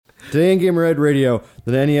Today in Gamer Red Radio,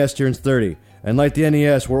 the NES turns 30. And like the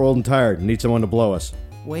NES, we're old and tired and need someone to blow us.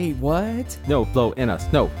 Wait, what? No, blow in us.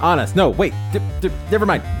 No, on us. No, wait. Never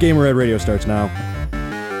mind. Gamer Red Radio starts now.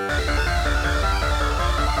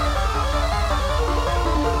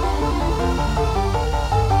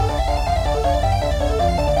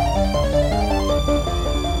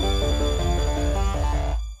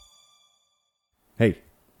 Hey,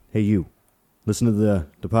 you. Listen to the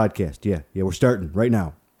podcast. Yeah, we're starting right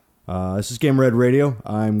now. This is Gamer Red Radio.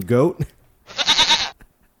 I'm Goat. I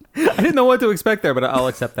didn't know what to expect there, but I'll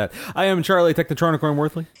accept that. I am Charlie, Technotronic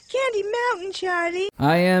Wormworthly. Candy Mountain, Charlie.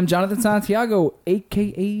 I am Jonathan Santiago,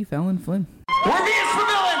 a.k.a. Fallon Flynn. We're being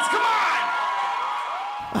civilians, come on!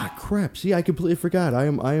 Ah, crap. See, I completely forgot. I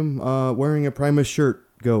am wearing a Primus shirt,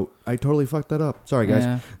 Goat. I totally fucked that up. Sorry,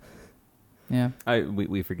 guys. Yeah.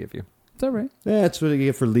 We forgive you. It's all right. Yeah, that's what I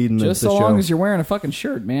get for leading the show. Just so long as you're wearing a fucking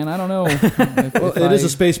shirt, man. I don't know. It is a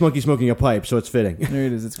space monkey smoking a pipe, so it's fitting. There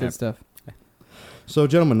it is. It's good stuff. So,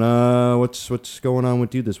 gentlemen, what's going on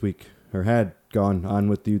with you this week? Or had gone on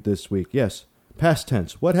with you this week? Yes. Past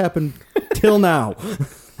tense. What happened till now?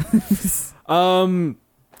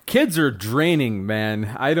 Kids are draining,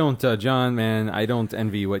 man. I don't, John, man, I don't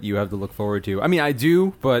envy what you have to look forward to. I mean, I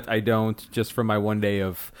do, but I don't, just from my one day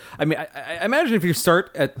of... I mean, I imagine if you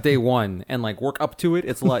start at day one and, like, work up to it,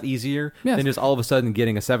 it's a lot easier than just all of a sudden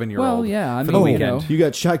getting a 7-year-old Well, yeah, I for mean, the weekend. You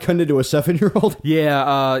got shotgunned into a 7-year-old?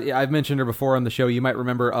 Yeah, I've mentioned her before on the show. You might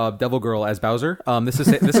remember Devil Girl as Bowser. This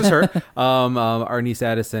is her, our niece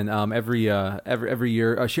Addison. Every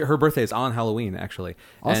year, her birthday is on Halloween, actually.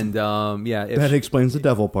 Awesome. And That explains the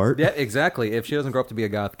devil part. Yeah, exactly. If she doesn't grow up to be a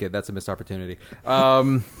goth kid, that's a missed opportunity.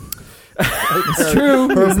 It's true.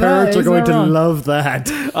 Her parents are going to love that.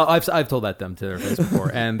 I've told that them to their face before,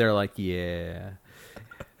 and they're like, "Yeah,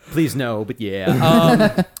 please no," but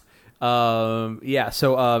yeah.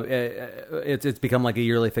 So it's become like a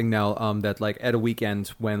yearly thing now. That like at a weekend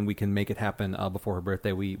when we can make it happen before her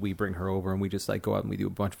birthday, we bring her over and we just like go out and we do a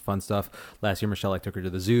bunch of fun stuff. Last year, Michelle took her to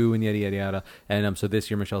the zoo and yada yada yada. And so this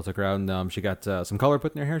year, Michelle took her out and she got some color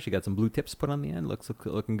put in her hair. She got some blue tips put on the end.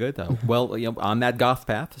 Looking good. On that goth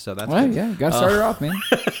path. So that's well, good. yeah. Got to start her off, man.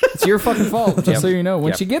 It's your fucking fault. Just so you know,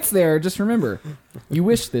 when she gets there, just remember, you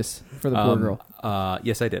wish this for the poor girl.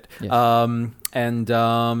 Yes, I did. Yes.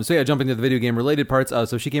 Jumping to the video game related parts.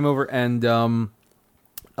 So she came over and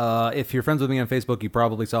if you're friends with me on Facebook, you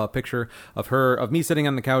probably saw a picture of me sitting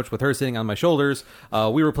on the couch with her sitting on my shoulders.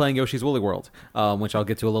 We were playing Yoshi's Woolly World, which I'll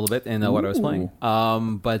get to a little bit in what I was playing.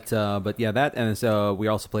 But yeah, that, and so we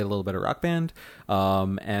also played a little bit of Rock Band.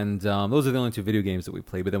 Those are the only 2 video games that we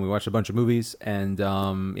played. But then we watched a bunch of movies, and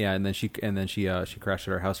then she crashed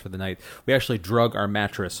at our house for the night. We actually drug our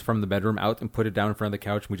mattress from the bedroom out and put it down in front of the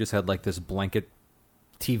couch. We just had like this blanket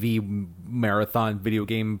TV marathon video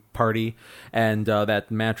game party, and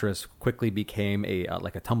that mattress quickly became a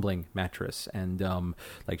tumbling mattress, and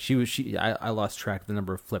I lost track of the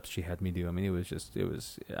number of flips she had me do. I mean,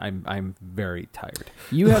 I'm very tired.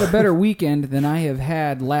 You had a better weekend than I have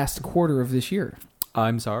had last quarter of this year.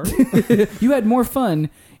 I'm sorry? You had more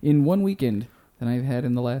fun in one weekend than I've had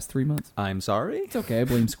in the last 3 months. I'm sorry? It's okay. I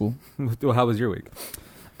blame school. How was your week?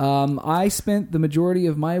 I spent the majority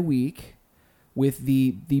of my week with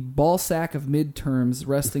the ball sack of midterms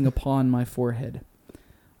resting upon my forehead.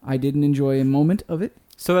 I didn't enjoy a moment of it.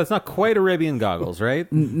 So that's not quite Arabian Goggles, right?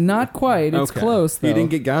 Not quite. It's close, though. You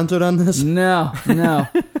didn't get gonzoed on this? No.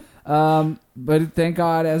 But thank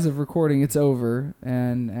God, as of recording, it's over,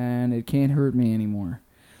 and it can't hurt me anymore.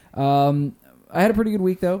 I had a pretty good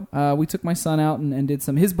week, though. We took my son out and did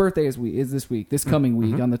some... His birthday is this week, this coming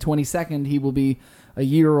week. On the 22nd, he will be a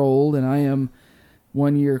year old, and I am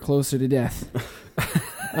 1 year closer to death.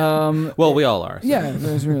 Well, we all are. So. Yeah,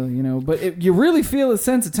 there's really, but you really feel a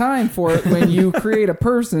sense of time for it when you create a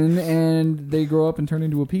person and they grow up and turn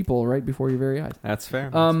into a people right before your very eyes. That's fair.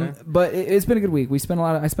 But it's been a good week. I spent a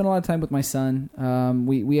lot of time with my son.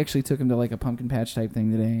 We actually took him to like a pumpkin patch type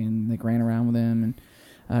thing today and like ran around with him and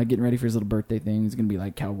getting ready for his little birthday thing. It's going to be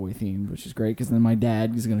like cowboy themed, which is great because then my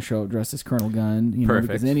dad is going to show up dressed as Colonel Gunn. Perfect.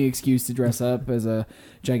 Because any excuse to dress up as a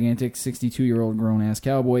gigantic 62-year-old grown-ass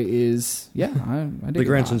cowboy is, I dig The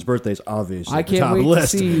grandson's birthday is obviously I at the can't top wait of the to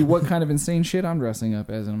list. see what kind of insane shit I'm dressing up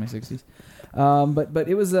as in my 60s. But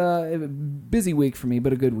it was a busy week for me,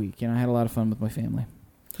 but a good week. I had a lot of fun with my family.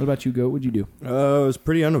 What about you, Goat? What'd you do? It was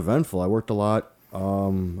pretty uneventful. I worked a lot. I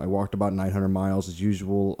walked about 900 miles as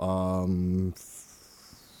usual.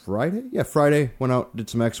 Friday went out, did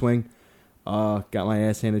some X-Wing, got my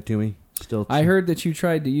ass handed to me. I heard that you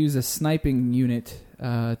tried to use a sniping unit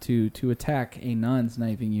to attack a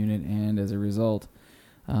non-sniping unit, and as a result,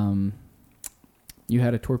 You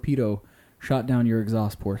had a torpedo shot down your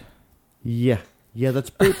exhaust port. Yeah, that's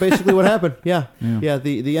basically what happened. Yeah.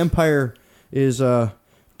 The Empire is 2-0.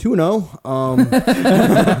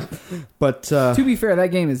 But To be fair,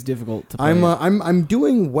 that game is difficult to play. I'm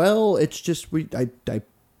doing well. It's just we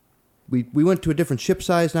went to a different ship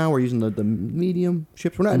size now. We're using the medium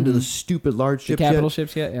ships. We're not into the stupid large the ships capital yet.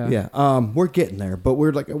 ships yet. Yeah. Yeah. We're getting there, but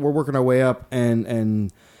we're working our way up,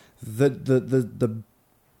 and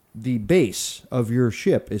the base of your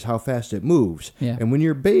ship is how fast it moves. Yeah. And when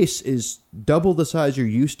your base is double the size you're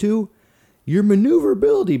used to, your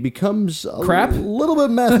maneuverability becomes a Crap? little bit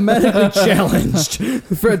mathematically challenged.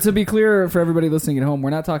 To be clear for everybody listening at home, we're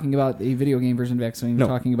not talking about a video game version of X-Wing. We're No,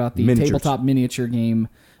 talking about the miniatures. tabletop miniature game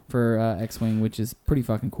for X-Wing, which is pretty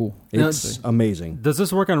fucking cool. It's amazing. Does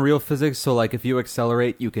this work on real physics? So, like, if you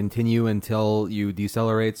accelerate, you continue until you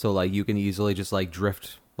decelerate. So, like, you can easily just like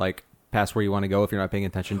drift like past where you want to go if you're not paying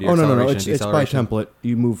attention to your acceleration No. and It's by deceleration. template.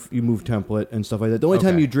 You move template and stuff like that. The only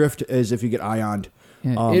time Okay. you drift is if you get ioned.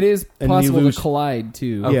 Yeah, it is and you possible lose- to collide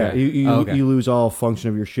too. Okay. Yeah, you Okay. you lose all function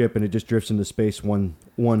of your ship, and it just drifts into space one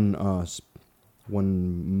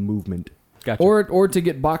movement. Gotcha. Or to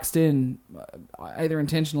get boxed in either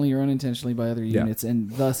intentionally or unintentionally by other units, and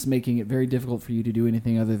thus making it very difficult for you to do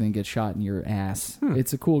anything other than get shot in your ass.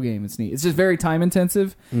 It's a cool game. It's neat. It's just very time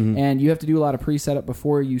intensive, and you have to do a lot of pre-setup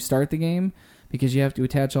before you start the game because you have to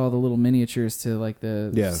attach all the little miniatures to like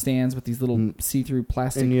the stands with these little see-through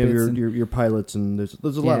plastic And you have bits. your pilots, and there's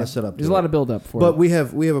a lot of setup. There's to a lot it. of build-up for But it. we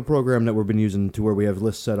have a program that we've been using to where we have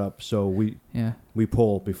lists set up, so we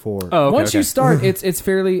pull before. Oh, okay, Once okay. you start, it's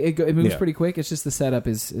fairly it moves Yeah. pretty quick. It's just the setup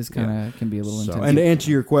is kind of can be a little So, intense. and to answer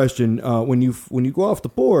your question, when you go off the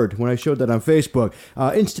board, when I showed that on Facebook,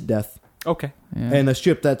 instant death. Okay. Yeah. And a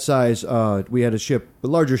ship that size, we had a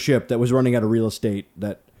larger ship that was running out of real estate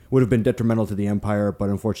that would have been detrimental to the Empire, but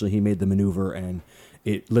unfortunately he made the maneuver and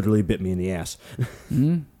it literally bit me in the ass.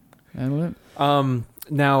 That'll it.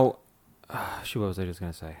 Now, shoot, what was I just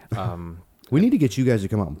gonna say? We need to get you guys to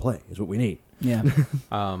come out and play, is what we need. Yeah.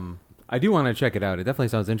 I do want to check it out. It definitely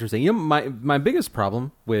sounds interesting. You know, my biggest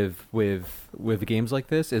problem with games like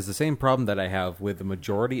this is the same problem that I have with the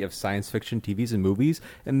majority of science fiction TVs and movies,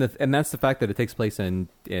 and that's the fact that it takes place in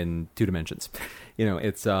 2 dimensions. You know,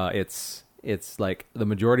 it's like the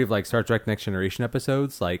majority of like Star Trek Next Generation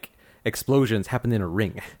episodes, like explosions happen in a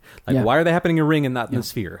ring. Like, Yeah. why are they happening in a ring and not in Yeah. a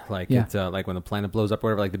sphere? Like, Yeah. it's like when the planet blows up, or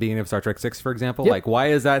whatever. Like the beginning of Star Trek 6, for example. Yep. Like, why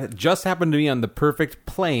is that just happened to be on the perfect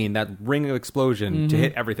plane, that ring of explosion, to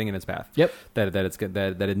hit everything in its path? Yep. That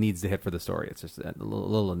it needs to hit for the story. It's just a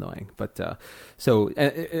little annoying. But so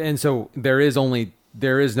there is no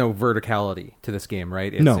verticality to this game,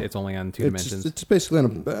 right? No. It's only on 2 dimensions. It's basically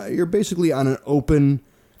you're basically on an open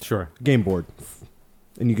Sure. game board,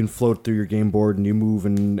 and you can float through your game board and you move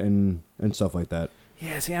and stuff like that.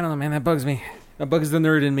 Yeah, see, I don't know, man. That bugs me. That bugs the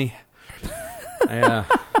nerd in me. Yeah.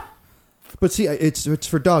 But see, it's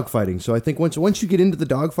for dogfighting. So I think once you get into the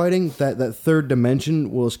dogfighting, that third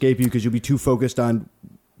dimension will escape you because you'll be too focused on.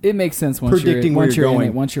 It makes sense once Predicting you're, where once you're you're in going.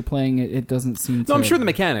 it. Once you're playing it, it doesn't seem to... No, I'm sure the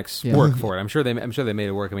mechanics Yeah. work for it. I'm sure they made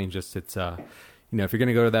it work. I mean, just it's you know, if you're going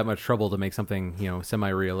to go to that much trouble to make something, you know,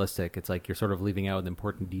 semi-realistic, it's like you're sort of leaving out an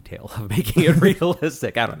important detail of making it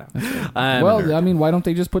realistic. I don't know. I'm a Well, nerd. I mean, why don't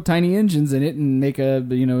they just put tiny engines in it and make a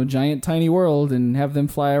giant tiny world and have them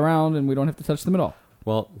fly around and we don't have to touch them at all?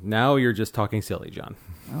 Well, now you're just talking silly, John.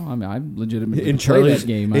 Oh, I mean, I legitimately In play Charlie's that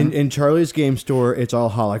game. in Charlie's game store, it's all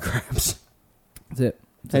holograms, That's it.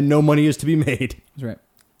 and no money is to be made That's right.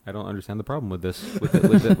 I don't understand the problem with this. With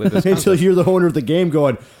this until concept. you're the owner of the game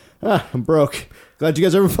going, I'm broke. Glad you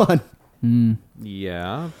guys are having fun.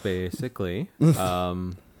 Yeah, basically.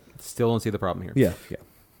 Still don't see the problem here. Yeah.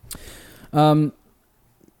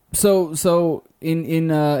 So in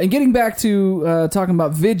getting back to talking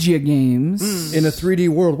about Vidya games, In a 3D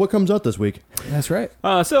world, what comes out this week? that's right.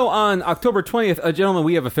 So on October 20th, gentlemen,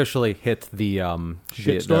 we have officially hit the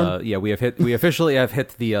Shitstorm? we officially have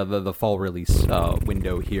hit the fall release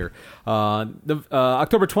window here.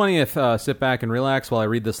 October 20th, sit back and relax while I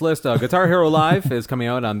read this list. Guitar Hero Live is coming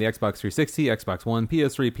out on the Xbox 360, Xbox One,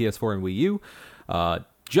 PS3, PS4, and Wii U.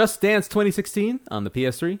 Just Dance 2016 on the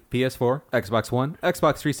PS3, PS4, Xbox One,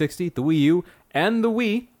 Xbox 360, the Wii U, and the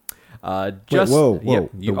Wii. Whoa.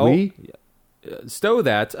 The Wii? Stow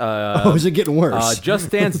that. Is it getting worse?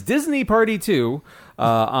 Just Dance Disney Party 2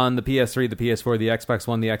 on the PS3, the PS4, the Xbox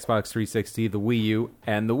One, the Xbox 360, the Wii U,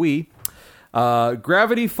 and the Wii.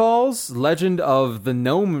 Gravity Falls, Legend of the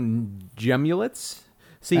Gnome Gemulets.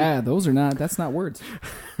 See, that's not words.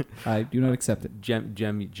 I do not accept it.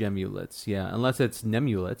 Gemulets, yeah. Unless it's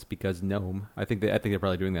Nemulets, because gnome. I think they're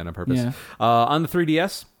probably doing that on purpose. Yeah. On the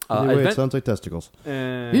 3DS, Either way, it sounds like testicles.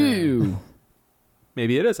 Ew.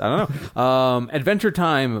 Maybe it is. I don't know. Adventure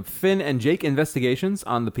Time, Finn and Jake Investigations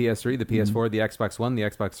on the PS3, the PS4, the Xbox One, the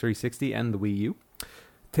Xbox 360, and the Wii U.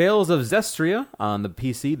 Tales of Zestria on the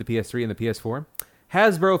PC, the PS3, and the PS4.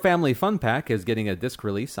 Hasbro Family Fun Pack is getting a disc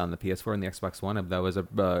release on the PS4 and the Xbox One. That was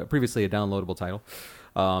previously a downloadable title.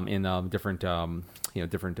 In different,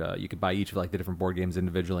 different. You could buy each of like the different board games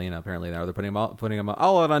individually, and apparently now they're putting them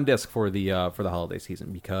all out on disc for the holiday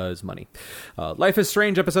season because money. Life is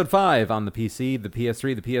Strange Episode 5 on the PC, the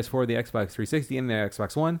PS3, the PS4, the Xbox 360, and the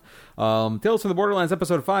Xbox One. Tales from the Borderlands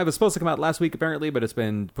Episode 5 was supposed to come out last week apparently, but it's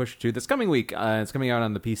been pushed to this coming week. It's coming out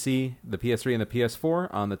on the PC, the PS3, and the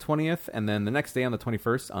PS4 on the 20th, and then the next day on the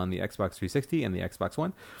 21st on the Xbox 360 and the Xbox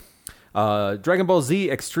One. Dragon Ball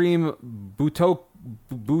Z Extreme Butoden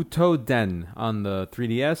on the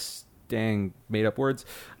 3DS. Dang, made up words.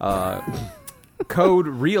 Code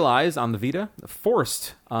Realize on the Vita.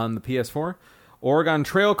 Forced on the PS4. Oregon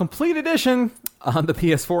Trail Complete Edition on the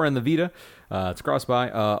PS4 and the Vita. It's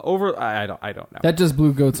cross-buy. I don't know. That just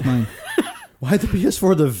blew Goat's mind. Why the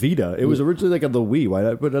PS4 the Vita? It was originally like on the Wii. Why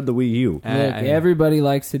not put it on the Wii U? Look, everybody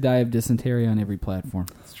likes to die of dysentery on every platform.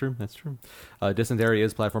 That's true. Dysentery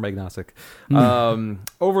is platform agnostic.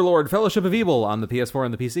 Overlord Fellowship of Evil on the PS4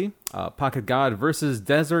 and the PC. Pocket God versus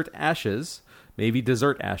Desert Ashes. Maybe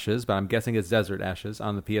Desert Ashes, but I'm guessing it's Desert Ashes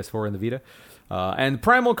on the PS4 and the Vita. And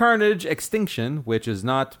Primal Carnage Extinction, which is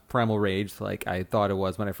not Primal Rage like I thought it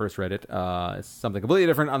was when I first read it. It's something completely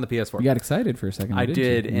different on the PS4. You got excited for a second. I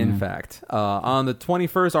did, you? in fact. On the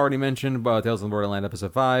 21st, already mentioned Tales of the Borderland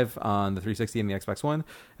Episode 5 on the 360 and the Xbox One.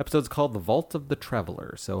 Episode's called The Vault of the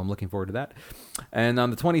Traveler, so I'm looking forward to that. And on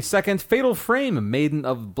the 22nd, Fatal Frame, Maiden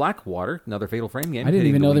of Blackwater, another Fatal Frame game. I didn't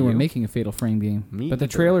even know they were making a Fatal Frame game. Me but the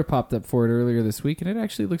either. trailer popped up for it earlier this week, and it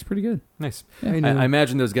actually looks pretty good. Nice. Yeah. I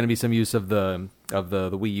imagine there's going to be some use of the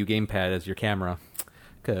Wii U gamepad as your camera,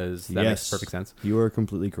 because that makes perfect sense. You are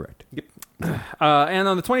completely correct. Yep. And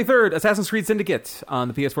on the 23rd, Assassin's Creed Syndicate on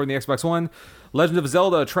the PS4 and the Xbox One, Legend of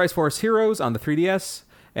Zelda Triforce Heroes on the 3DS,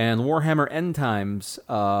 and Warhammer End Times.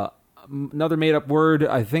 Another made-up word,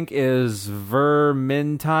 I think, is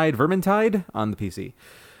Vermintide on the PC.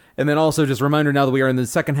 And then also just a reminder, now that we are in the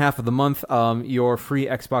second half of the month, your free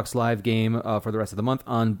Xbox Live game for the rest of the month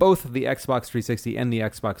on both the Xbox 360 and the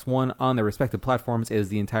Xbox One on their respective platforms is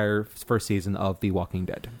the entire first season of The Walking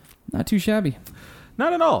Dead. Not too shabby.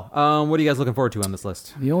 Not at all. What are you guys looking forward to on this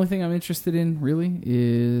list? The only thing I'm interested in, really,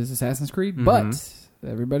 is Assassin's Creed, but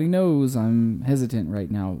everybody knows I'm hesitant right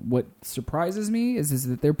now. What surprises me is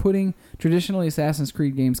that they're putting... Traditionally, Assassin's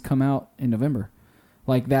Creed games come out in November.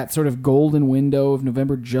 Like that sort of golden window of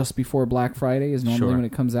November just before Black Friday is normally when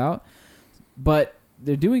it comes out. But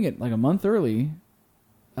they're doing it like a month early.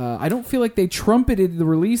 I don't feel like they trumpeted the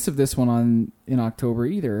release of this one in October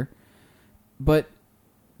either. But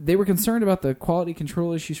they were concerned about the quality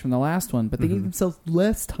control issues from the last one. But they gave themselves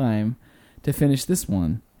less time to finish this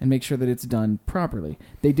one and make sure that it's done properly.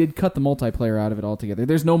 They did cut the multiplayer out of it altogether.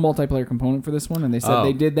 There's no multiplayer component for this one, and they said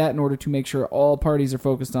they did that in order to make sure all parties are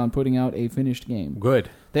focused on putting out a finished game. Good.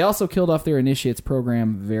 They also killed off their Initiates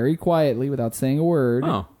program very quietly without saying a word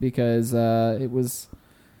because it was,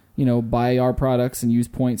 buy our products and use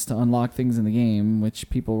points to unlock things in the game, which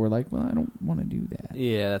people were like, well, I don't want to do that.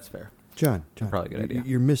 Yeah, that's fair. John, probably a good idea.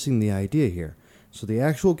 You're missing the idea here. So the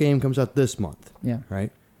actual game comes out this month. Yeah.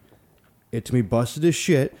 Right? It's going to be busted as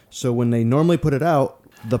shit, so when they normally put it out,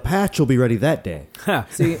 the patch will be ready that day.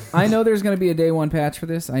 See, I know there's going to be a day one patch for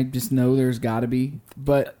this. I just know there's got to be.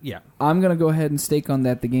 But yeah, I'm going to go ahead and stake on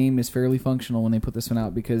that the game is fairly functional when they put this one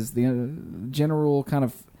out, because the general kind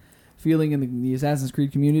of feeling in the Assassin's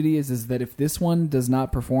Creed community is that if this one does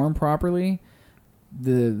not perform properly,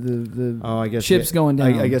 the ship's going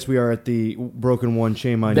down. I guess we are at the broken one,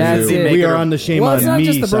 shame on That's you. it. We are on the shame on me it's not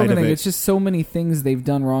just the side broken of thing. it. It's just so many things they've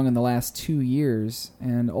done wrong in the last 2 years,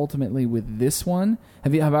 and ultimately with this one,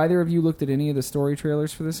 have either of you looked at any of the story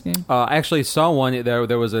trailers for this game? I actually saw one.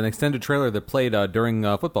 There was an extended trailer that played during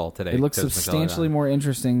football today. It looks substantially more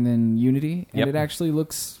interesting than Unity, and it actually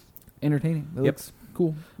looks entertaining. It looks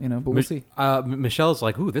cool, but we'll see. Michelle's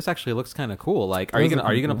like, "Ooh, this actually looks kind of cool. Like, are you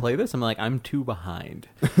gonna play this?" I'm like, "I'm too behind."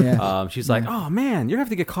 Yeah. She's like, "Oh man, you have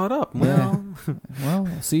to get caught up." Well, well,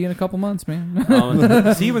 see you in a couple months,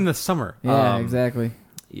 man. See you in the summer. Yeah, exactly.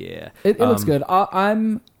 Yeah, it looks good.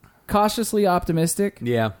 I'm cautiously optimistic.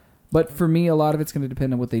 Yeah. But for me, a lot of it's going to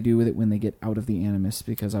depend on what they do with it when they get out of the Animus,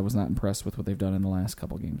 because I was not impressed with what they've done in the last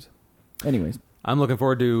couple games. Anyways. I'm looking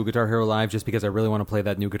forward to Guitar Hero Live just because I really want to play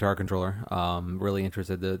that new guitar controller. Really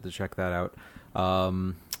interested to check that out.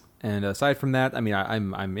 And aside from that, I mean,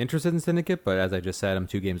 I'm interested in Syndicate, but as I just said, I'm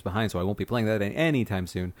 2 games behind, so I won't be playing that anytime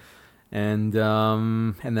soon. And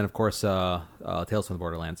then of course, Tales from the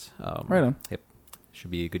Borderlands. Right on. Yep,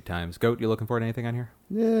 should be good times. Goat, you looking forward to anything on here?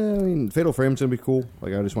 Yeah, I mean, Fatal Frame's gonna be cool.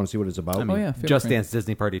 Like, I just want to see what it's about. I mean, yeah, Fatal Just Frame. Dance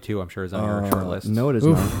Disney Party 2, I'm sure, is on your short list. No, it is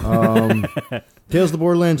not. Tales of the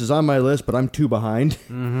Borderlands is on my list, but I'm 2 behind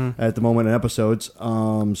at the moment in episodes.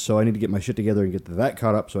 So I need to get my shit together and get that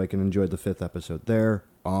caught up so I can enjoy the 5th episode there.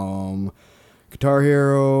 Guitar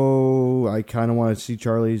Hero, I kind of want to see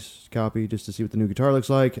Charlie's copy just to see what the new guitar looks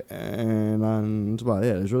like, and that's about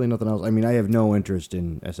it. There's really nothing else. I mean, I have no interest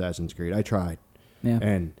in Assassin's Creed. I tried, Yeah.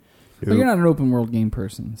 and But you're not an open world game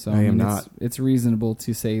person, so I am mean, not. It's reasonable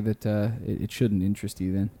to say that it shouldn't interest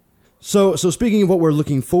you then. So speaking of what we're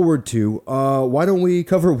looking forward to, why don't we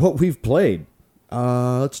cover what we've played?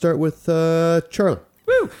 Let's start with Charlie.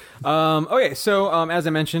 Woo! Okay, so as I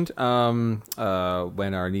mentioned, when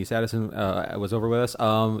our niece Addison was over with us,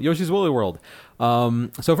 Yoshi's Woolly World.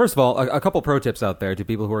 So first of all, a couple pro tips out there to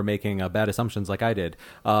people who are making bad assumptions like I did.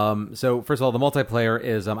 So first of all, the multiplayer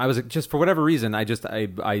is I was just, for whatever reason, I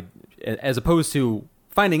as opposed to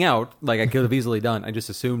finding out, like I could have easily done, I just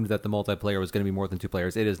assumed that the multiplayer was going to be more than 2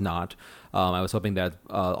 players. It is not. I was hoping that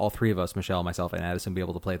all 3 of us, Michelle, myself, and Addison, would be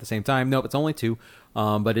able to play at the same time. Nope, it's only 2,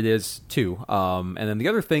 but it is 2. And then the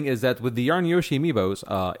other thing is that with the Yarn Yoshi amiibos,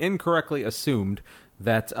 incorrectly assumed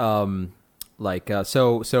that...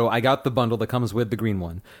 So I got the bundle that comes with the green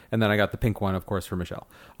one, and then I got the pink one, of course, for Michelle,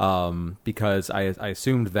 because I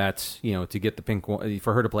assumed that, to get the pink one,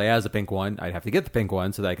 for her to play as the pink one, I'd have to get the pink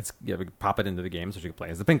one so that I could pop it into the game so she could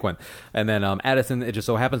play as the pink one. And then Addison, it just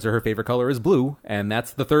so happens that her favorite color is blue, and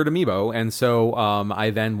that's the 3rd amiibo, and so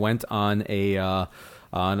I then went on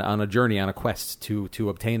a journey, on a quest to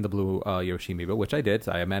obtain the blue Yoshi amiibo, which I did.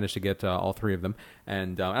 I managed to get all 3 of them,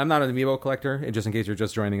 and I'm not an amiibo collector. Just in case you're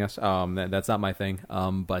just joining us, that's not my thing.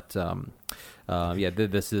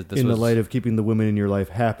 This is In the light of keeping the women in your life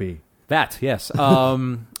happy. That, yes. But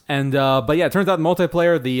yeah, it turns out in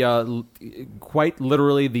multiplayer, quite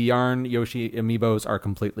literally, the Yarn Yoshi amiibos are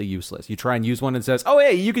completely useless. You try and use one and it says, "Oh,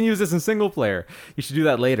 hey, you can use this in single player. You should do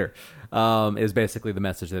that later." Is basically the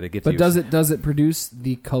message that it gives you. But does it produce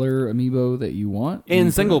the color amiibo that you want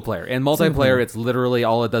in single player? In multiplayer, it's literally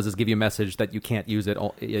all it does is give you a message that you can't use it.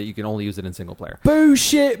 You can only use it in single player.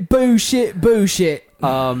 Bullshit!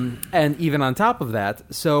 And even on top of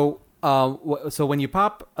that, so when you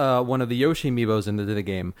pop one of the Yoshi amiibos into the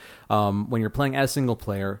game, when you're playing as single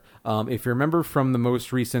player, if you remember from the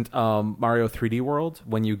most recent Mario 3D World,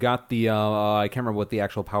 when you got the I can't remember what the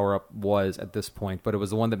actual power up was at this point, but it was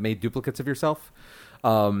the one that made duplicates of yourself.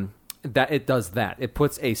 That it does that. It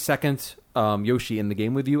puts a second Yoshi in the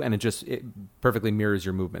game with you, and it perfectly mirrors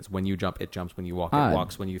your movements. When you jump, it jumps. When you walk, it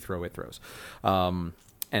walks. When you throw, it throws.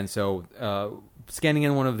 And so scanning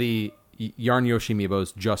in one of the Yarn Yoshi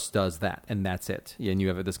amiibos just does that, and that's it. And you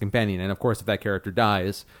have this companion, and of course, if that character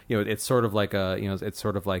dies, it's sort of like a,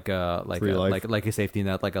 like a safety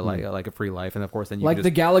net, like a free life, and of course, then you like can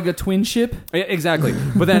the Galaga twin ship. Exactly.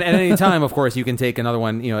 But then at any time, of course, you can take another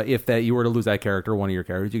one. If that you were to lose that character, one of your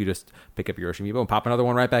characters, you could just pick up your Yoshi amiibo and pop another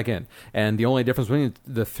one right back in. And the only difference between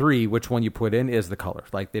the 3, which one you put in, is the color.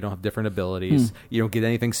 Like, they don't have different abilities. You don't get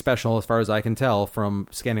anything special, as far as I can tell, from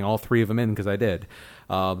scanning all 3 of them in, because I did.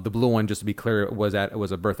 The blue one, just to be clear, was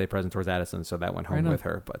a birthday present towards Addison, so that went home with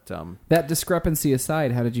her. But that discrepancy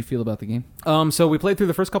aside, how did you feel about the game? So we played through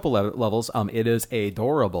the first couple levels. It is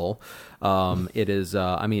adorable. It is.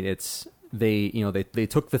 I mean, it's they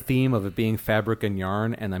took the theme of it being fabric and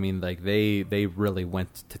yarn, and I mean, like they really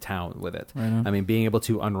went to town with it. Right. I mean, being able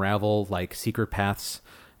to unravel like secret paths.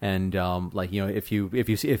 And if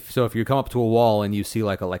you come up to a wall and you see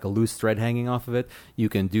like a loose thread hanging off of it, you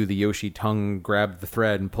can do the Yoshi tongue, grab the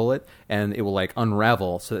thread and pull it, and it will like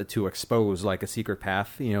unravel so that to expose like a secret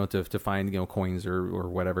path, to find coins or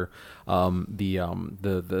whatever.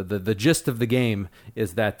 The gist of the game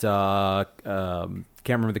is that can't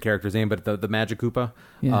remember the character's name, but the Magic Koopa,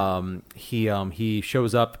 he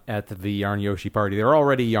shows up at the Yarn Yoshi party. They're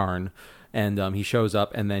already yarn. And he shows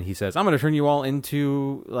up, and then he says, "I'm going to turn you all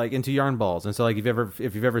into yarn balls." And so, like, if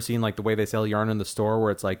you've ever seen like the way they sell yarn in the store,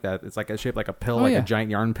 where it's like that, it's like a shaped like a pill, a giant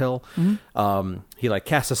yarn pill. Mm-hmm. He like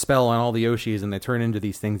casts a spell on all the Yoshis, and they turn into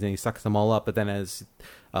these things, and he sucks them all up. But then, as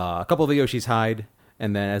a couple of the Yoshis hide,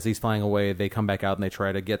 and then as he's flying away, they come back out and they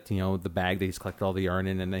try to get the bag that he's collected all the yarn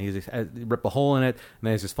in, and then he's rip a hole in it, and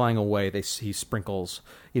then as he's flying away, he sprinkles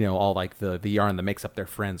all like the yarn that makes up their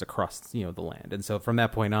friends across the land. And so from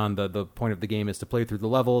that point on, the point of the game is to play through the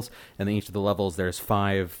levels, and in each of the levels there's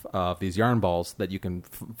 5 of these yarn balls that you can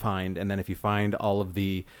find, and then if you find all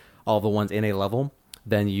the ones in a level,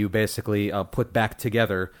 then you basically put back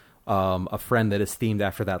together a friend that is themed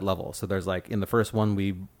after that level. So there's like, in the first one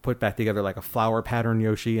we put back together like a flower pattern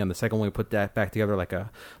Yoshi, and the second one we put that back together like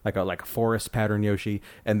a forest pattern Yoshi.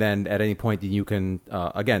 And then at any point you can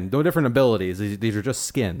again, no different abilities. These are just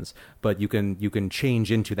skins, but you can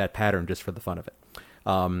change into that pattern just for the fun of it.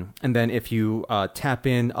 And then if you tap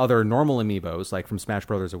in other normal amiibos, like from Smash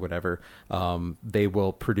Brothers or whatever, they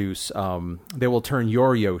will produce, they will turn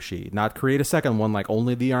your Yoshi, not create a second one like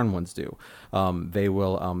only the Yarn ones do. They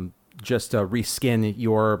will just reskin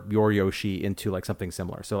your Yoshi into like something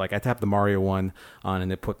similar. So like I tapped the Mario one on,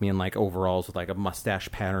 and it put me in like overalls with like a mustache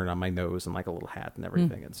pattern on my nose and like a little hat and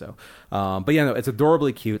everything. And so, but yeah, no, it's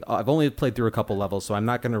adorably cute. I've only played through a couple levels, so I'm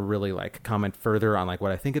not going to really like comment further on like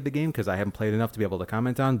what I think of the game, because I haven't played enough to be able to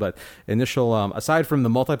comment on. But initial, aside from the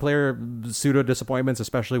multiplayer pseudo disappointments,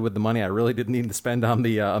 especially with the money I really didn't need to spend on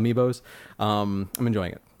the amiibos, I'm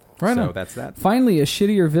enjoying it. Right so on. that's that. Finally, a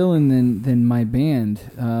shittier villain than my band.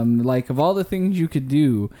 Like, of all the things you could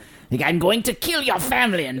do, Like, I'm going to kill your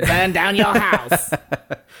family and burn down your house.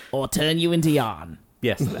 Or turn you into yarn.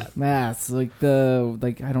 Yes, that. that's like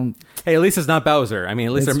I don't. Hey, at least it's not Bowser. I mean,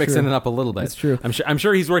 at least It's they're mixing true. it up a little bit. It's true. I'm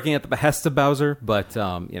sure he's working at the behest of Bowser, but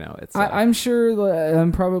it's. I'm sure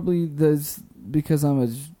I'm probably because I'm a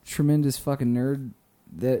tremendous fucking nerd.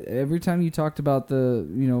 That every time you talked about the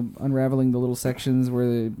unraveling the little sections where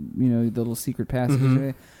the little secret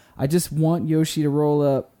passages, I just want Yoshi to roll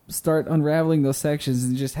up, start unraveling those sections,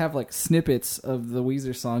 and just have like snippets of the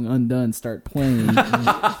Weezer song "Undone" start playing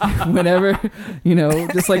whenever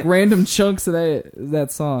just like random chunks of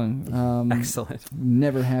that song. Excellent.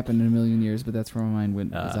 Never happened in a million years, but that's where my mind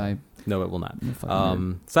went as I. No, it will not.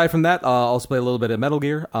 fucking Aside from that, I'll also play a little bit of Metal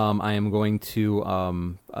Gear. I am going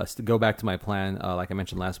to go back to my plan. Like I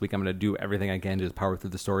mentioned last week, I'm going to do everything I can to just power through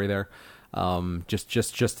the story there,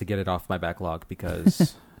 just to get it off my backlog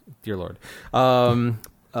because, dear Lord.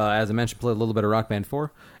 As I mentioned, played a little bit of Rock Band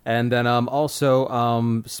 4, and then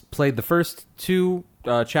also played the first two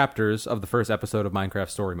chapters of the first episode of Minecraft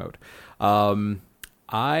Story Mode.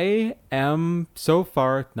 I am so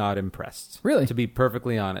far not impressed. Really? To be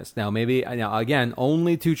perfectly honest. Now, maybe, again,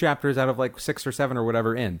 only 2 chapters out of like 6 or 7 or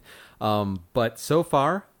whatever in. But so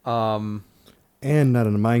far... And not a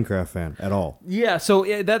Minecraft fan at all. yeah, so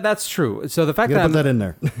that's true. So the fact You that gotta put that in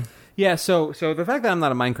there. Yeah, so the fact that I'm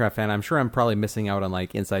not a Minecraft fan, I'm sure I'm probably missing out on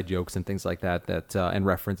like inside jokes and things like that and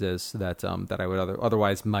references that I would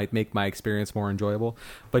otherwise might make my experience more enjoyable.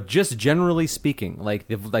 But just generally speaking, like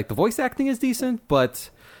the voice acting is decent, but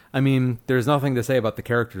I mean, there's nothing to say about the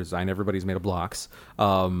character design. Everybody's made of blocks.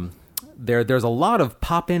 There's a lot of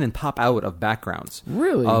pop in and pop out of backgrounds.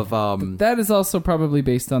 Really? That is also probably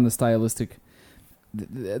based on the stylistic.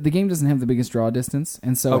 The game doesn't have the biggest draw distance,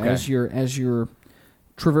 and so Okay. as you're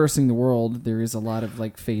traversing the world, there is a lot of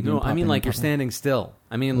like fade. No, and I mean pop like in, you're pop out. standing still.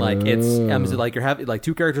 I mean like it's like you're having like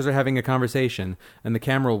 2 characters are having a conversation, and the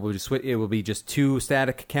camera will just it will be just 2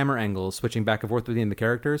 static camera angles switching back and forth between the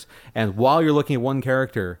characters. And while you're looking at one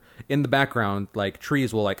character, in the background, like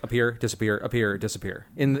trees will like appear, disappear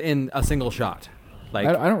in a single shot. Like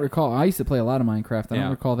I don't recall. I used to play a lot of Minecraft. I Yeah.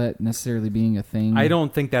 don't recall that necessarily being a thing. I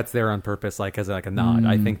don't think that's there on purpose, like as like a nod.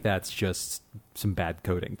 I think that's just some bad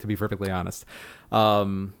coding, to be perfectly honest.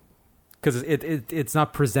 Because it's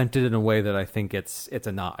not presented in a way that I think it's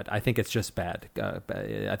a nod. I think it's just bad.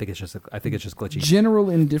 I think it's just glitchy. General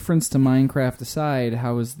indifference to Minecraft aside,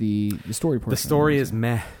 how is the story portion? The story is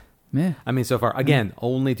meh. meh. I mean, so far, again,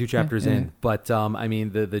 only 2 chapters yeah. in, but I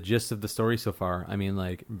mean, the gist of the story so far, I mean,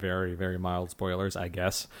 like very, very mild spoilers, I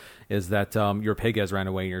guess, is that your pig has ran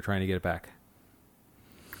away and you're trying to get it back.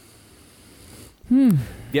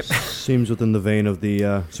 Yep. Seems within the vein of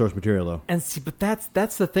the source material, though. And see, but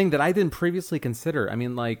that's the thing that I didn't previously consider. I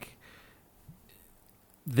mean, like,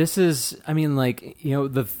 this is, I mean, like,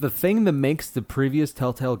 the thing that makes the previous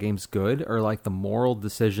Telltale games good are like the moral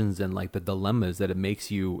decisions and like the dilemmas that it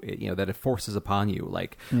makes you, that it forces upon you.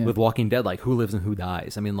 Like with Walking Dead, like who lives and who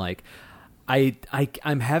dies. I mean, like,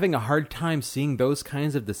 I'm having a hard time seeing those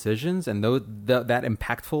kinds of decisions and that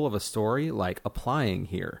impactful of a story like applying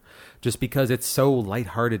here, just because it's so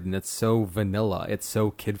lighthearted and it's so vanilla, it's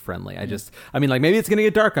so kid friendly. I mean, like maybe it's gonna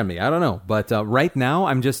get dark on me. I don't know, but right now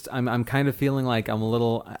I'm kind of feeling like I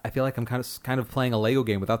feel like I'm kind of playing a Lego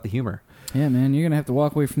game without the humor. Yeah, man, you're gonna have to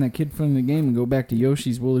walk away from that kid-friendly game and go back to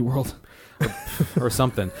Yoshi's Woolly World or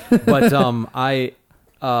something. But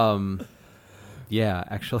yeah,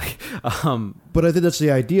 actually. But I think that's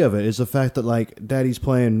the idea of it, is the fact that, like, Daddy's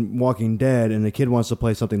playing Walking Dead and the kid wants to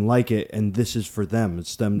play something like it, and this is for them.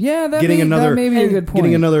 It's them that getting may be a good point.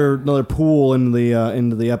 Getting another pool into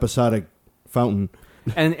the episodic fountain.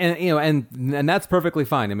 and that's perfectly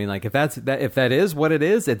fine. I mean, like if that is what it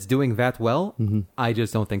is, it's doing that well. I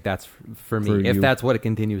just don't think that's for me. For if you. that's what it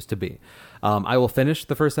continues to be, I will finish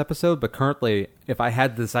the first episode. But currently, if I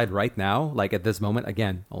had to decide right now, like at this moment,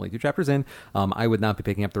 again, only 2 chapters in, I would not be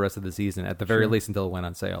picking up the rest of the season at the very least until it went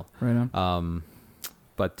on sale. Right on.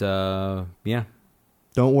 But yeah.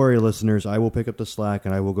 Don't worry, listeners. I will pick up the slack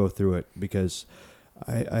and I will go through it because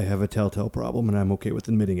I have a telltale problem and I'm okay with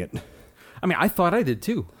admitting it. I mean, I thought I did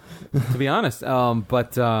too, to be honest. Yeah.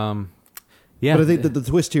 But I think that the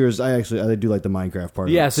twist here is I do like the Minecraft part.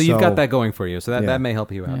 Yeah, of it. so you've got that going for you. So that, Yeah. that may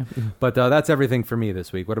help you out. Yeah. But that's everything for me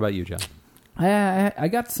this week. What about you, John? I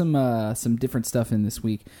got some different stuff in this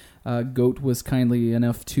week. Goat was kindly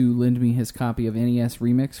enough to lend me his copy of NES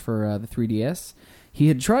Remix for the 3DS. He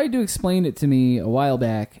had tried to explain it to me a while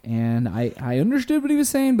back, and I understood what he was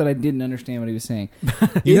saying, but I didn't understand what he was saying.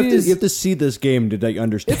 You have to see this game to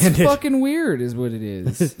understand It's it. fucking weird is what it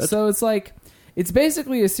is. So it's like, it's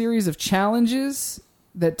basically a series of challenges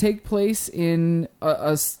that take place in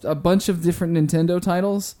a bunch of different Nintendo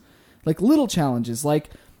titles. Like little challenges, like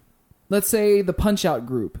let's say the Punch-Out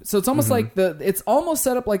group. So it's almost like it's almost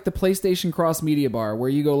set up like the PlayStation Cross Media Bar, where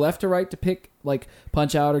you go left to right to pick like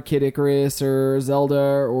Punch-Out or Kid Icarus or Zelda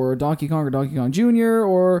or Donkey Kong or Donkey Kong Jr.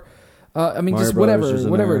 or Mario just Brothers is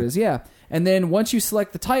in whatever there. it is. Yeah. And then once you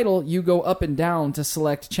select the title, you go up and down to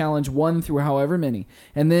select challenge 1 through however many.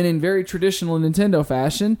 And then in very traditional Nintendo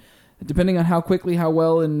fashion, depending on how quickly, how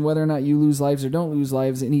well, and whether or not you lose lives or don't lose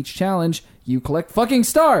lives in each challenge, you collect fucking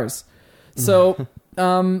stars. So,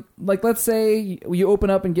 like let's say you open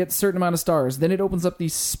up and get a certain amount of stars. Then it opens up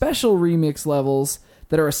these special remix levels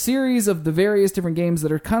that are a series of the various different games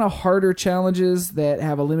that are kind of harder challenges that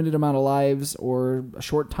have a limited amount of lives or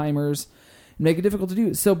short timers. Make it difficult to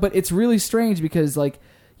do. So, but it's really strange because like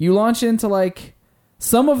you launch into like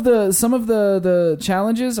some of the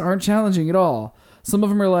challenges aren't challenging at all. Some of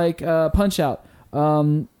them are like Punch Out.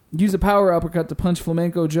 Use a power uppercut to punch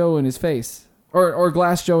Flamenco Joe in his face, or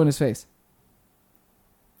Glass Joe in his face.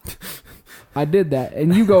 I did that,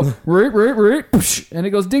 and you go and it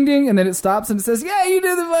goes ding ding, and then it stops and it says, "Yeah, you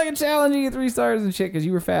did the fucking challenge. You get 3 stars and shit because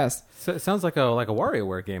you were fast." So it sounds like a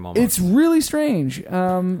WarioWare game almost. It's really strange.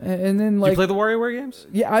 And then like you play the WarioWare games?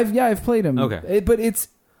 Yeah, I've played them. Okay. But it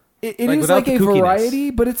Like, is without like the a kookiness.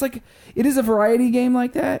 variety, but it's like it is a variety game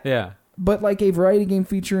like that. Yeah. But like a variety game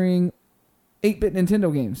featuring 8-bit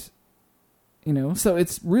Nintendo games. You know, so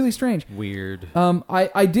it's really strange. Weird.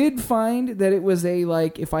 I did find that it was a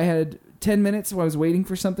like if I had 10 minutes while I was waiting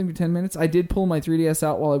for something for 10 minutes, I did pull my 3DS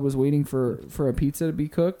out while I was waiting for a pizza to be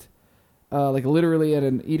cooked. Like literally at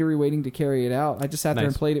an eatery waiting to carry it out. I just sat there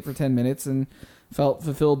and played it for 10 minutes and felt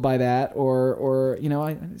fulfilled by that. Or you know,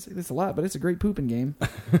 I say this a lot, but it's a great pooping game.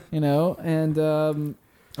 You know, and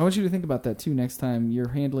I want you to think about that too next time you're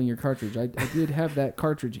handling your cartridge. I did have that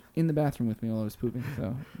cartridge in the bathroom with me while I was pooping.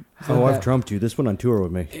 So I've trumped you. This one on tour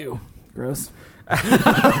with me. Ew, gross.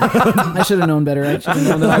 I should have known better. I should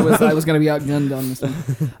have known that I was going to be outgunned on this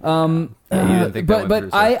one. Yeah, you didn't think that one but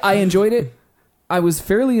through, so. I enjoyed it. I was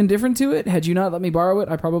fairly indifferent to it. Had you not let me borrow it,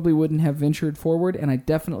 I probably wouldn't have ventured forward, and I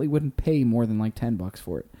definitely wouldn't pay more than like $10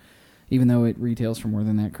 for it, even though it retails for more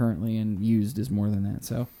than that currently, and used is more than that.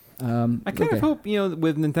 So. I kind of hope, you know,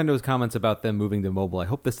 with Nintendo's comments about them moving to mobile, I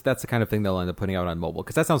hope that's the kind of thing they'll end up putting out on mobile,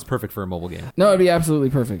 because that sounds perfect for a mobile game. No, it'd be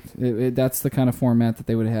absolutely perfect. That's the kind of format that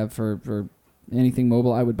they would have for anything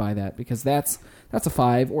mobile. I would buy that because that's a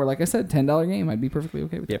 $5 or, like I said, $10 game. I'd be perfectly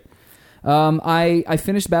okay with it. I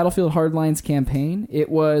finished Battlefield Hardline's campaign. It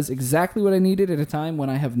was exactly what I needed at a time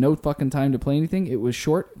when I have no fucking time to play anything. It was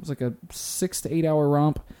short. It was like a 6 to 8 hour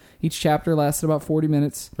romp. Each chapter lasted about 40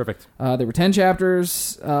 minutes. Perfect. There were 10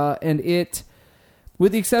 chapters, and it,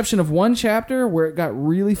 with the exception of one chapter where it got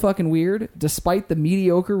really fucking weird, despite the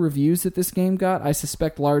mediocre reviews that this game got, I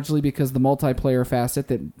suspect largely because the multiplayer facet,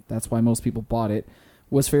 that's why most people bought it,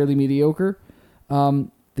 was fairly mediocre.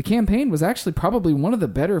 The campaign was actually probably one of the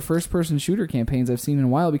better first-person shooter campaigns I've seen in a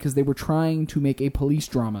while because they were trying to make a police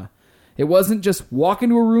drama. It wasn't just walk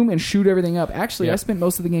into a room and shoot everything up. Actually, I spent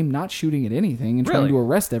most of the game not shooting at anything and trying to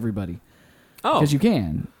arrest everybody. Oh. Because you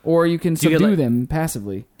can. Or you can subdue them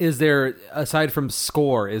passively. Is there, aside from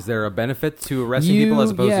score, is there a benefit to arresting people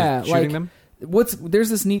as opposed to shooting them? There's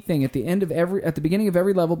this neat thing at the beginning of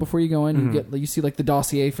every level before you go in, you see like the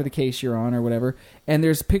dossier for the case you're on or whatever, and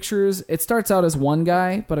there's pictures. It starts out as one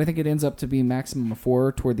guy, but I think it ends up to be a maximum of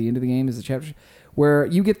 4 toward the end of the game as a chapter, where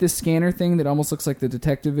you get this scanner thing that almost looks like the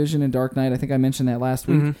detective vision in Dark Knight. I think I mentioned that last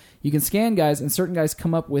week. You can scan guys, and certain guys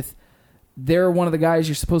come up with they're one of the guys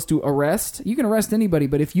you're supposed to arrest. You can arrest anybody,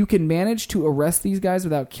 but if you can manage to arrest these guys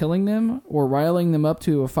without killing them or riling them up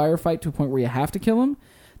to a firefight to a point where you have to kill them,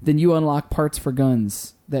 then you unlock parts for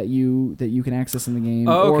guns that you can access in the game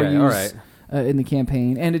or use in the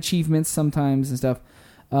campaign, and achievements sometimes and stuff.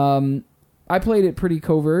 I played it pretty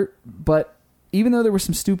covert, but even though there were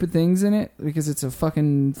some stupid things in it, because it's a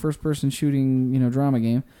fucking first-person shooting, drama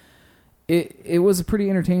game, it was pretty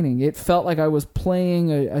entertaining. It felt like I was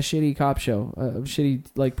playing a shitty cop show, a shitty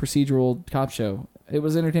like procedural cop show. It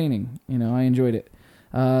was entertaining. I enjoyed it,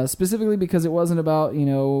 specifically because it wasn't about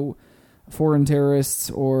foreign terrorists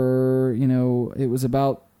or it was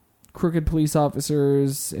about crooked police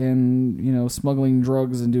officers and smuggling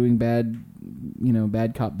drugs and doing bad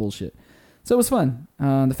cop bullshit. So it was fun.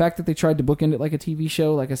 The fact that they tried to bookend it like a TV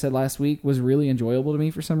show, like I said last week, was really enjoyable to me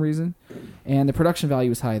for some reason. And the production value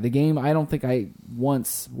was high. The game, I don't think I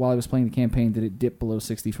once, while I was playing the campaign, did it dip below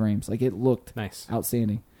 60 frames. Like, it looked nice,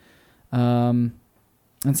 outstanding. And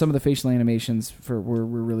some of the facial animations were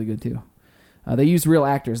really good, too. They used real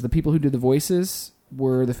actors. The people who did the voices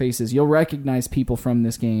were the faces. You'll recognize people from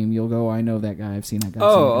this game. You'll go, I know that guy. I've seen that guy.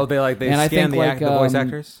 They scan the voice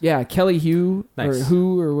actors? Yeah, Kelly Hu, nice.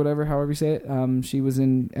 or whatever, however you say it. She was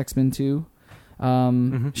in X-Men 2.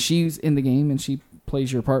 She's in the game, and she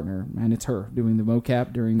plays your partner, and it's her doing the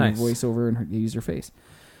mocap during the voiceover, and they use her face.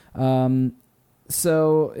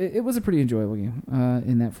 So it was a pretty enjoyable game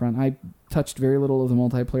in that front. I touched very little of the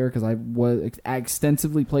multiplayer because I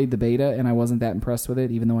extensively played the beta, and I wasn't that impressed with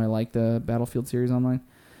it, even though I like the Battlefield series online.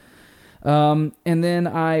 And then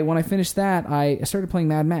when I finished that, I started playing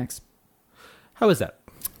Mad Max. How is that?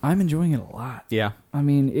 I'm enjoying it a lot. Yeah. I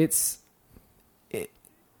mean,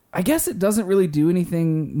 I guess it doesn't really do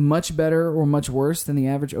anything much better or much worse than the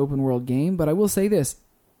average open world game, but I will say this.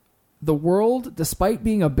 The world, despite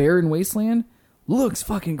being a barren wasteland, looks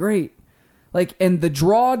fucking great. And the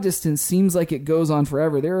draw distance seems like it goes on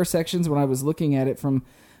forever. There are sections when I was looking at it from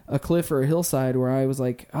a cliff or a hillside where I was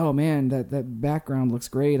like, oh man, that background looks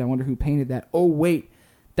great. I wonder who painted that. Oh wait,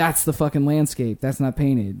 that's the fucking landscape. That's not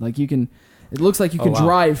painted. It looks like you can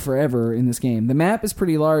drive forever in this game. The map is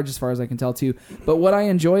pretty large as far as I can tell too. But what I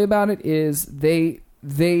enjoy about it is they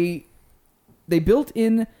built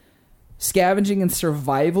in scavenging and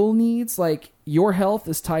survival needs. Like, your health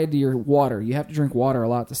is tied to your water. You have to drink water a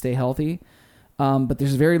lot to stay healthy. But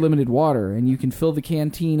there's very limited water, and you can fill the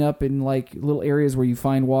canteen up in little areas where you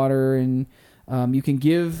find water, and you can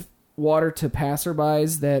give water to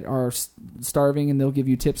passerbys that are starving, and they'll give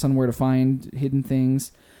you tips on where to find hidden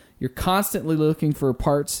things. You're constantly looking for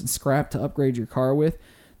parts and scrap to upgrade your car with.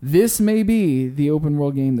 This may be the open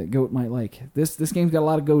world game that Goat might like. This game's got a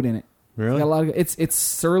lot of goat in it. Really? Got a lot of, it's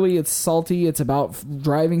surly, it's salty, it's about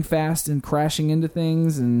driving fast and crashing into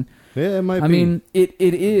things, and yeah, it might be. I mean, it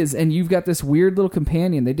is, and you've got this weird little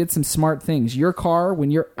companion. They did some smart things. Your car,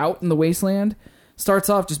 when you're out in the wasteland, starts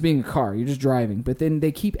off just being a car. You're just driving, but then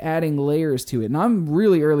they keep adding layers to it. And I'm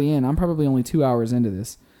really early in. I'm probably only 2 hours into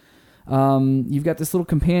this. You've got this little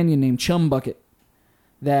companion named Chum Bucket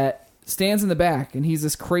that stands in the back, and he's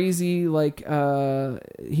this crazy,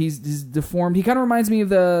 he's deformed. He kind of reminds me of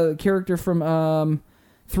the character from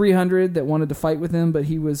 300 that wanted to fight with him, but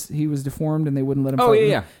he was deformed and they wouldn't let him fight.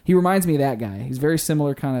 Yeah. He reminds me of that guy. He's a very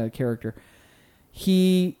similar kind of character.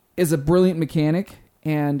 He is a brilliant mechanic,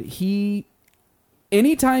 and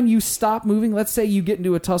anytime you stop moving, let's say you get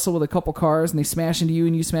into a tussle with a couple cars and they smash into you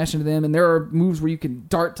and you smash into them, and there are moves where you can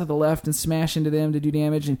dart to the left and smash into them to do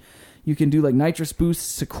damage, and you can do nitrous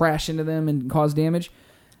boosts to crash into them and cause damage.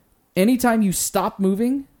 Anytime you stop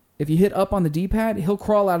moving, if you hit up on the D-pad, he'll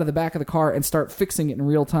crawl out of the back of the car and start fixing it in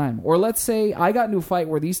real time. Or let's say I got into a fight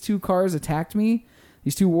where these two cars attacked me,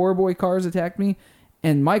 these two Warboy cars attacked me,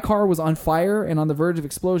 and my car was on fire and on the verge of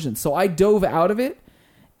explosion. So I dove out of it,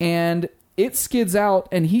 and it skids out,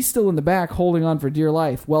 and he's still in the back holding on for dear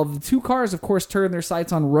life. Well, the two cars, of course, turn their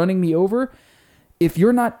sights on running me over. If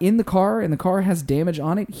you're not in the car and the car has damage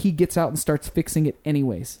on it, he gets out and starts fixing it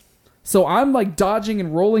anyways. So I'm dodging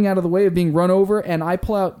and rolling out of the way of being run over, and I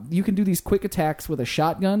pull out. You can do these quick attacks with a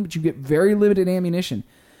shotgun, but you get very limited ammunition.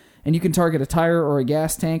 And you can target a tire or a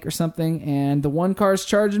gas tank or something, and the one car's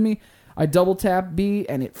charging me. I double tap B,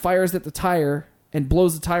 and it fires at the tire and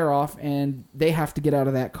blows the tire off, and they have to get out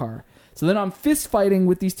of that car. So then I'm fist fighting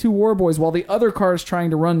with these two Warboys while the other car is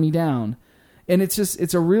trying to run me down. And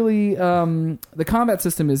it's a really, the combat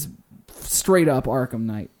system is straight up Arkham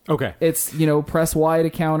Knight. Okay. It's, press Y to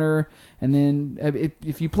counter, and then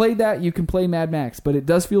if you played that, you can play Mad Max, but it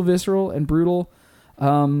does feel visceral and brutal.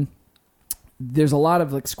 There's a lot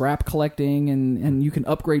of scrap collecting, and you can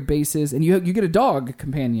upgrade bases, and you get a dog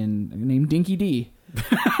companion named Dinky D.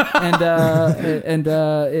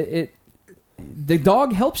 The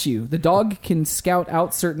dog helps you. The dog can scout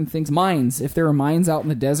out certain things. Mines. If there are mines out in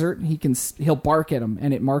the desert, he'll bark at them,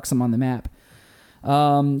 and it marks them on the map.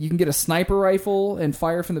 You can get a sniper rifle and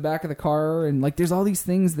fire from the back of the car, and like there's all these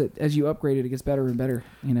things that as you upgrade it, it gets better and better.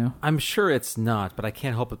 You know. I'm sure it's not, but I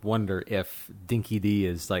can't help but wonder if Dinky D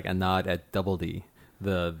is like a nod at Double D,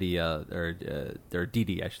 or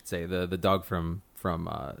DD, I should say, the dog from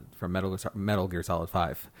Metal Gear Solid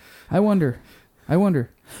 5. I wonder.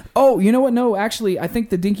 Oh, you know what? No, actually, I think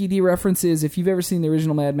the Dinky D reference is if you've ever seen the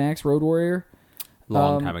original Mad Max Road Warrior.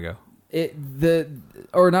 Long time ago.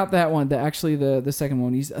 Not that one. The second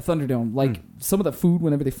one. He's a Thunderdome. Like some of the food,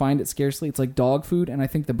 whenever they find it scarcely, it's like dog food, and I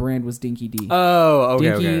think the brand was Dinky D. Oh, okay.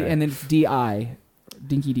 Dinky, okay. and then it's DI,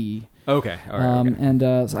 Dinky D. Okay, all right. Okay. And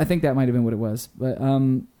so I think that might have been what it was, but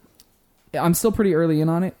I'm still pretty early in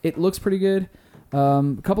on it. It looks pretty good.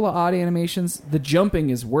 A couple of odd animations. The jumping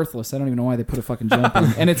is worthless. I don't even know why they put a fucking jump in.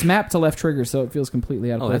 And it's mapped to left trigger, so it feels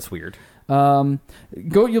completely out of place. Oh, that's weird.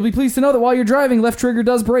 You'll be pleased to know that while you're driving, left trigger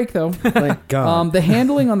does break, though. Like, God. The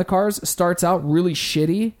handling on the cars starts out really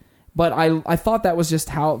shitty, but I thought that was just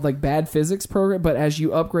how, like, bad physics program, but as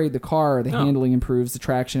you upgrade the car, the handling improves, the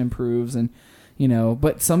traction improves, and, you know,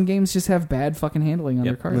 but some games just have bad fucking handling on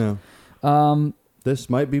their cars. Yeah.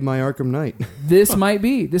 This might be my Arkham Knight. This might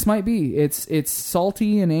be. It's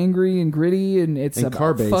salty and angry and gritty, and it's about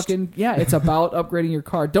car-based. fucking it's about upgrading your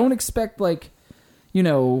car. Don't expect like, you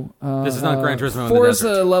know, this is not Gran Turismo in the Forza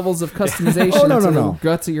desert. levels of customization. Oh, no. The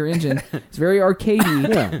guts of your engine. It's very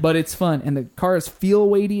arcadey, but it's fun, and the cars feel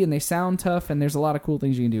weighty and they sound tough, and there's a lot of cool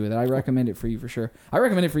things you can do with it. I recommend it for you for sure. I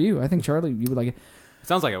recommend it for you. I think Charlie, you would like it.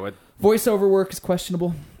 Sounds like it would. Voiceover work is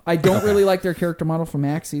questionable. I don't really like their character model for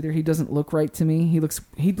Max either. He doesn't look right to me. He looks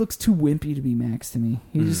too wimpy to be Max to me.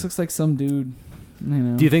 He just looks like some dude. You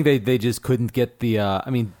know. Do you think they just couldn't get the? I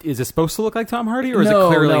mean, is it supposed to look like Tom Hardy, or is it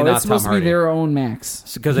clearly not Tom Hardy? No, it's supposed to be their own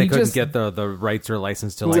Max. Because they couldn't get the rights or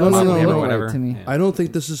license to like No, model no, him no. or whatever. Right to me. I don't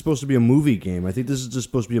think this is supposed to be a movie game. I think this is just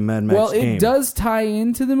supposed to be a Mad Max game. Well, it does tie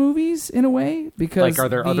into the movies in a way because Like, are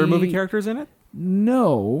there other movie characters in it?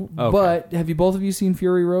 No, Okay. but have you both of you seen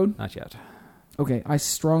Fury Road? Not yet. Okay, I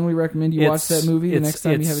strongly recommend you watch that movie the next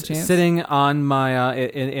time you have a chance. Sitting on my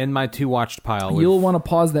in my to watched pile. You'll want to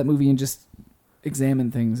pause that movie and just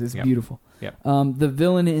examine things. It's beautiful. Yep. The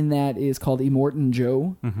villain in that is called Immortan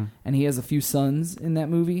Joe, and he has a few sons in that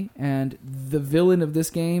movie. And the villain of this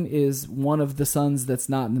game is one of the sons that's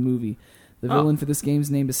not in the movie. The villain for this game's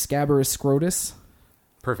name is Scabarus Scrotus.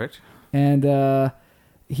 Perfect. And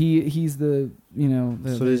he's the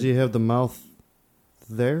So does he have the mouth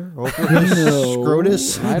there over his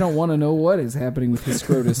scrotus? I don't want to know what is happening with his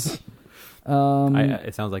scrotus.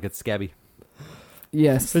 It sounds like it's scabby.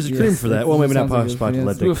 Yes, There's a cream for that. Well, maybe not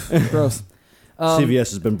spondylitic. Oof, gross.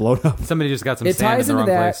 CVS has been blown up. Somebody just got some It sand ties in the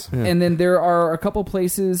into wrong that, place. and then there are a couple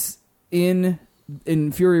places in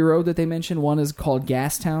Fury Road that they mentioned. One is called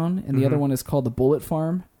Gastown, and the other one is called the Bullet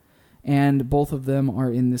Farm, and both of them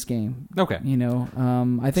are in this game. Okay. You know,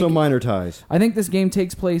 I think So minor ties. I think this game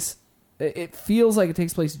takes place. It feels like it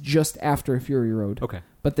takes place just after Fury Road. Okay.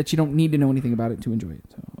 But that you don't need to know anything about it to enjoy it.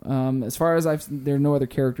 So, as far as there are no other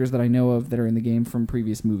characters that I know of that are in the game from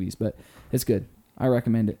previous movies, but it's good. I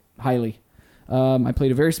recommend it highly. I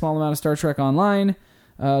played a very small amount of Star Trek Online,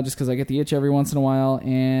 just because I get the itch every once in a while,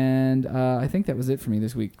 and I think that was it for me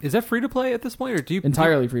this week. Is that free to play at this point, or do you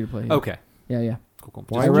Entirely free to play. Yeah. Okay. Yeah. Cool.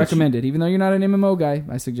 Why I would recommend it, even though you're not an MMO guy.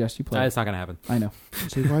 I suggest you play. It's not going to happen I know.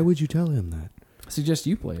 See, why would you tell him that? I suggest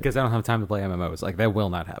you play it. because I don't have time to play MMOs. Like that will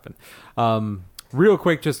not happen. Real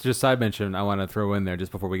quick, just side mention I want to throw in there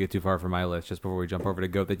just before we get too far from my list, just before we jump over to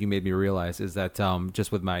GOAT, that you made me realize is that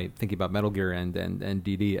just with my thinking about Metal Gear and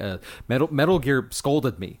DD, Metal Gear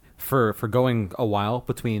scolded me for going a while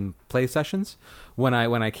between play sessions when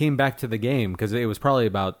I came back to the game, because it was probably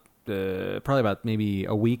about maybe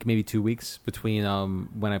a week, maybe 2 weeks between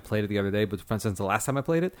when I played it the other day, but since the last time I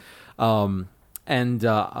played it. And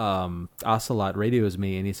Ocelot radios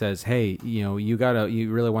me and he says, "Hey, you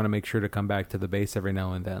really want to make sure to come back to the base every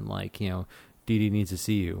now and then. Like, Dee needs to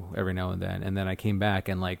see you every now and then." And then I came back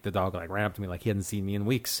and like the dog like ran up to me like he hadn't seen me in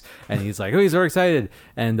weeks, and he's like, "Oh, he's very excited."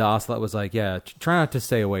 And Ocelot was like, "Yeah, try not to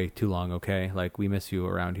stay away too long, okay? Like we miss you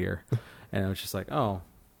around here." And I was just like, "Oh,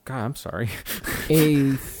 God, I'm sorry."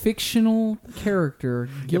 A fictional character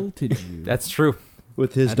guilted you. That's true.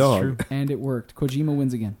 With his That's dog. true. And it worked. Kojima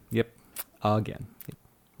wins again. Yep. Again.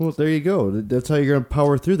 Well, there you go. That's how you're going to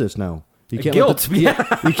power through this now. You can't Guilt. you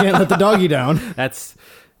can't let the doggy down. That's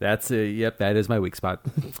That's yep. That is my weak spot.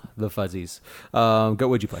 The fuzzies.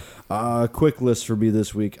 What'd you play? Quick list for me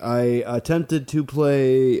this week. I attempted to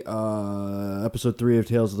play episode 3 of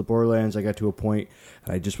Tales of the Borderlands. I got to a point,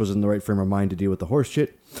 and I just wasn't in the right frame of mind to deal with the horse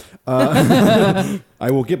shit. I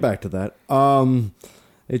will get back to that.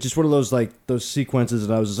 It's just one of those sequences,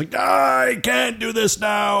 and I was just like, I can't do this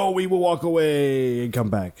now. We will walk away and come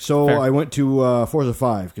back. So Fair. I went to Forza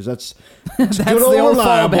 5 because that's That's good the old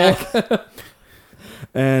reliable. fallback.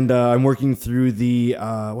 And I'm working through the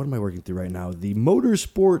what am I working through right now? The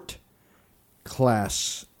motorsport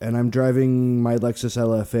class, and I'm driving my Lexus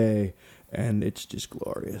LFA, and it's just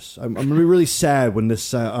glorious. I'm gonna be really sad when this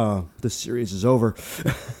series is over,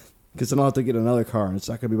 because then I'll have to get another car, and it's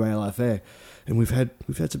not gonna be my LFA. And we've had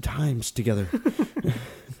some times together.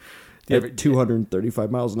 At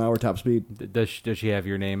 235 miles an hour top speed. Does she have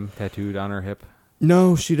your name tattooed on her hip?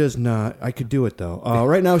 No, she does not. I could do it though.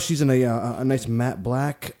 Right now, she's in a nice matte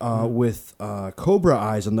black with cobra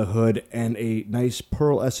eyes on the hood and a nice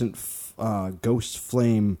pearlescent ghost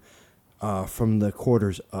flame from the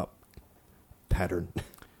quarters up pattern.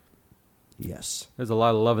 Yes, There's a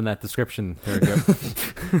lot of love in that description. There we go.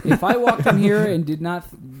 If I walked in here and did not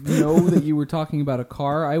know that you were talking about a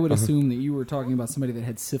car, I would assume that you were talking about somebody that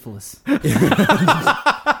had syphilis.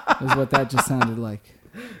 Is what that just sounded like.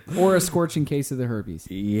 Or a scorching case of the herpes.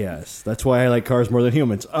 yes. That's why I like cars more than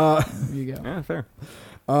humans. There you go. Yeah, fair.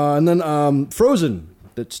 And then Frozen.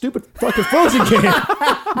 That stupid fucking Frozen game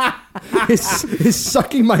is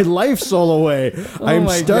sucking my life soul away. I am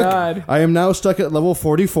my stuck. God. I am now stuck at level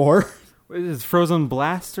 44. Is Frozen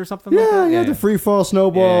Blast or something like Yeah, that? yeah, the free fall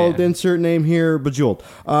snowball. Yeah, yeah. Insert name here, Bejeweled.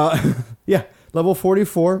 Yeah, level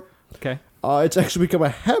 44. Okay. It's actually become a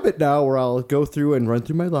habit now where I'll go through and run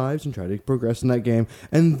through my lives and try to progress in that game,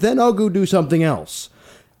 and then I'll go do something else.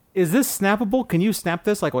 Is this snappable? Can you snap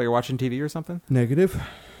this like while you're watching TV or something? Negative?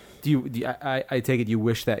 I take it you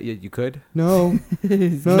wish that you could? No.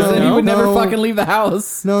 Then you would never fucking leave the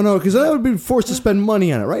house. No, because I would be forced to spend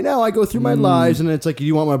money on it. Right now, I go through my lives, and it's like,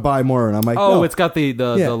 you want me to buy more? And I'm like, Oh, no. it's got the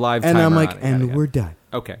live and timer I'm like, on it. and Got it. we're done.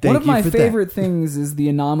 Okay. Thank One of you my for that. favorite things is the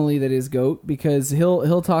anomaly that is Goat, because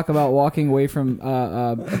he'll talk about walking away from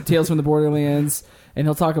Tales from the Borderlands, and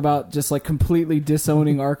he'll talk about just like completely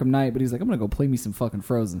disowning Arkham Knight, but he's like, I'm gonna go play me some fucking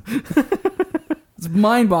Frozen. It's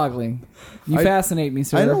mind-boggling. You fascinate me,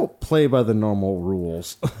 sir. I don't play by the normal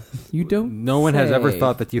rules. You don't. No one has ever say.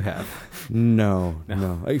 thought that you have. No.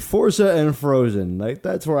 Like Forza and Frozen, like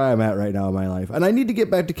that's where I'm at right now in my life, and I need to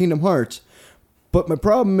get back to Kingdom Hearts. But my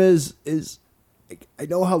problem is I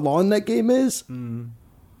know how long that game is, and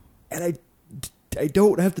I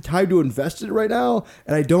don't have the time to invest in it right now,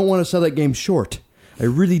 and I don't want to sell that game short. I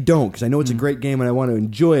really don't, because I know it's a great game and I want to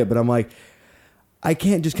enjoy it, but I'm like, I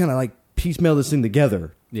can't just kind of like piecemeal this thing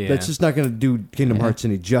together. Yeah. That's just not going to do Kingdom Hearts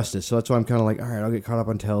any justice. So that's why I'm kind of like, all right, I'll get caught up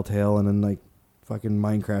on Telltale, and then like fucking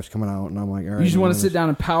Minecraft's coming out, and I'm like, all right. You just want to I'm sit gonna- down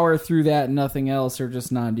and power through that and nothing else, or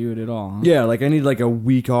just not do it at all. Huh? Yeah, like I need like a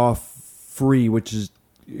week off free, which is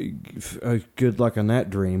good luck on that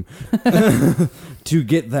dream to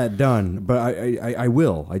get that done. But I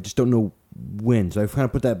will. I just don't know when. So I've kind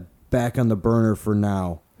of put that back on the burner for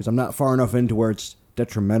now, because I'm not far enough into where it's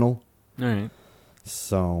detrimental. All right.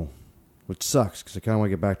 So, which sucks, because I kind of want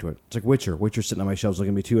to get back to it. It's like Witcher. Witcher's sitting on my shelves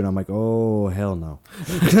looking at me too, and I'm like, oh hell no.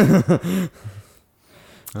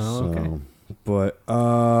 Okay.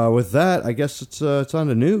 But with that, I guess it's on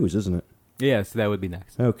the news, isn't it? Yes, that would be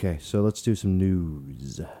next. Okay, so let's do some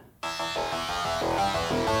news.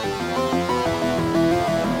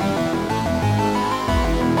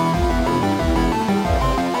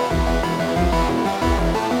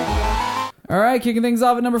 All right, kicking things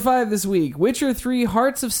off at number 5 this week. Witcher 3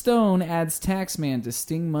 Hearts of Stone adds Taxman to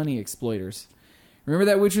sting money exploiters. Remember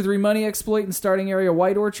that Witcher 3 money exploit in starting area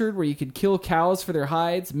White Orchard, where you could kill cows for their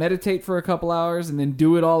hides, meditate for a couple hours, and then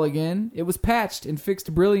do it all again? It was patched and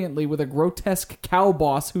fixed brilliantly with a grotesque cow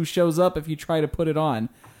boss who shows up if you try to put it on.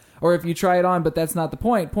 Or if you try it on, but that's not the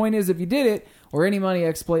point. Point is, if you did it, or any money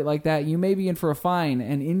exploit like that, you may be in for a fine,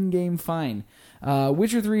 an in-game fine.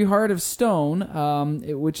 Witcher 3 Heart of Stone,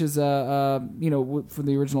 which is, from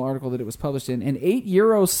the original article that it was published in, an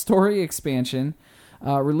 €8 story expansion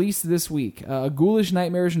released this week. A ghoulish,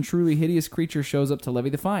 nightmarish, and truly hideous creature shows up to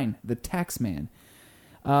levy the fine, the Taxman.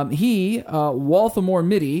 Walthamore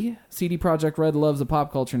Mitty, CD Projekt Red loves a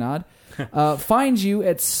pop culture nod, finds you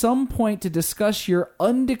at some point to discuss your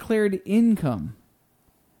undeclared income.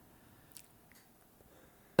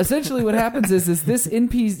 Essentially, what happens is this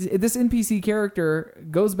NPC character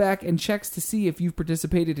goes back and checks to see if you've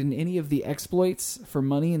participated in any of the exploits for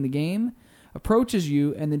money in the game, approaches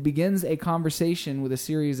you, and then begins a conversation with a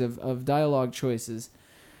series of dialogue choices.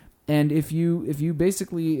 And if you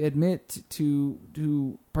basically admit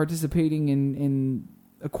to participating in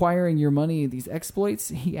acquiring your money these exploits,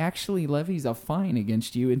 he actually levies a fine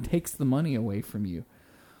against you and takes the money away from you.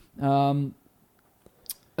 You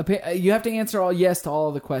have to answer yes to all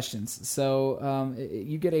of the questions. So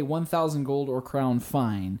you get a 1,000 gold or crown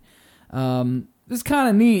fine. This is kind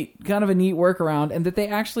of neat, kind of a neat workaround, and that they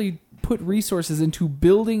actually put resources into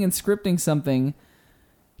building and scripting something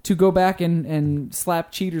to go back and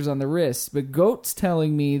slap cheaters on the wrist. But Goat's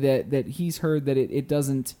telling me that he's heard that it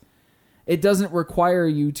doesn't require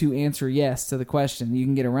you to answer yes to the question. You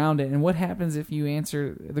can get around it. And what happens if you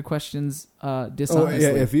answer the questions dishonestly?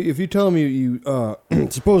 Oh, yeah. If you tell him you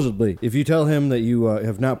supposedly, if you tell him that you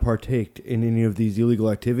have not partaked in any of these illegal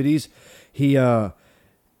activities, he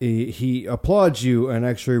applauds you and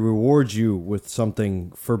actually rewards you with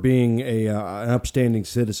something for being an upstanding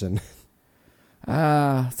citizen.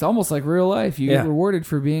 It's almost like real life. You get rewarded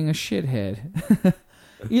for being a shithead.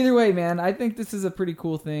 Either way, man, I think this is a pretty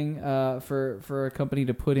cool thing for a company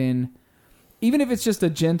to put in, even if it's just a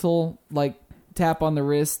gentle tap on the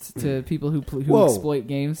wrist to people who exploit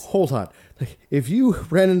games. Hold on, if you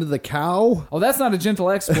ran into the cow, that's not a gentle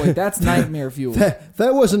exploit. That's nightmare fuel.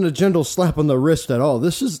 That wasn't a gentle slap on the wrist at all.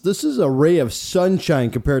 This is a ray of sunshine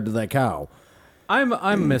compared to that cow.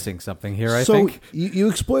 I'm missing something here. I so think you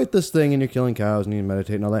exploit this thing and you're killing cows and you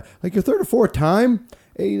meditate and all that. Like your third or fourth time,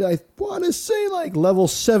 I want to say level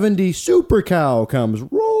 70 super cow comes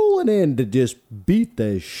rolling in to just beat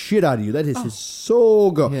the shit out of you. That is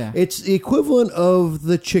so good. Yeah. It's the equivalent of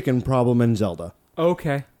the chicken problem in Zelda.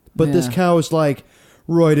 okay. But this cow is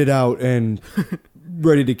roided out and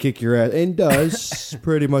ready to kick your ass, and does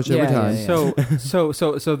pretty much every time. Yeah.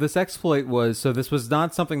 So this exploit was this was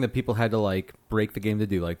not something that people had to break the game to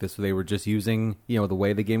do like this. They were just using the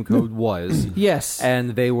way the game code was. Yes.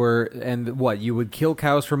 And they were you would kill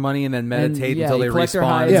cows for money and then meditate until they collect their respawn.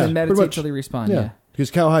 hides Yeah, and pretty meditate much. until they respawn. Yeah. Yeah.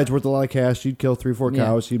 Because cow hides worth a lot of cash. You'd kill 3 or 4 Yeah.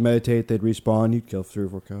 cows. You'd meditate. They'd respawn. You'd kill 3 or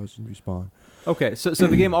 4 cows and respawn. Okay, so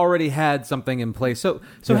the game already had something in place. So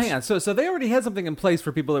Yes. hang on. So they already had something in place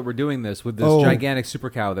for people that were doing this with this Oh. gigantic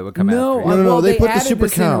super cow that would come No, after you. No, they put the added super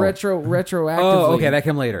this cow. in retroactively. Oh, okay, that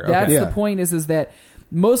came later. Okay. That's Yeah. the point. Is that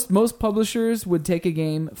most publishers would take a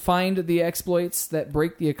game, find the exploits that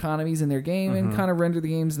break the economies in their game, and kind of render the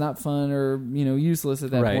games not fun or useless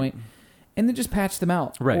at that Right. point, and then just patch them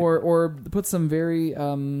out, Right. or put some very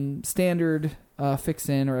standard fix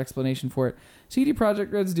in or explanation for it. CD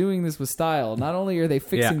Projekt Red's doing this with style. Not only are they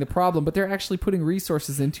fixing the problem, but they're actually putting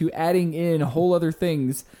resources into adding in whole other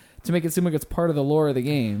things to make it seem like it's part of the lore of the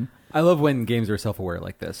game. I love when games are self-aware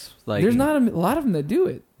like this. There's not a lot of them that do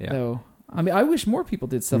it, Yeah. though. I mean, I wish more people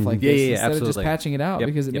did stuff like Yeah, this yeah, instead of just absolutely. patching it out Yep,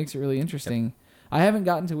 because it yep. makes it really interesting. I haven't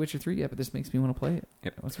gotten to Witcher 3 yet, but this makes me want to play it.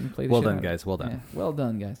 Yep. It wants me to play the Well shit done, out of it. guys. Well done. Yeah, well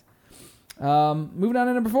done, guys. Moving on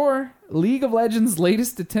to number 4. League of Legends'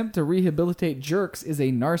 latest attempt to rehabilitate jerks is a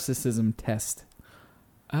narcissism test.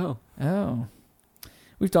 Oh.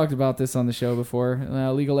 We've talked about this on the show before.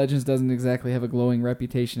 League of Legends doesn't exactly have a glowing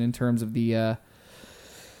reputation in terms of the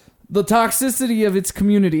toxicity of its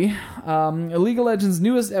community. League of Legends'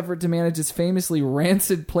 newest effort to manage its famously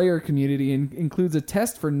rancid player community includes a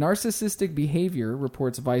test for narcissistic behavior,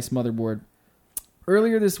 reports Vice Motherboard.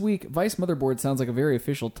 Earlier this week, Vice Motherboard sounds like a very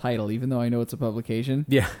official title, even though I know it's a publication.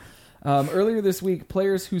 Yeah. Earlier this week,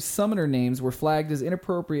 players whose summoner names were flagged as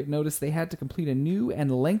inappropriate noticed they had to complete a new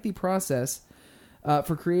and lengthy process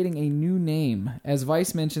for creating a new name. As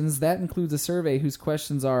Vice mentions, that includes a survey whose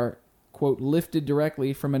questions are, quote, lifted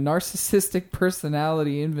directly from a narcissistic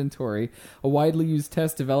personality inventory, a widely used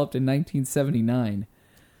test developed in 1979.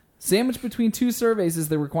 Sandwiched between 2 surveys is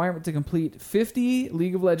the requirement to complete 50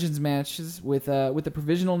 League of Legends matches with the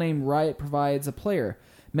provisional name Riot provides a player.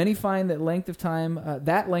 Many find that length of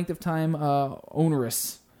time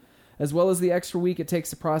onerous, as well as the extra week it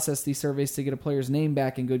takes to process these surveys to get a player's name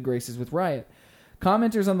back in good graces with Riot.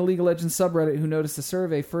 Commenters on the League of Legends subreddit who noticed the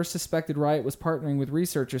survey first suspected Riot was partnering with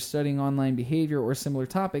researchers studying online behavior or similar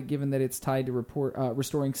topic, given that it's tied to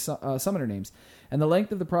restoring summoner names. And the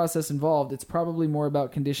length of the process involved, it's probably more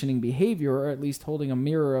about conditioning behavior, or at least holding a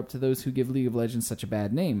mirror up to those who give League of Legends such a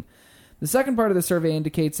bad name. The second part of the survey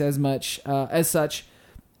indicates as such,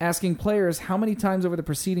 asking players how many times over the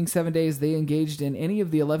preceding 7 days they engaged in any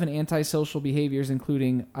of the 11 antisocial behaviors,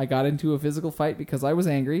 including I got into a physical fight because I was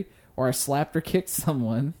angry, or I slapped or kicked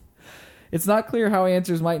someone. It's not clear how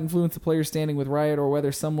answers might influence the player standing with Riot, or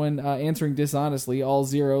whether someone answering dishonestly, all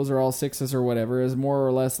 0s or all 6s or whatever, is more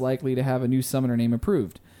or less likely to have a new summoner name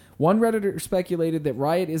approved. One Redditor speculated that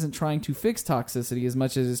Riot isn't trying to fix toxicity as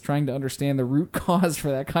much as it's trying to understand the root cause for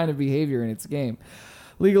that kind of behavior in its game.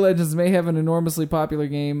 League of Legends may have an enormously popular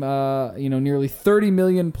game, nearly 30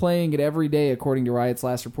 million playing it every day, according to Riot's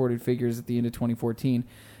last reported figures at the end of 2014.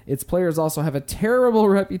 Its players also have a terrible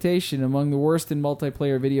reputation among the worst in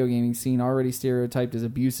multiplayer video gaming scene, already stereotyped as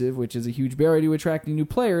abusive, which is a huge barrier to attracting new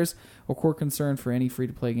players, a core concern for any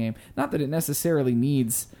free-to-play game. Not that it necessarily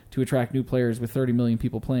needs to attract new players with 30 million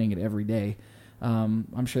people playing it every day.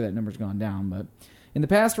 I'm sure that number's gone down, but... In the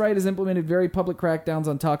past, Riot has implemented very public crackdowns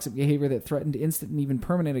on toxic behavior that threatened instant and even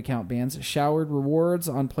permanent account bans, showered rewards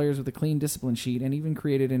on players with a clean discipline sheet, and even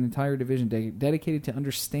created an entire division dedicated to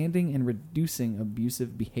understanding and reducing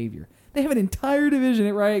abusive behavior. They have an entire division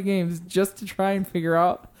at Riot Games just to try and figure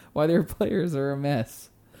out why their players are a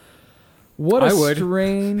mess. What a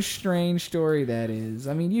strange story that is.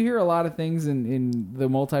 I mean, you hear a lot of things in the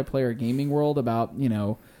multiplayer gaming world about,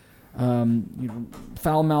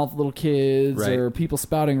 foul-mouthed little kids, right, or people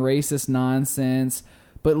spouting racist nonsense.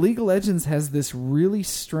 But League of Legends has this really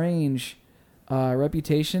strange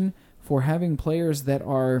reputation for having players that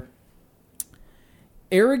are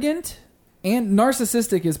arrogant and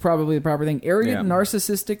narcissistic is probably the proper thing. Arrogant and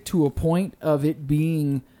narcissistic to a point of it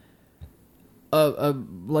being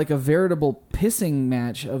like a veritable pissing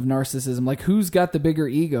match of narcissism. Like, who's got the bigger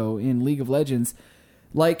ego in League of Legends?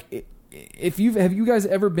 Like... have you guys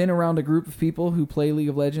ever been around a group of people who play League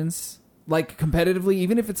of Legends, like competitively,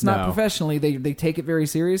 even if it's not professionally, they take it very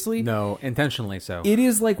seriously? No, intentionally so. It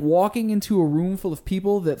is like walking into a room full of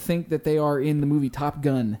people that think that they are in the movie Top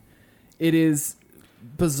Gun. It is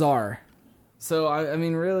bizarre. So I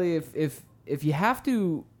mean, really, if you have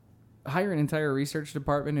to hire an entire research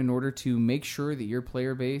department in order to make sure that your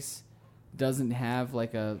player base doesn't have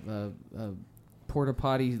like a porta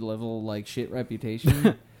potty level like shit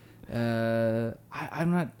reputation. I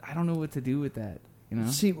don't know what to do with that.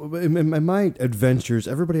 See, in my adventures,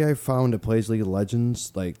 everybody I've found that plays League of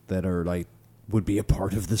Legends, like that are like would be a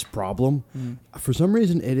part of this problem. For some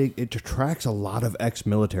reason, it attracts a lot of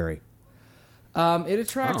ex-military. It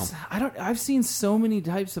attracts. I've seen so many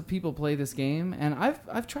types of people play this game, and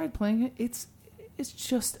I've tried playing it. It's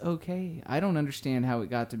just okay. I don't understand how it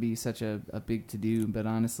got to be such a big to do, but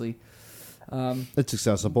honestly. It's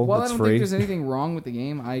accessible. Well, it's I don't free. think there's anything wrong with the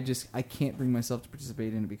game. I can't bring myself to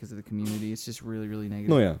participate in it because of the community. It's just really, really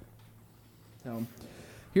negative. Oh, yeah. So,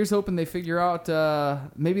 here's hoping they figure out,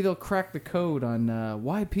 maybe they'll crack the code on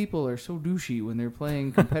why people are so douchey when they're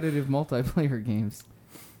playing competitive multiplayer games.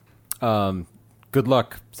 Good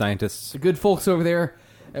luck, scientists. The good folks over there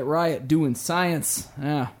at Riot doing science.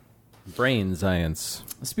 Yeah. Brain science.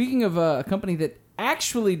 Speaking of a company that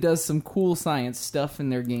actually does some cool science stuff in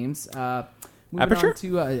their games. Aperture?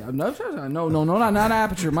 No, not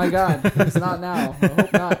Aperture. My God. It's not now. I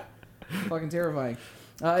hope not. Fucking terrifying.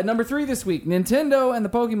 At number 3 this week, Nintendo and the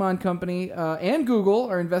Pokemon Company and Google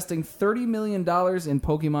are investing $30 million in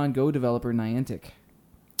Pokemon Go developer Niantic.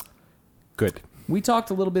 Good. We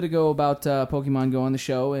talked a little bit ago about Pokemon Go on the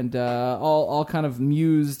show, and all kind of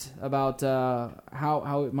mused about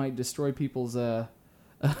how it might destroy people's...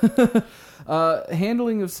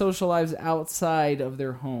 handling of social lives outside of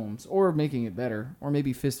their homes, or making it better, or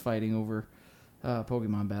maybe fist fighting over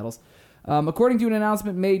Pokemon battles. According to an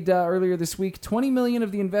announcement made earlier this week, $20 million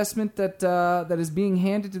of the investment that is being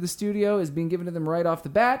handed to the studio is being given to them right off the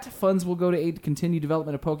bat. Funds will go to aid continued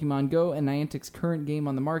development of Pokemon Go and Niantic's current game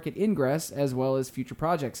on the market, Ingress, as well as future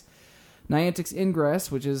projects. Niantic's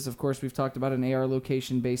Ingress, which is, of course, we've talked about, an AR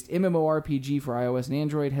location-based MMORPG for iOS and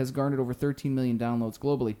Android, has garnered over 13 million downloads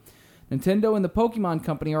globally. Nintendo and the Pokemon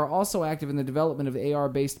Company are also active in the development of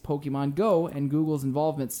AR-based Pokemon Go, and Google's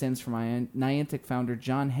involvement stems from Niantic founder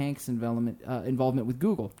John Hank's involvement with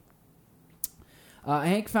Google.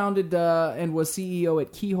 Hank founded and was CEO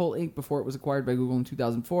at Keyhole Inc. before it was acquired by Google in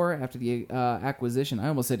 2004. After the acquisition, I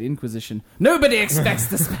almost said Inquisition. Nobody expects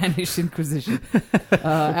the Spanish Inquisition.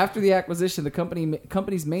 After the acquisition, the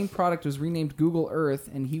company's main product was renamed Google Earth,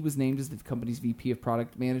 and he was named as the company's VP of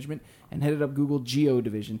Product Management and headed up Google Geo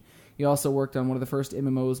division. He also worked on one of the first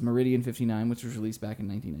MMOs, Meridian 59, which was released back in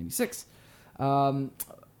 1996.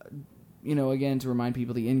 Again, to remind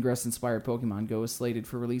people, the Ingress-inspired Pokemon Go is slated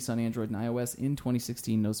for release on Android and iOS in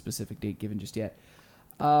 2016. No specific date given just yet.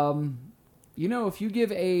 If you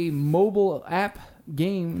give a mobile app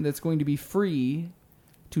game that's going to be free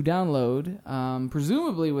to download,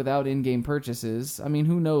 presumably without in-game purchases, I mean,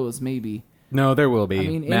 who knows, maybe. No, there will be. I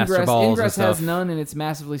mean, Master Balls Ingress and stuff. has none, and it's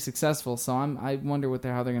massively successful. So I wonder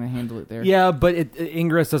how they're going to handle it there. Yeah, but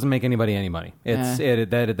Ingress doesn't make anybody any money.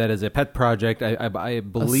 That is a pet project. I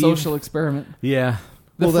believe a social experiment. Yeah,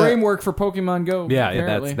 The Well, that- framework for Pokemon Go. Yeah,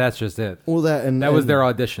 apparently. that's just it. Well, That was their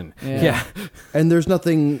audition. Yeah. Yeah. And there's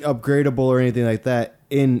nothing upgradable or anything like that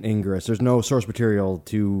in Ingress. There's no source material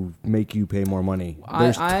to make you pay more money.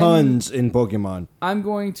 There's tons in Pokemon. I'm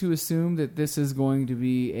going to assume that this is going to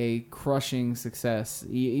be a crushing success,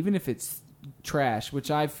 even if it's trash,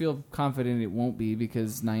 which I feel confident it won't be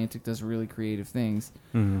because Niantic does really creative things.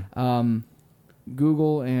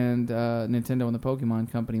 Google and Nintendo and the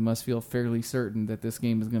Pokemon Company must feel fairly certain that this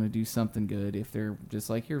game is going to do something good if they're just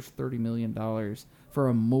like, here's $30 million for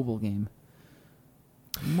a mobile game.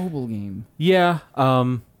 Yeah.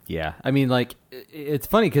 Yeah. I mean, like, it's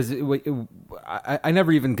funny because I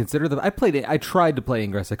never even considered them. I tried to play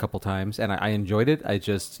Ingress a couple times, and I enjoyed it. I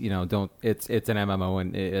just, don't. It's an MMO,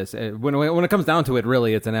 and when it comes down to it,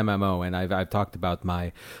 really, it's an MMO. And I've talked about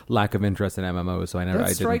my lack of interest in MMOs, so I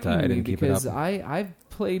didn't keep it up. Because I've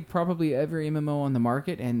played probably every MMO on the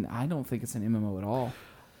market, and I don't think it's an MMO at all.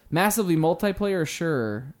 Massively multiplayer,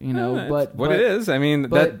 sure, but what it is. I mean,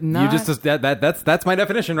 but that's my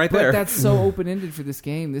definition right but there. that's so open ended for this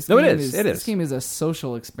game. This game is a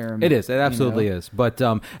social experiment. It is. It absolutely is. But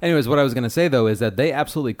anyways, what I was going to say though is that they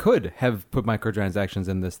absolutely could have put microtransactions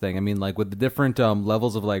in this thing. I mean, like with the different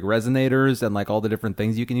levels of like resonators and like all the different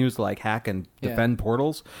things you can use to like hack and defend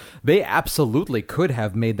portals, they absolutely could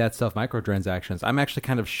have made that stuff microtransactions. I'm actually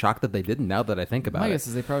kind of shocked that they didn't. Now that I think about it, my guess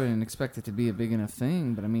is they probably didn't expect it to be a big enough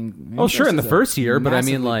thing. But I mean. Oh, sure, in the first year, but I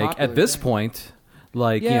mean, like at this point,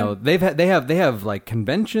 like they have like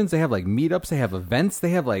conventions, they have like meetups, they have events, they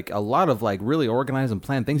have like a lot of like really organized and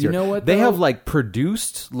planned things. You know what? They have like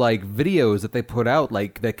produced like videos that they put out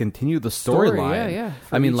like that continue the storyline. Yeah.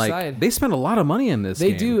 I mean, like they spend a lot of money in this. They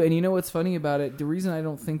game. do, and you know what's funny about it? The reason I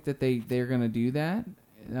don't think that they're going to do that.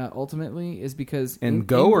 Ultimately, is because in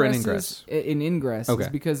Ingress is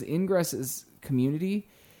because Ingress's community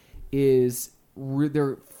is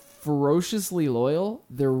they're ferociously loyal.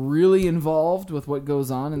 They're really involved with what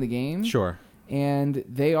goes on in the game. Sure. And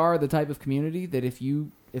they are the type of community that if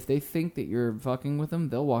they think that you're fucking with them,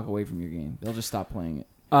 they'll walk away from your game. They'll just stop playing it.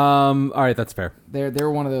 All right, that's fair.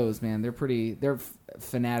 They're one of those, man. They're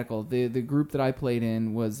fanatical. The group that I played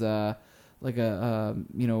in was like a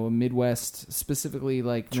Midwest, specifically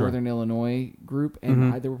like Northern Illinois group,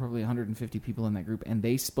 and there were probably 150 people in that group, and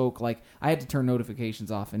they spoke like I had to turn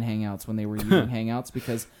notifications off in Hangouts when they were using Hangouts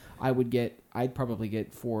because I'd probably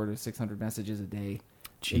get 400 to 600 messages a day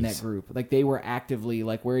in that group. Like they were actively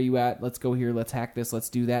like, where are you at? Let's go here. Let's hack this. Let's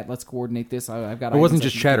do that. Let's coordinate this. I've got. It wasn't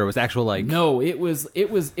just chatter. It was actual like. No, it was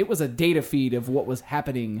a data feed of what was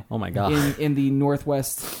happening. Oh my god! In the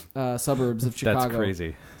northwest suburbs of Chicago. That's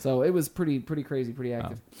crazy. So it was pretty crazy, pretty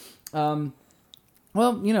active. Oh.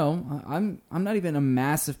 Well, I'm not even a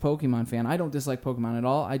massive Pokemon fan. I don't dislike Pokemon at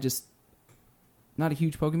all. I just not a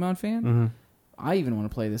huge Pokemon fan. Mm-hmm. I even want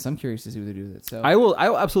to play this. I'm curious to see what they do with it. So I will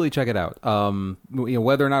absolutely check it out.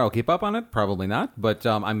 Whether or not I'll keep up on it, probably not. But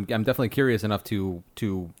I'm definitely curious enough to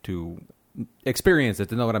experience it,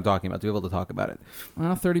 to know what I'm talking about, to be able to talk about it.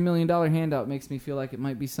 Well, $30 million handout makes me feel like it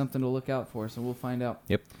might be something to look out for. So we'll find out.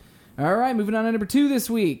 Yep. All right, moving on to number 2 this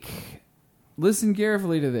week. Listen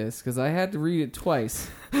carefully to this, because I had to read it twice.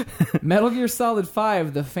 Metal Gear Solid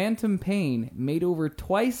 5: The Phantom Pain made over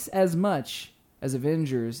twice as much as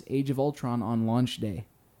Avengers: Age of Ultron on launch day.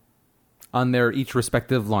 On their each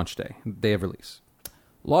respective launch day of release.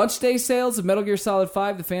 Launch day sales of Metal Gear Solid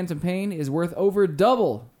 5: The Phantom Pain is worth over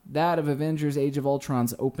double that of Avengers: Age of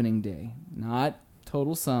Ultron's opening day. Not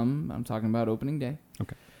total sum, I'm talking about opening day.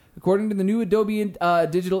 Okay. According to the new Adobe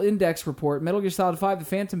Digital Index report, Metal Gear Solid 5: The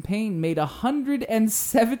Phantom Pain made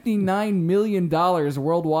 $179 million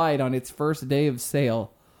worldwide on its first day of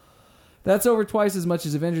sale. That's over twice as much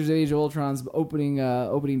as Avengers: Age of Ultron's opening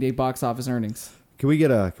day box office earnings. Can we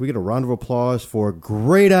get a round of applause for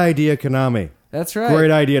great idea, Konami? That's right.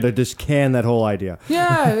 Great idea to just can that whole idea.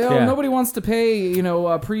 Yeah, nobody wants to pay,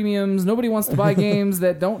 premiums. Nobody wants to buy games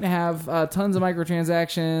that don't have tons of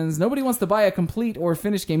microtransactions. Nobody wants to buy a complete or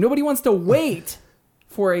finished game. Nobody wants to wait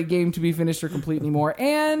for a game to be finished or complete anymore.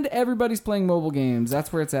 And everybody's playing mobile games.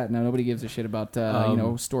 That's where it's at now. Nobody gives a shit about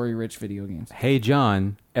story-rich video games. Hey,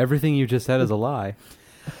 John, everything you just said is a lie.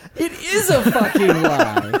 It is a fucking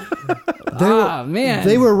lie. Man.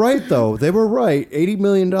 They were right, though. They were right. $80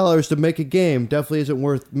 million to make a game definitely isn't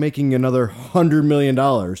worth making another $100 million.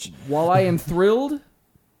 While I am thrilled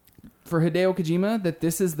for Hideo Kojima that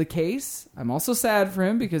this is the case, I'm also sad for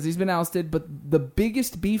him because he's been ousted. But the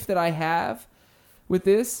biggest beef that I have with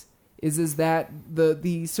this is that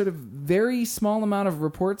the sort of very small amount of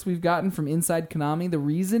reports we've gotten from inside Konami, the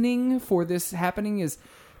reasoning for this happening is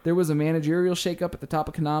there was a managerial shakeup at the top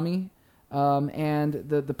of Konami And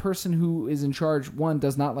the person who is in charge, one,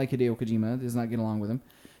 does not like Hideo Kojima, does not get along with him.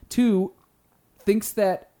 Two, thinks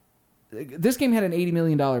that this game had an $80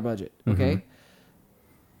 million budget, okay?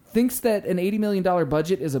 Thinks that an $80 million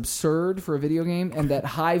budget is absurd for a video game and that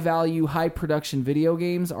high-value, high-production video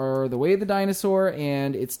games are the way of the dinosaur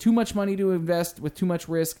and it's too much money to invest with too much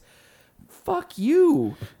risk. Fuck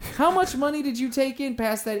you. How much money did you take in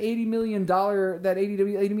past that $80 million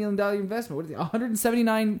investment? What is it,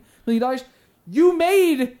 $179 million? You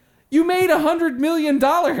made $100 million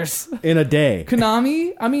in a day.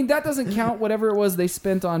 Konami, I mean, that doesn't count whatever it was they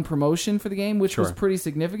spent on promotion for the game, which was pretty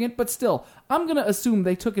significant. But still, I'm going to assume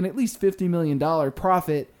they took an at least $50 million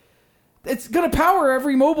profit. It's going to power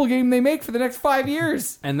every mobile game they make for the next 5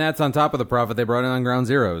 years. And that's on top of the profit they brought in on Ground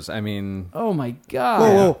Zeroes. I mean... Oh, my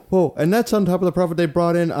God. Whoa. And that's on top of the profit they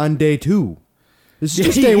brought in on day 2. This is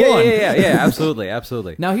just day one. Yeah, absolutely.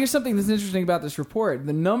 Now, here's something that's interesting about this report.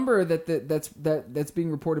 The number that's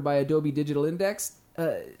being reported by Adobe Digital Index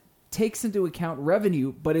takes into account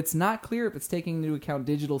revenue, but it's not clear if it's taking into account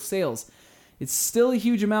digital sales. It's still a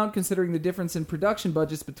huge amount considering the difference in production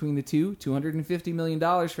budgets between the two, $250 million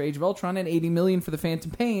for Age of Ultron and $80 million for The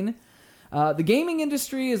Phantom Pain. The gaming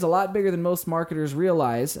industry is a lot bigger than most marketers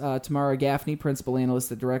realize, Tamara Gaffney, principal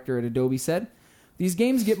analyst and director at Adobe, said. These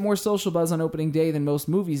games get more social buzz on opening day than most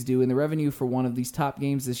movies do, and the revenue for one of these top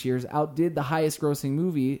games this year outdid the highest-grossing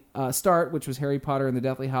movie, Start, which was Harry Potter and the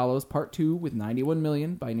Deathly Hallows Part 2 with $91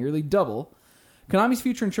 million, by nearly double. Konami's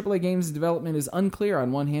future in AAA games development is unclear.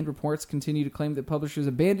 On one hand, reports continue to claim that publishers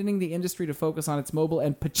abandoning the industry to focus on its mobile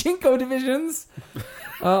and pachinko divisions.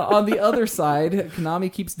 On the other side,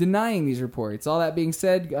 Konami keeps denying these reports. All that being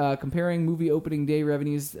said, comparing movie opening day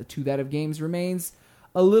revenues to that of games remains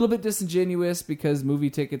a little bit disingenuous because movie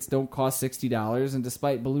tickets don't cost $60, and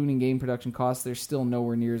despite ballooning game production costs, they're still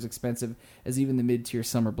nowhere near as expensive as even the mid-tier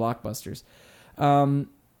summer blockbusters.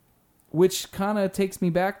 Which kind of takes me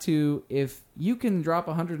back to, if you can drop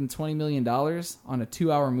 $120 million on a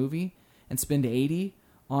 2-hour movie and spend $80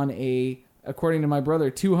 on a, according to my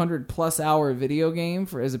brother, 200-plus hour video game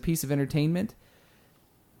as a piece of entertainment,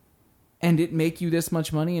 and it make you this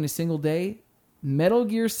much money in a single day, Metal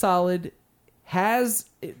Gear Solid has,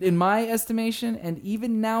 in my estimation, and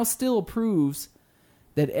even now still proves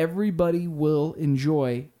that everybody will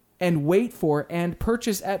enjoy and wait for and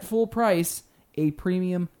purchase at full price a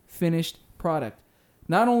premium finished product.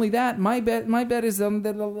 Not only that, my bet is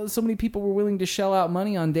that so many people were willing to shell out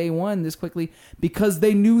money on day one this quickly because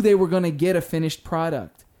they knew they were going to get a finished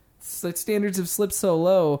product. Standards have slipped so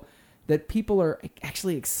low that people are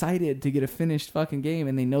actually excited to get a finished fucking game,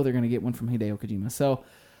 and they know they're going to get one from Hideo Kojima. So,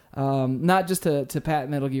 not just to pat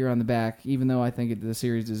Metal Gear on the back, even though I think the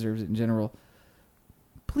series deserves it in general.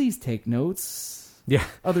 Please take notes. Yeah.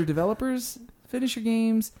 Other developers, finish your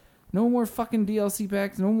games. No more fucking DLC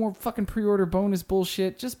packs. No more fucking pre-order bonus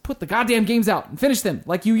bullshit. Just put the goddamn games out and finish them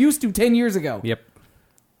like you used to 10 years ago. Yep.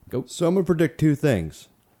 Go. So I'm going to predict 2 things.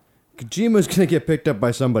 Kojima's going to get picked up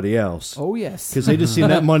by somebody else. Oh, yes. Because they just seen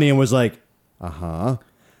that money and was like, uh-huh.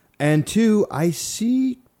 And 2, I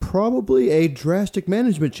see probably a drastic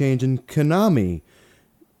management change in Konami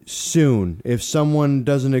soon if someone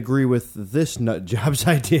doesn't agree with this nut job's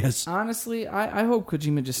ideas. Honestly, I hope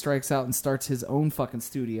Kojima just strikes out and starts his own fucking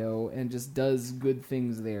studio and just does good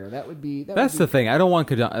things there. That's the thing. I don't want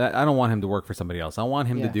him to work for somebody else. I want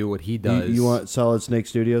him to do what he does. You want Solid Snake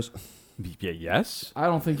Studios? Yeah, yes. I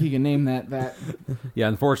don't think he can name that. Yeah,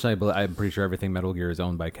 unfortunately, I'm pretty sure everything Metal Gear is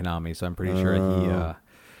owned by Konami, so I'm pretty sure he...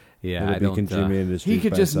 Yeah, I don't... he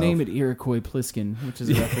could just name it Iroquois Pliskin, which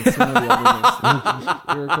is a reference to one of the other names.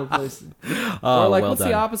 Iroquois Pliskin. Or like, what's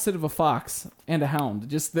the opposite of a fox and a hound?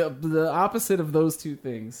 Just the opposite of those two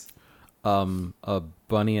things. A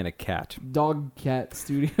bunny and a cat. Dog Cat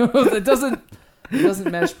Studios. It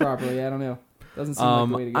doesn't mesh properly. I don't know. Doesn't seem like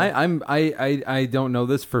the way to go. I don't know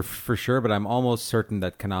this for sure, but I'm almost certain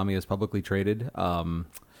that Konami is publicly traded.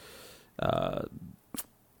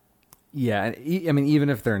 Yeah, I mean, even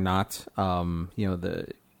if they're not,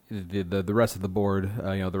 the rest of the board,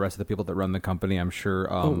 the rest of the people that run the company, I'm sure.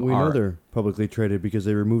 We know they're publicly traded because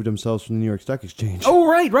they removed themselves from the New York Stock Exchange. Oh,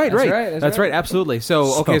 right. That's right. Absolutely.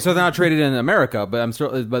 So they're not traded in America, but I'm sure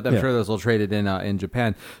those will traded in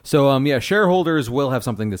Japan. So shareholders will have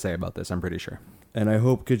something to say about this. I'm pretty sure. And I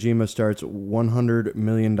hope Kojima starts $100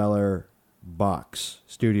 million box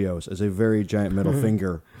studios as a very giant middle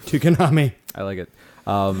finger to Konami. I like it.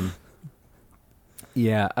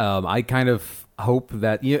 I kind of hope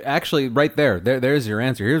that you actually right there's your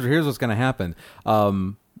answer. Here's what's going to happen.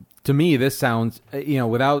 To me, this sounds,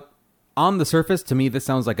 without on the surface, to me, this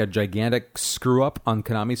sounds like a gigantic screw up on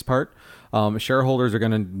Konami's part. Shareholders are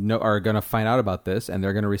gonna find out about this, and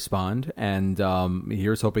they're gonna respond. And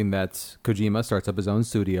here's hoping that Kojima starts up his own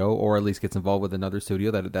studio, or at least gets involved with another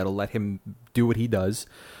studio that'll let him do what he does.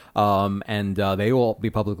 And they will be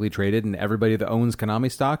publicly traded, and everybody that owns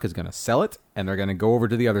Konami stock is gonna sell it, and they're gonna go over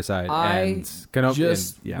to the other side. I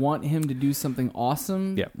and want him to do something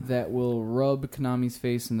awesome Yeah. that will rub Konami's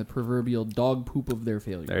face in the proverbial dog poop of their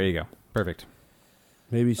failure. There you go. Perfect.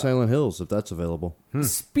 Maybe Silent Hills, if that's available.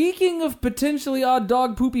 Speaking of potentially odd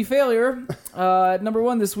dog poopy failure, number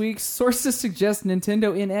one this week, sources suggest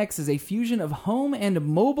Nintendo NX is a fusion of home and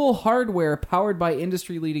mobile hardware powered by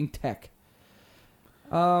industry-leading tech.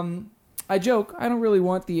 I joke, I don't really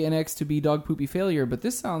want the NX to be dog poopy failure, but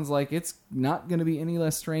this sounds like it's not going to be any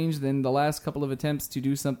less strange than the last couple of attempts to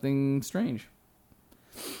do something strange.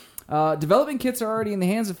 Development kits are already in the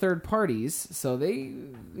hands of third parties, so they,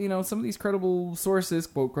 some of these credible sources,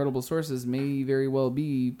 quote, credible sources, may very well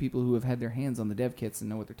be people who have had their hands on the dev kits and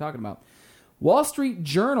know what they're talking about. Wall Street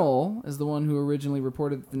Journal is the one who originally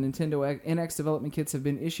reported that the Nintendo NX development kits have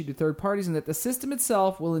been issued to third parties and that the system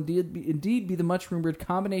itself will indeed be the much-rumored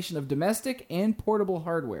combination of domestic and portable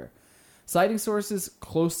hardware. Citing sources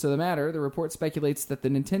close to the matter, the report speculates that the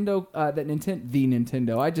Nintendo,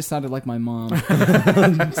 I just sounded like my mom.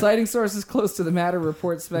 Citing sources close to the matter,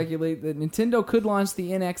 reports speculate that Nintendo could launch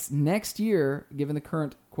the NX next year, given the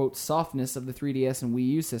current, quote, softness of the 3DS and Wii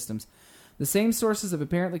U systems. The same sources have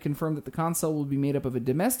apparently confirmed that the console will be made up of a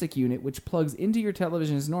domestic unit, which plugs into your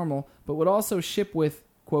television as normal, but would also ship with,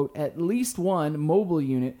 quote, at least one mobile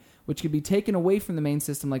unit, which could be taken away from the main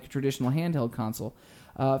system like a traditional handheld console.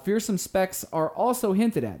 Fearsome specs are also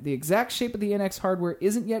hinted at. The exact shape of the NX hardware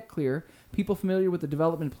isn't yet clear. People familiar with the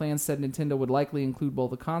development plans said Nintendo would likely include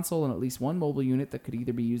both a console and at least one mobile unit that could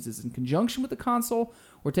either be used as in conjunction with the console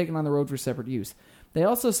or taken on the road for separate use. They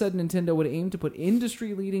also said Nintendo would aim to put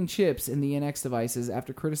industry-leading chips in the NX devices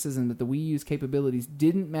after criticism that the Wii U's capabilities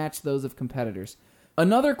didn't match those of competitors.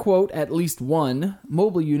 Another, quote, at least one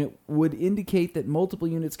mobile unit would indicate that multiple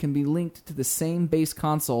units can be linked to the same base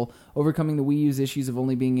console, overcoming the Wii U's issues of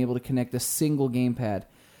only being able to connect a single gamepad.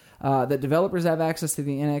 That developers have access to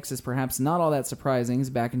the NX is perhaps not all that surprising,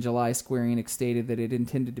 as back in July, Square Enix stated that it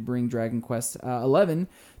intended to bring Dragon Quest XI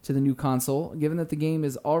to the new console. Given that the game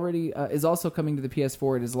is also coming to the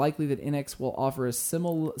PS4, it is likely that NX will offer a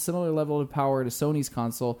similar level of power to Sony's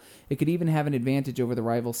console. It could even have an advantage over the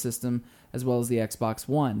rival system, as well as the Xbox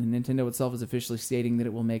One. And Nintendo itself is officially stating that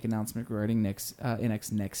it will make announcement regarding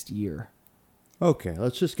NX next year. Okay,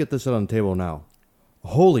 let's just get this on the table now.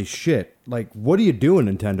 Holy shit. Like, what are you doing,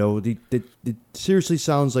 Nintendo? It seriously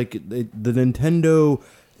sounds like the Nintendo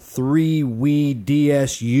 3 Wii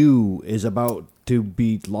DSU is about to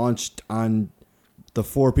be launched on the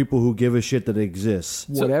four people who give a shit that it exists.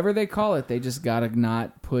 Whatever they call it, they just gotta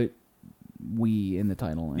not put Wii in the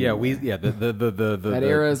title. Yeah, Wii. Yeah, that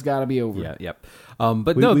era's got to be over. Yeah, yep.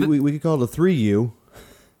 But we could call it a 3U.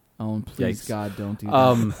 Oh, and please, Yikes. God, don't do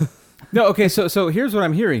that. No, okay, so here's what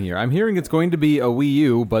I'm hearing here. I'm hearing it's going to be a Wii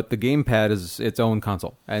U, but the gamepad is its own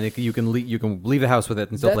console, and you can leave the house with it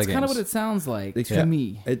and still play games. That's kind of what it sounds like to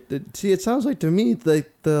me. It sounds like to me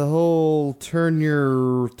like the whole turn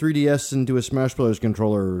your 3DS into a Smash Bros.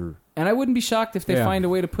 Controller. And I wouldn't be shocked if they find a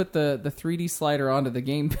way to put the 3D slider onto the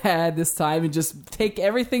gamepad this time and just take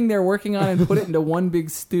everything they're working on and put it into one big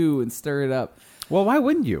stew and stir it up. Well, why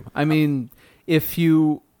wouldn't you? I mean, if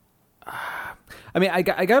you... I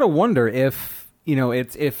gotta wonder if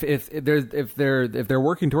they're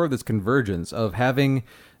working toward this convergence of having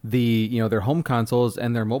their home consoles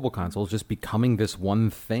and their mobile consoles just becoming this one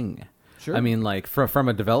thing. Sure. I mean, like from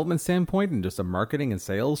a development standpoint and just a marketing and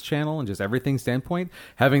sales channel and just everything standpoint,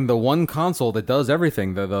 having the one console that does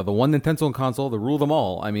everything, the one Nintendo console, the rule them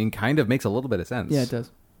all. I mean, kind of makes a little bit of sense. Yeah, it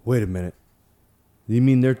does. Wait a minute. You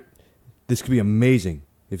mean this could be amazing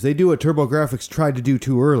if they do what TurboGrafx tried to do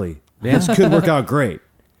too early? Yeah. This could work out great.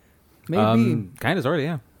 Maybe. Kind of, sort of,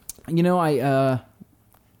 yeah.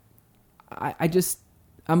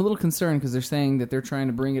 I'm a little concerned because they're saying that they're trying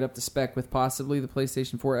to bring it up to spec with possibly the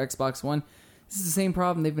PlayStation 4, Xbox One. This is the same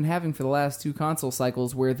problem they've been having for the last two console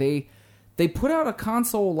cycles, where they put out a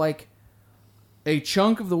console like a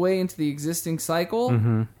chunk of the way into the existing cycle,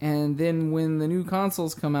 and then when the new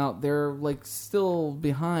consoles come out, they're like still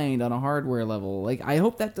behind on a hardware level. Like, I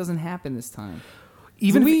hope that doesn't happen this time.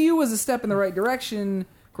 Even Wii U was a step in the right direction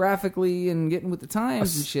graphically and getting with the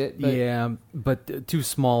times and shit. But Yeah, but too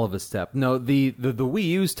small of a step. No, the Wii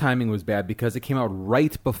U's timing was bad because it came out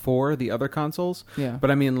right before the other consoles. Yeah. But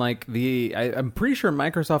I mean, like I'm pretty sure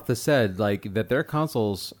Microsoft has said like that their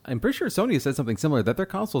consoles. I'm pretty sure Sony has said something similar, that their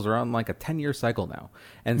consoles are on like a 10-year cycle now.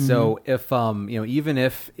 And so if even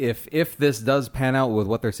if this does pan out with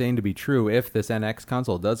what they're saying to be true, if this NX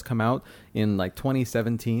console does come out in like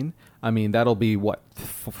 2017, I mean, that'll be what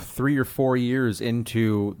 3 or 4 years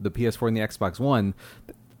into the PS4 and the Xbox One.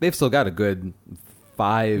 They've still got a good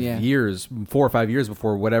 4 or 5 years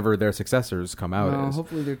before whatever their successors come out as.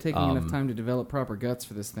 Hopefully they're taking enough time to develop proper guts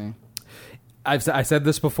for this thing. I said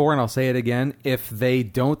this before, and I'll say it again. If they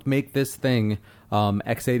don't make this thing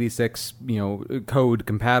x86, code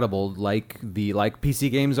compatible like PC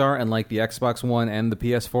games are, and like the Xbox One and the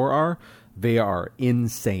PS4 are, they are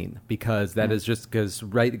insane, because that is just because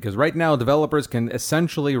right now developers can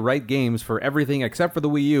essentially write games for everything except for the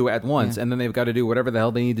Wii U at once, and then they've got to do whatever the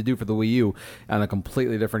hell they need to do for the Wii U on a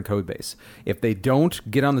completely different code base. If they don't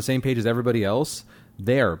get on the same page as everybody else,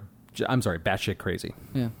 they're batshit crazy.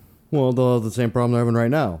 Yeah. Well, they'll have the same problem they're having right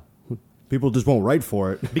now. People just won't write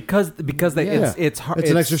for it. Because it's hard.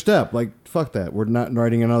 It's an extra step. Like, fuck that. We're not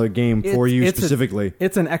writing another game for you specifically.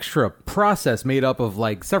 It's an extra process made up of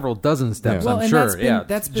like several dozen steps. Well, I'm and sure.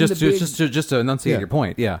 that's been just to enunciate your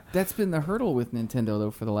point. Yeah, that's been the hurdle with Nintendo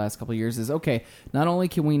though for the last couple of years. Is okay. Not only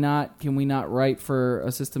can we not write for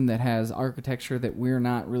a system that has architecture that we're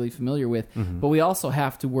not really familiar with, but we also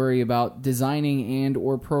have to worry about designing and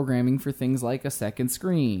or programming for things like a second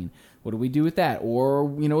screen. What do we do with that? Or,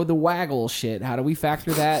 the waggle shit. How do we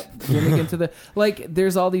factor that gimmick into the... Like,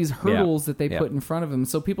 there's all these hurdles that they put in front of them,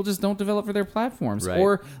 so people just don't develop for their platforms. Right.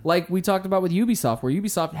 Or, like we talked about with Ubisoft, where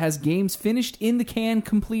Ubisoft has games finished in the can,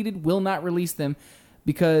 completed, will not release them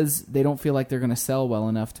because they don't feel like they're going to sell well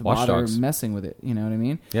enough to bother messing with it. You know what I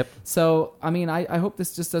mean? Yep. So, I mean, I hope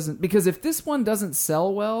this just doesn't... Because if this one doesn't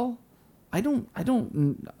sell well, I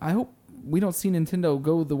hope we don't see Nintendo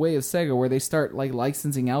go the way of Sega, where they start like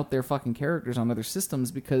licensing out their fucking characters on other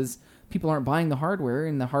systems because people aren't buying the hardware,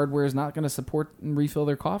 and the hardware is not going to support and refill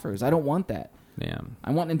their coffers. I don't want that. Yeah.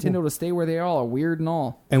 I want Nintendo to stay where they are weird and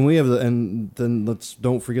all. And we have and then let's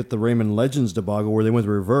don't forget the Rayman Legends debacle where they went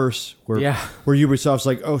the reverse, where Ubisoft's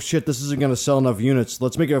like, oh shit, this isn't going to sell enough units.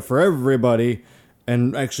 Let's make it for everybody,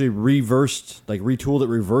 and actually reversed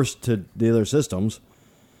to the other systems.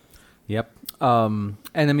 Yep. And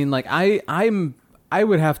I mean, like, I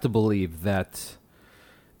would have to believe that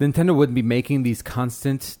Nintendo wouldn't be making these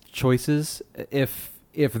constant choices if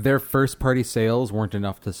their first party sales weren't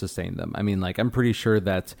enough to sustain them. I mean, like, I'm pretty sure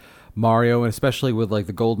that Mario, and especially with like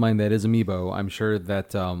the goldmine that is Amiibo, I'm sure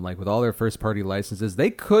that like with all their first party licenses,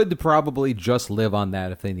 they could probably just live on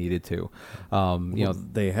that if they needed to.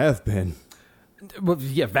 They have been. Well,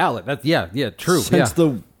 yeah, valid. That's true. Since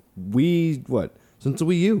the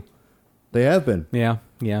Wii U. They have been. Yeah,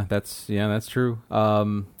 that's true.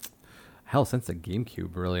 Hell, since the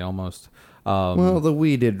GameCube, really, almost. Well, the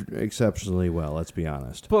Wii did exceptionally well. Let's be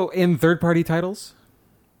honest. But in third-party titles,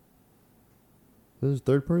 there's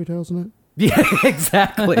third-party titles in it. Yeah,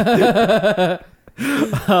 exactly. You're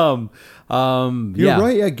right.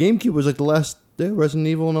 Yeah, GameCube was like the last. Resident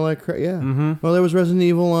Evil and all that crap. Yeah. Mm-hmm. Well, there was Resident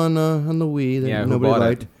Evil on the Wii that nobody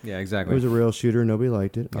liked. Yeah, exactly. It was a rail shooter. Nobody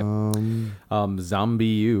liked it. Yep. Zombie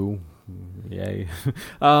U. Yay.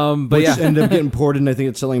 Which ended up getting ported, and I think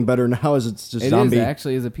it's selling better now as it's just Zombie. It is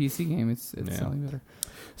actually as a PC game. It's selling better.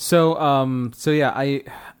 So yeah,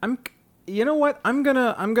 I'm. You know what? I'm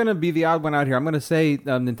gonna be the odd one out here. I'm gonna say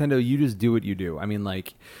Nintendo, you just do what you do. I mean,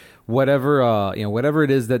 like, whatever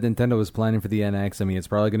it is that Nintendo is planning for the NX. I mean, it's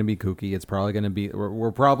probably gonna be kooky. It's probably gonna be.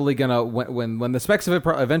 We're probably gonna when the specs of it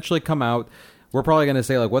eventually come out. We're probably going to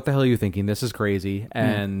say, like, what the hell are you thinking? This is crazy.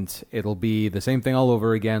 And it'll be the same thing all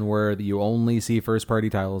over again where you only see first-party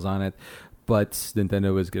titles on it. But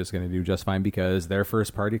Nintendo is just going to do just fine because their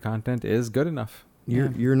first-party content is good enough.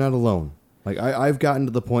 You're not alone. Like, I've gotten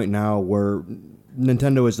to the point now where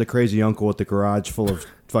Nintendo is the crazy uncle with the garage full of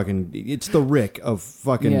fucking... It's the Rick of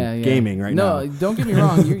fucking gaming right now. No, don't get me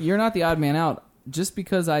wrong. You're not the odd man out. Just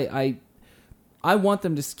because I want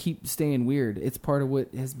them to keep staying weird. It's part of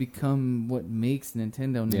what has become what makes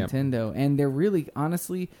Nintendo Nintendo. Yep. And they're really,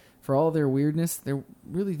 honestly, for all their weirdness, they're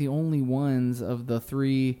really the only ones of the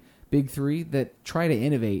big three that try to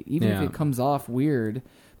innovate, even if it comes off weird.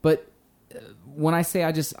 But when I say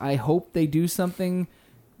I hope they do something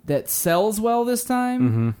that sells well this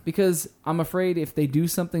time, because I'm afraid if they do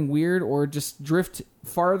something weird or just drift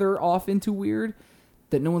farther off into weird,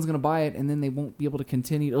 that no one's going to buy it, and then they won't be able to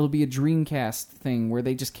continue. It'll be a Dreamcast thing where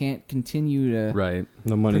they just can't continue to Right.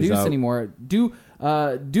 The money's produce out. anymore. Do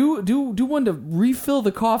one to refill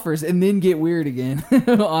the coffers and then get weird again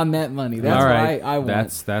on that money. That's All what right. I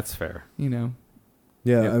want. That's fair. You know.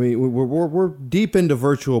 Yeah, I mean we're deep into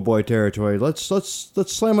Virtual Boy territory. Let's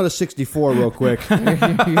slam out a 64 real quick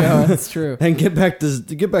Yeah, that's true. and get back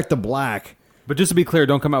to black. But just to be clear,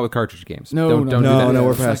 don't come out with cartridge games. No, don't no, do that. No, we're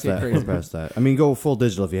Let's not past get that. crazy. We're past that. I mean, go full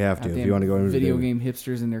digital if you have to. If Goddamn you want to go into video the game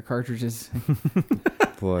hipsters and their cartridges.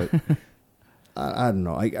 But I don't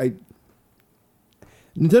know.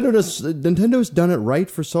 Nintendo's done it right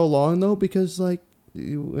for so long though, because like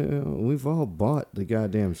we've all bought the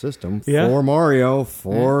goddamn system for Mario.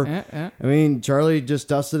 I mean, Charlie just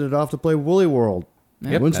dusted it off to play Woolly World.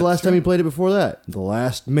 Yep, When's the that's last time you played it before that? The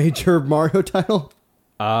last major Mario title.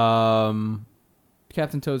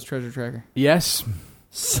 Captain Toad's Treasure Tracker. Yes,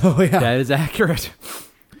 So yeah. that is accurate.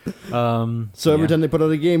 So every time they put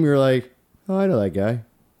out a game, you're like, oh, I know that guy.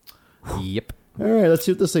 Yep. All right, let's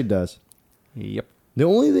see what this thing does. Yep. The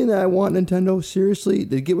only thing that I want Nintendo, seriously,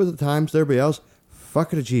 to get with the times to everybody else,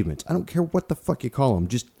 fucking achievements. I don't care what the fuck you call them.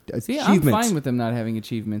 Just See, achievements. I'm fine with them not having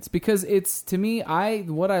achievements because it's, to me,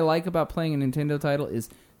 what I like about playing a Nintendo title is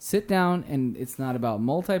sit down and it's not about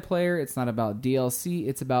multiplayer, it's not about DLC,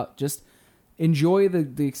 it's about just enjoy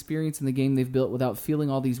the experience in the game they've built without feeling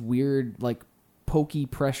all these weird, like, pokey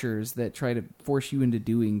pressures that try to force you into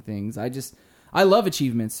doing things. I love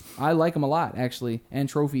achievements. I like them a lot, actually, and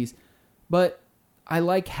trophies. But I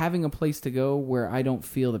like having a place to go where I don't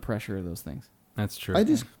feel the pressure of those things. That's true. I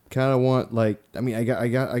just kind of want, like, I mean, I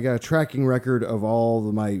got a tracking record of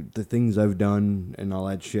all the things I've done and all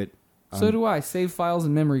that shit. So do I. Save files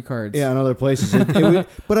and memory cards. Yeah, in other places.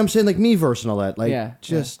 But I'm saying like Miiverse and all that. Like,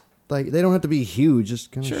 like they don't have to be huge.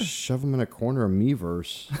 Just kind of shove them in a corner of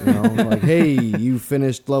Miiverse. You know, like, hey, you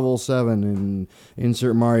finished level 7 and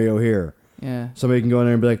insert Mario here. Yeah. Somebody can go in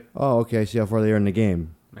there and be like, oh, okay, see how far they are in the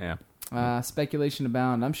game. Yeah. Speculation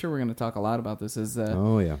abound. I'm sure we're going to talk a lot about this as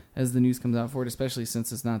Oh yeah. as the news comes out for it, especially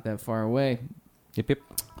since it's not that far away. Yep.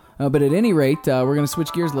 But at any rate, we're going to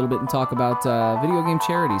switch gears a little bit and talk about video game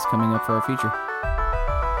charities coming up for our feature.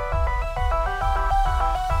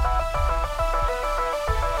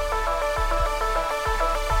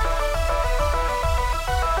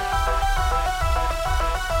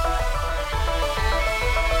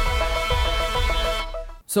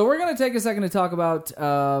 So we're going to take a second to talk about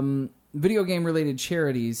video game related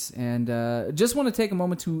charities, and just want to take a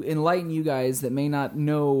moment to enlighten you guys that may not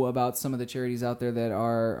know about some of the charities out there that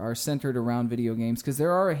are centered around video games, because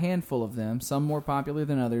there are a handful of them, some more popular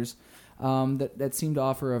than others, that seem to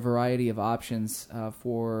offer a variety of options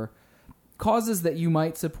for causes that you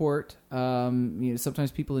might support.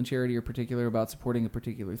 Sometimes people in charity are particular about supporting a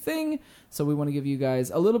particular thing, so we want to give you guys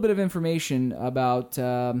a little bit of information about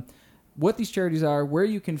what these charities are, where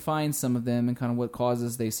you can find some of them, and kind of what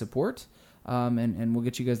causes they support. And we'll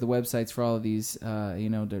get you guys the websites for all of these,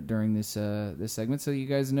 during this segment, so you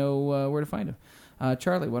guys know where to find them.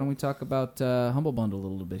 Charlie, why don't we talk about Humble Bundle a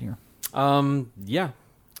little bit here? Yeah.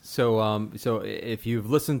 So if you've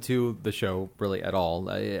listened to the show really at all,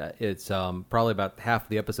 it's probably about half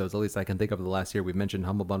the episodes, at least I can think of the last year, we've mentioned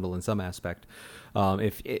Humble Bundle in some aspect.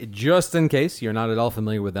 Just in case you're not at all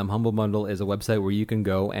familiar with them, Humble Bundle is a website where you can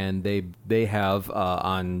go and they have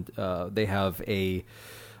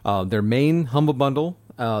their main Humble Bundle.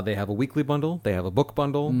 They have a weekly bundle, they have a book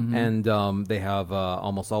bundle, and they have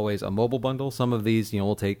almost always a mobile bundle. Some of these,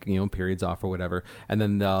 will take periods off or whatever. And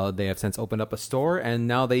then they have since opened up a store, and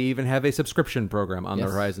now they even have a subscription program on the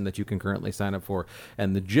horizon that you can currently sign up for.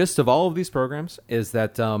 And the gist of all of these programs is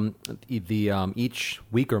that each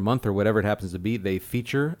week or month or whatever it happens to be, they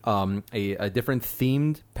feature a different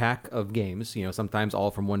themed pack of games. Sometimes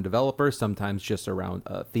all from one developer, sometimes just around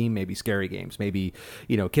a theme, maybe scary games, maybe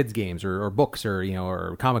kids games or books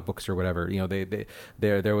or comic books or whatever.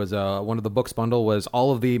 There was one of the books bundle was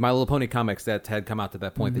all of the My Little Pony comics that had come out to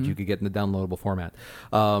that point that you could get in the downloadable format.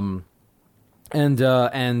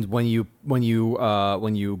 And when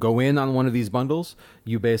you go in on one of these bundles,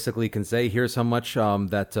 you basically can say, here's how much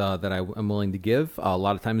that I'm willing to give. A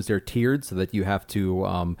lot of times they're tiered so that you have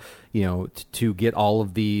to to get all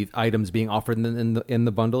of the items being offered in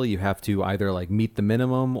the bundle, you have to either like meet the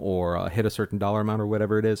minimum or hit a certain dollar amount or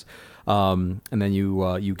whatever it is. And then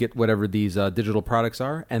you get whatever these digital products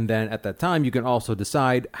are, and then at that time you can also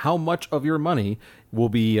decide how much of your money will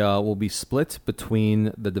be split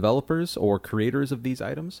between the developers or creators of these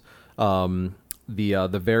items.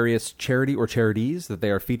 the various charity or charities that they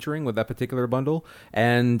are featuring with that particular bundle,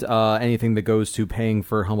 and anything that goes to paying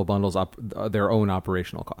for Humble Bundle's their own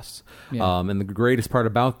operational costs. Yeah. And the greatest part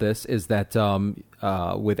about this is that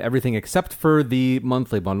with everything except for the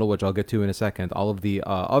monthly bundle, which I'll get to in a second, all of the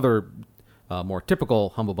other more typical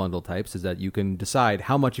Humble Bundle types is that you can decide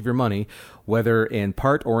how much of your money, whether in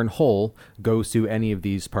part or in whole, goes to any of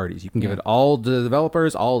these parties. You can give it all to the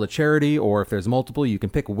developers, all to charity, or if there's multiple, you can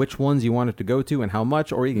pick which ones you want it to go to and how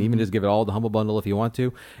much, or you can even just give it all to Humble Bundle if you want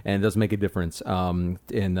to, and it does make a difference. You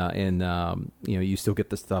still get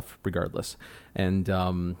the stuff regardless,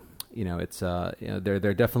 and. It's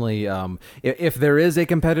they're definitely if there is a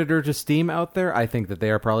competitor to Steam out there, I think that they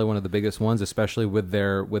are probably one of the biggest ones, especially with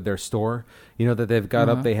their store. That they've got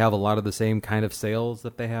up. They have a lot of the same kind of sales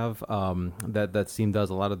that they have. That Steam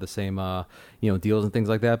does a lot of the same deals and things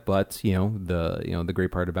like that. But the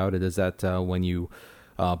great part about it is that when you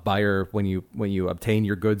buyer when you obtain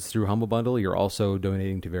your goods through Humble Bundle, you're also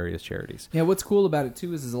donating to various charities. Yeah, what's cool about it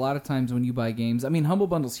too is a lot of times when you buy games, I mean, Humble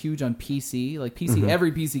Bundle's huge on PC. Like PC,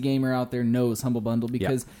 every PC gamer out there knows Humble Bundle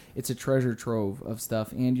because it's a treasure trove of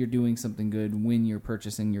stuff, and you're doing something good when you're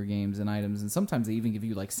purchasing your games and items. And sometimes they even give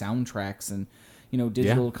you like soundtracks and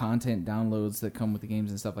digital content downloads that come with the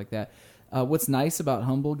games and stuff like that. What's nice about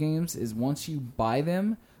Humble games is once you buy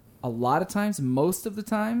them, a lot of times, most of the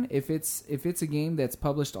time, if it's a game that's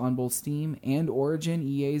published on both Steam and Origin,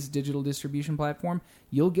 EA's digital distribution platform,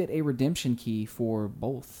 you'll get a redemption key for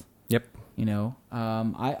both. Yep.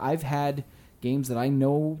 I've had games that I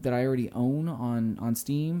know that I already own on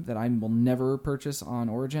Steam that I will never purchase on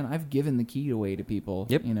Origin. I've given the key away to people,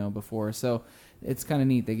 before. So it's kind of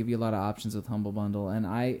neat. They give you a lot of options with Humble Bundle, and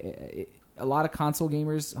a lot of console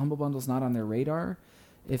gamers, Humble Bundle's not on their radar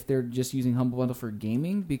if they're just using Humble Bundle for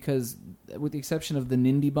gaming, because with the exception of the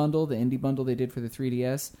indie bundle they did for the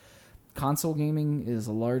 3DS, console gaming is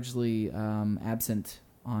largely absent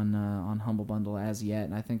on Humble Bundle as yet,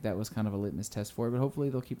 and I think that was kind of a litmus test for it, but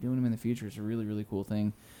hopefully they'll keep doing them in the future. It's a really, really cool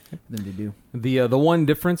thing for them to do. The one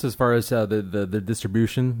difference as far as the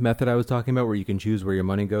distribution method I was talking about, where you can choose where your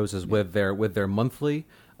money goes, is with their monthly.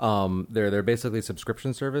 They're basically a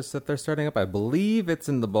subscription service that they're starting up. I believe it's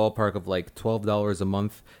in the ballpark of like $12 a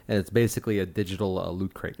month, and it's basically a digital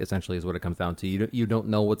loot crate, essentially, is what it comes down to. You don't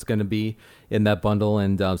know what's going to be in that bundle,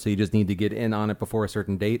 and so you just need to get in on it before a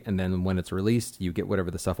certain date, and then when it's released, you get whatever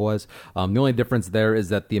the stuff was. The only difference there is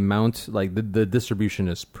that the amount, like the distribution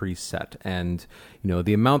is preset, and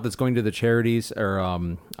the amount that's going to the charities are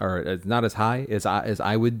not as high as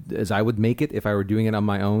I would make it if I were doing it on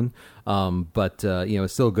my own. But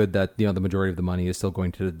it's still good that the majority of the money is still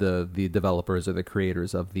going to the developers or the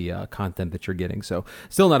creators of the content that you're getting. So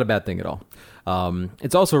still not a bad thing at all.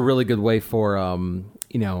 It's also a really good way for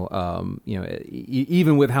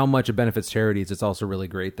even with how much it benefits charities, it's also really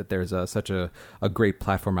great that there's such a great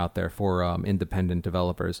platform out there for independent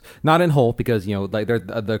developers. Not in whole, because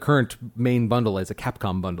the current main bundle is a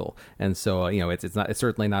Capcom bundle, and so it's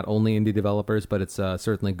certainly not only indie developers, but it's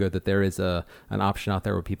certainly good that there is an option out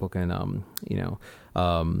there where people can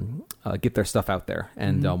get their stuff out there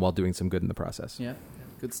and while doing some good in the process. Yeah,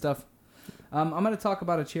 good stuff. I'm going to talk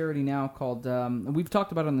about a charity now called, we've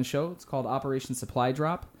talked about it on the show, it's called Operation Supply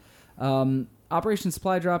Drop. Operation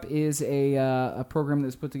Supply Drop is a program that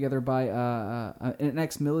was put together by an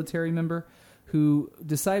ex-military member who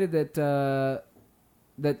decided that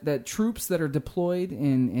troops that are deployed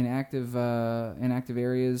in active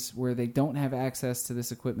areas where they don't have access to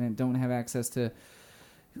this equipment, don't have access to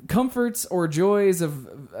comforts or joys of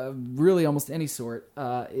really almost any sort,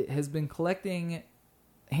 it has been collecting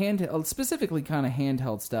specifically kind of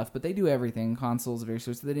handheld stuff, but they do everything, consoles of various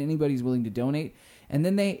sorts, so that anybody's willing to donate, and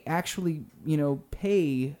then they actually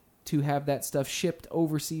pay to have that stuff shipped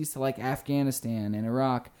overseas to like Afghanistan and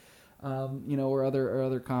Iraq, or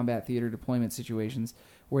other combat theater deployment situations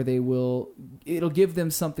where it'll give them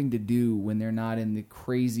something to do when they're not in the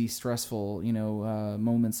crazy stressful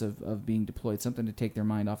moments of being deployed, something to take their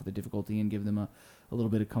mind off of the difficulty and give them a little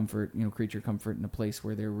bit of comfort, creature comfort in a place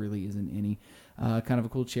where there really isn't any. Kind of a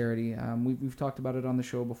cool charity. We've talked about it on the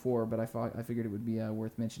show before, but I figured it would be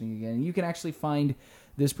worth mentioning again. And you can actually find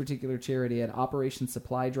this particular charity at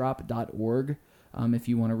operationsupply.drop.org if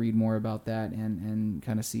you want to read more about that and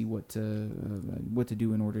kind of see what to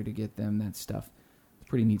do in order to get them that stuff. It's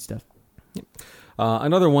pretty neat stuff.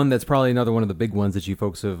 Another one that's probably another one of the big ones that you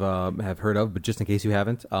folks have heard of, but just in case you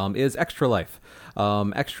haven't, is Extra Life.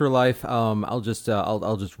 Extra Life. I'll just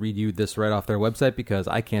read you this right off their website because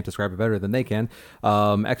I can't describe it better than they can.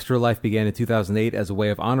 Extra Life began in 2008 as a way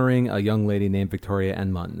of honoring a young lady named Victoria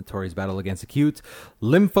Enmund. Victoria's battle against acute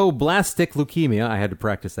lymphoblastic leukemia. I had to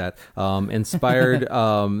practice that. Inspired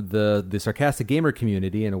the Sarcastic Gamer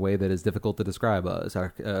community in a way that is difficult to describe.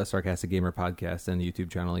 Sarcastic Gamer podcast and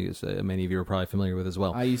YouTube channel. Many of you are probably familiar with as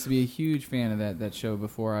well. I used to be a huge fan of that show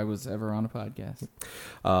before I was ever on a podcast.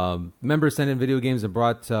 Members sent in video games and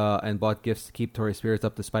bought gifts to keep Tori's spirits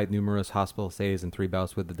up despite numerous hospital stays and 3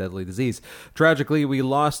 bouts with the deadly disease. Tragically, we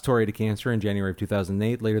lost Tori to cancer in January of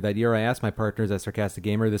 2008. Later that year, I asked my partners at Sarcastic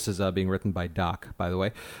Gamer, this is being written by Doc, by the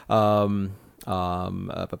way, I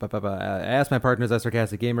asked my partners at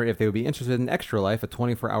Sarcastic Gamer if they would be interested in Extra Life, a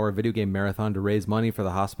 24-hour video game marathon to raise money for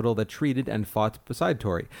the hospital that treated and fought beside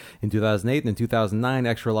Tori. In 2008 and in 2009,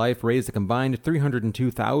 Extra Life raised a combined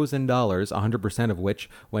 $302,000, 100% of which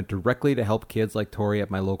went directly to help kids like Tori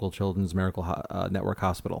at my local Children's Miracle Network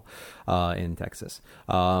Hospital in Texas.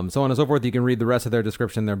 So on and so forth. You can read the rest of their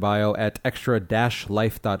description, their bio at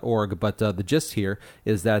extra-life.org. But the gist here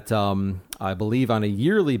is that I believe on a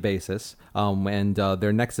yearly basis, and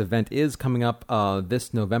their next event is coming up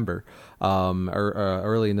this November, or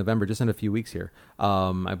early in November, just in a few weeks here.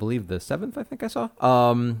 I believe the 7th, I think I saw.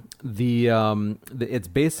 It's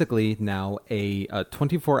basically now a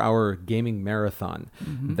 24-hour gaming marathon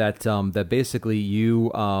that basically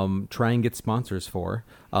you try and get sponsors for.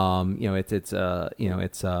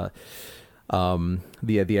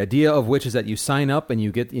 The idea of which is that you sign up and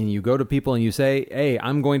you go to people and you say, hey,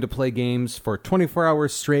 I'm going to play games for 24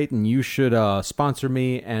 hours straight and you should sponsor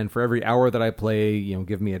me, and for every hour that I play,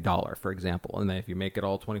 give me $1, for example. And then if you make it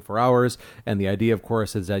all 24 hours, and the idea, of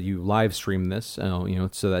course, is that you live stream this, so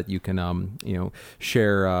that you can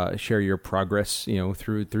share your progress,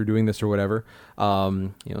 through doing this or whatever.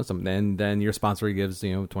 And then your sponsor gives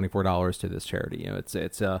 $24 to this charity.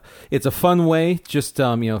 It's a fun way just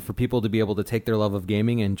for people to be able to take their love of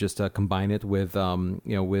gaming and just combine it with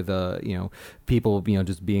people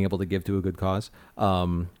just being able to give to a good cause.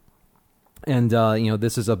 And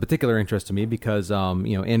this is a particular interest to me because,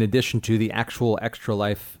 in addition to the actual Extra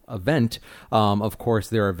Life event, of course,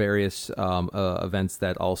 there are various events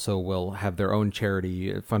that also will have their own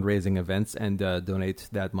charity fundraising events and donate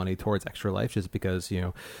that money towards Extra Life just because,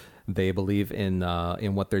 they believe in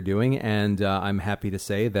what they're doing, and I'm happy to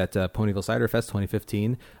say that Ponyville Cider Fest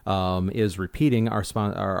 2015 is repeating our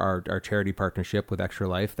charity partnership with Extra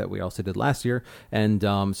Life that we also did last year, and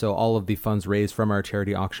so all of the funds raised from our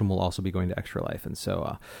charity auction will also be going to Extra Life, and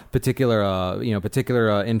so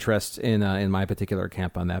particular interest in my particular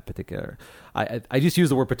camp on that particular. I just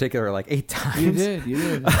used the word particular like 8 times. You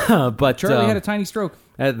did. But Charlie had a tiny stroke.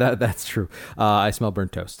 That's true. I smell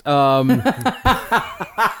burnt toast.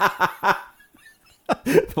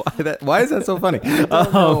 Why is that so funny? I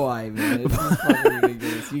don't know why, man. It's just fucking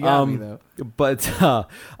ridiculous. You got me though. But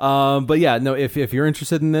yeah, no. If you're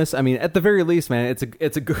interested in this, I mean, at the very least, man,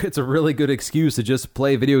 it's a really good excuse to just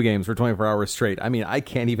play video games for 24 hours straight. I mean, I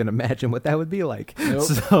can't even imagine what that would be like. Nope.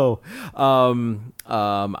 So, I'm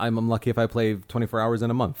lucky if I play 24 hours in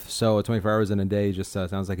a month. So 24 hours in a day just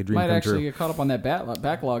sounds like a dream come true. Might actually get caught up on that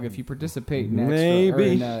backlog if you participate in extra.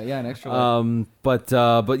 Maybe. An Extra Life. But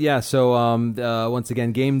yeah. So once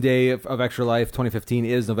again, game day of Extra Life 2015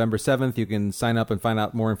 is November 7th. You can sign up and find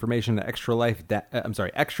out more information at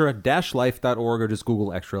extra-life.org or just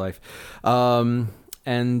Google Extra Life. Yeah,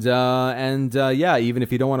 even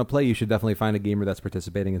if you don't want to play, you should definitely find a gamer that's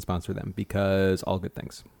participating and sponsor them because all good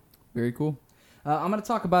things. Very cool. I'm going to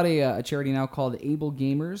talk about a charity now called Able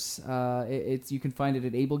Gamers. You can find it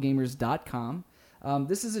at ablegamers.com.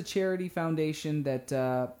 This is a charity foundation that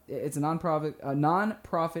it's a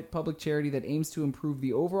non-profit public charity that aims to improve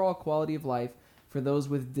the overall quality of life for those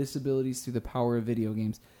with disabilities through the power of video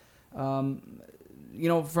games. From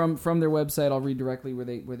their website, I'll read directly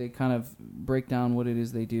where they kind of break down what it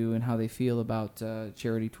is they do and how they feel about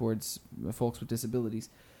charity towards folks with disabilities.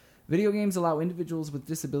 Video games allow individuals with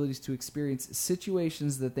disabilities to experience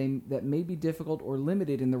situations that may be difficult or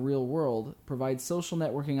limited in the real world, provide social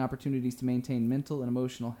networking opportunities to maintain mental and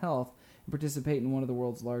emotional health, and participate in one of the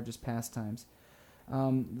world's largest pastimes.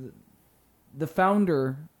 The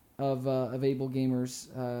founder of Able Gamers,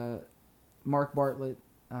 Mark Bartlett,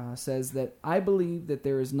 says that I believe that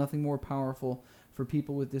there is nothing more powerful for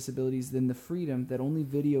people with disabilities than the freedom that only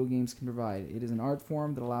video games can provide. It is an art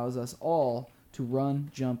form that allows us all to run,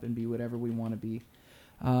 jump, and be whatever we want to be.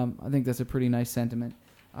 I think that's a pretty nice sentiment.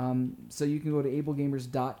 So you can go to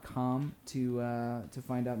ablegamers.com to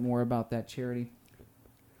find out more about that charity.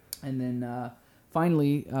 And then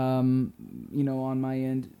finally, on my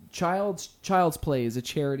end, Child's Play is a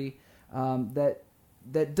charity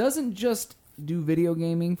that doesn't just do video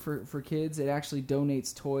gaming for kids. It actually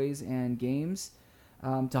donates toys and games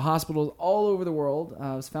to hospitals all over the world. It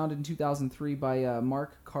was founded in 2003 by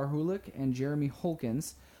Mark Karhulik and Jeremy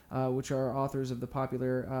Holkins, which are authors of the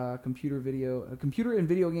popular computer and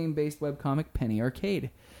video game based webcomic Penny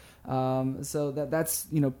Arcade. So that's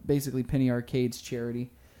basically Penny Arcade's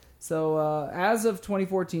charity. So as of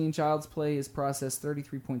 2014, Child's Play has processed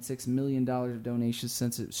 $33.6 million of donations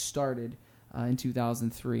since it started in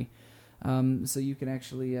 2003. So you can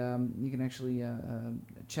actually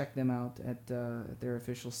check them out at their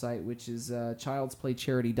official site, which is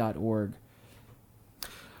childsplaycharity.org.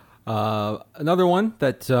 Another one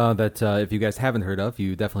that if you guys haven't heard of,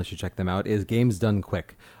 you definitely should check them out, is Games Done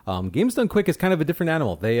Quick. Games Done Quick is kind of a different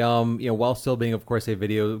animal. They while still being, of course, a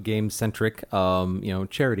video game centric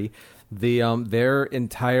charity, their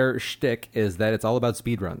entire shtick is that it's all about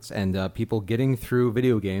speedruns and people getting through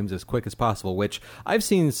video games as quick as possible, which I've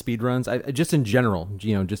seen speedruns, just in general,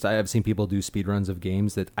 I've seen people do speedruns of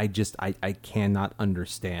games that I cannot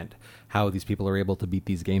understand how these people are able to beat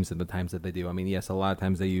these games at the times that they do. I mean, yes, a lot of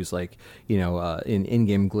times they use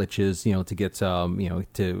in-game glitches, to get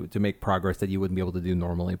to make progress that you wouldn't be able to do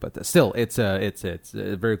normally. But still, it's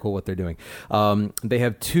very cool what they're doing. They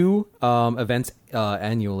have two events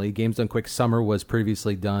annually. Games Done Quick Summer was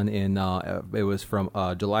previously done it was from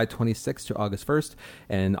July 26th to August 1st,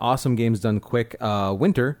 and Awesome Games Done Quick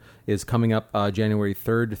Winter is coming up January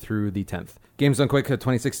 3rd through the 10th. Games Done Quick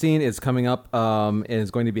 2016 is coming up and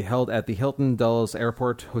is going to be held at the Hilton Dulles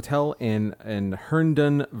Airport Hotel in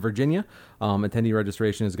Herndon, Virginia. Attendee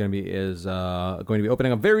registration is going to be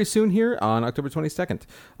opening up very soon here on October 22nd.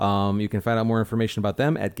 You can find out more information about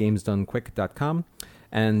them at gamesdonequick.com.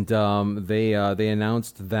 And they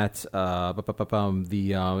announced that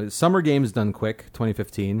the Summer Games Done Quick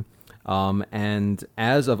 2015, and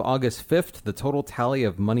as of August 5th, the total tally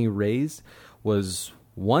of money raised was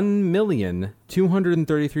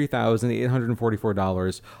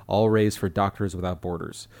 $1,233,844, all raised for Doctors Without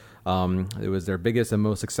Borders. It was their biggest and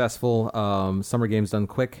most successful Summer Games Done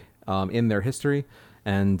Quick in their history.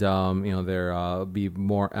 And they're be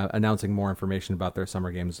more announcing more information about their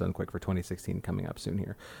Summer Games Done Quick for 2016 coming up soon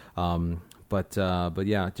here. But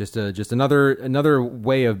yeah, just another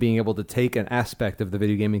way of being able to take an aspect of the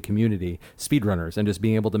video gaming community, speedrunners, and just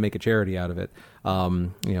being able to make a charity out of it.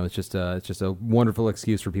 It's just a wonderful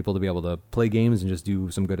excuse for people to be able to play games and just do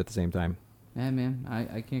some good at the same time. Yeah, man,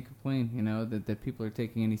 I can't complain. That people are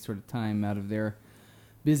taking any sort of time out of their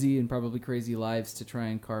busy and probably crazy lives to try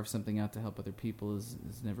and carve something out to help other people is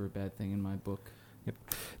never a bad thing in my book. Yep.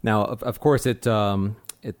 Now, of course, it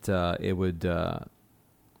would.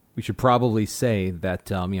 We should probably say that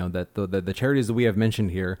that the charities that we have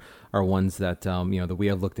mentioned here are ones that that we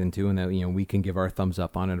have looked into and that we can give our thumbs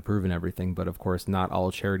up on and approve and everything. But of course, not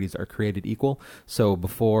all charities are created equal. So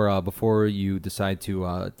before you decide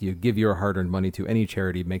to give your hard-earned money to any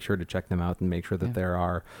charity, make sure to check them out and make sure that they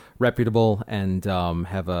are reputable and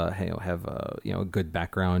have a good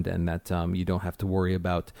background, and that you don't have to worry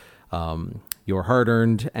about your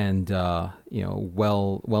hard-earned and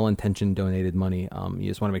well-intentioned donated money. You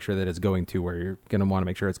just want to make sure that it's going to where you're going to want to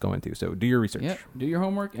make sure it's going to. So do your research. Yeah, do your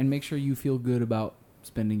homework and make sure you feel good about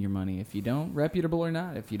spending your money. If you don't, reputable or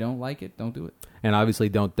not, if you don't like it, don't do it. And obviously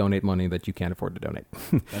don't donate money that you can't afford to donate.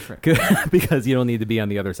 That's right. Because you don't need to be on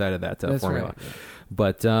the other side of that formula.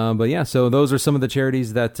 Right. But yeah, so those are some of the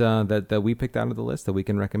charities that we picked out of the list that we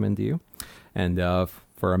can recommend to you. And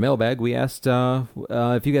for our mailbag, we asked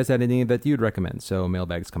if you guys had any that you'd recommend. So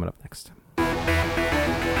mailbag's coming up next.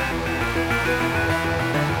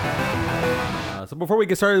 So before we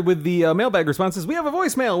get started with the mailbag responses, we have a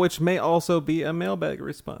voicemail, which may also be a mailbag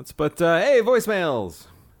response. But hey, voicemails!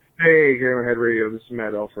 Hey, Gamerhead Radio. This is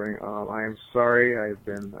Matt Elfring. I am sorry. I've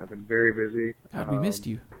been very busy. We missed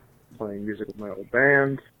you. Playing music with my old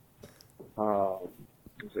band. I was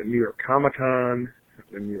at New York Comic-Con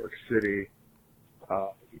in New York City.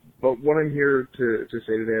 But what I'm here to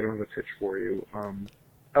say today, I don't have a pitch for you.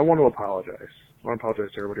 I want to apologize. I want to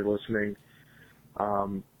apologize to everybody listening.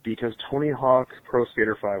 Because Tony Hawk Pro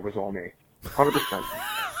Skater 5 was all me. 100%.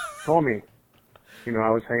 It's all me. I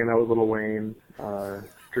was hanging out with Lil Wayne,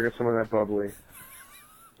 drinking some of that bubbly.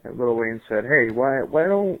 And Lil Wayne said, hey, why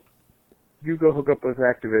don't you go hook up with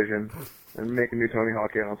Activision and make a new Tony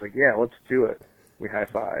Hawk game? I was like, yeah, let's do it. We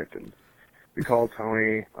high-fived, and we called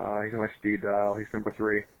Tony. He's on my speed dial. He's number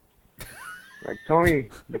 3. Like, Tony,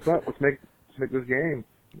 what's up? Let's make this game.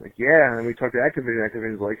 Like, yeah, and we talked to Activision.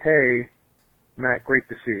 Activision's like, hey, Matt, great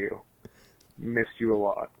to see you. Missed you a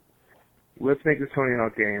lot. Let's make this Tony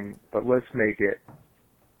Hawk game, but let's make it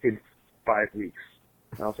in 5 weeks.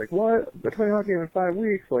 And I was like, what? The Tony Hawk game in 5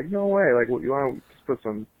 weeks? Like, no way. Like, what, you want to just put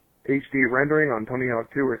some HD rendering on Tony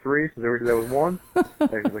Hawk 2 or 3 since everybody did that with 1?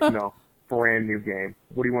 And he's like, no, brand new game.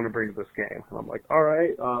 What do you want to bring to this game? And I'm like, all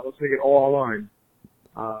right, let's make it all online.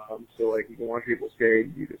 So, like, you can watch people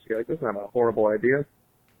skate. You just get like, this is not a horrible idea.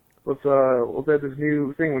 Let's add this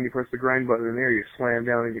new thing when you press the grind button in there, you slam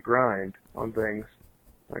down and you grind on things.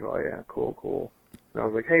 Like, oh yeah, cool. And I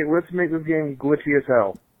was like, hey, let's make this game glitchy as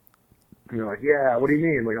hell. And they're like, yeah, what do you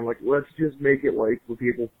mean? Like, I'm like, let's just make it like where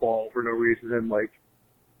people fall for no reason and like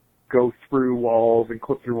go through walls and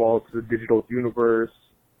clip through walls to the digital universe.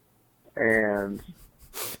 And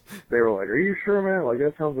they were like, are you sure, man? Like,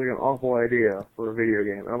 that sounds like an awful idea for a video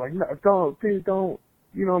game. And I'm like, no, please don't.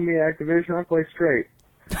 You know me, Activision, I play straight.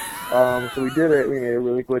 So we did it. We made a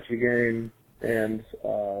really glitchy game, and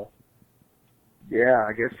yeah,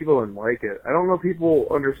 I guess people didn't like it. I don't know if people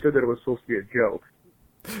understood that it was supposed to be a joke.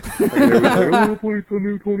 Like, they were like, oh, play the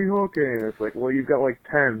new Tony Hawk game. It's like, well, you've got like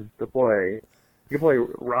 10 to play. You can play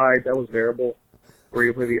Ride, that was terrible, or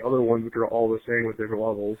you can play the other ones which are all the same with different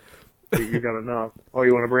levels. You've got enough. Oh,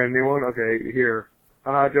 you want a brand new one? Okay, here.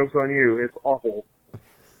 Joke's on you. It's awful.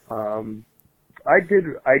 I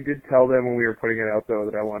did tell them when we were putting it out, though,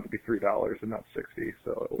 that I wanted it to be $3 and not $60.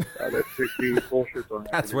 So that $60 bullshit's on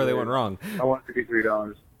that. That's where they went wrong. I want it to be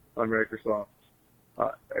 $3 on Microsoft's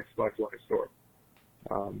Xbox Live Store.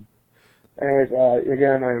 Anyways,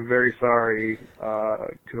 again, I'm very sorry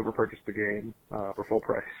to have purchased the game for full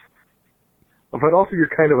price. But also, you're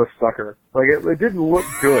kind of a sucker. Like, it didn't look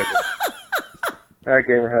good. Alright,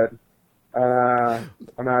 Gamerhead.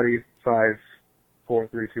 I'm out of 5, 4,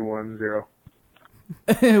 3, 2, 1, 0.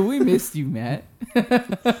 We missed you, Matt.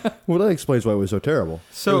 Well, that explains why it was so terrible.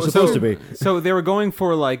 So it was supposed to be. So they were going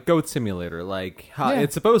for like Goat Simulator, like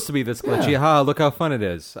it's supposed to be this glitchy. Yeah. Look how fun it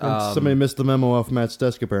is. Somebody missed the memo off Matt's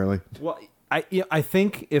desk, apparently. Well, I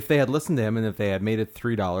think if they had listened to him and if they had made it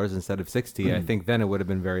 $3 instead of $60, I think then it would have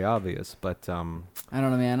been very obvious. But I don't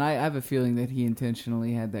know, man. I have a feeling that he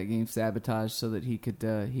intentionally had that game sabotaged so that he could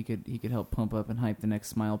help pump up and hype the next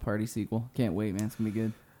Smile Party sequel. Can't wait, man. It's gonna be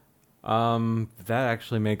good. that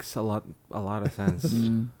actually makes a lot of sense.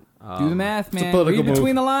 Do the math, man. political Read move.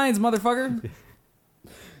 between the lines, motherfucker.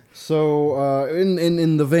 So,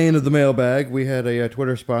 in the vein of the mailbag, we had a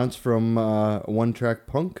Twitter response from One Track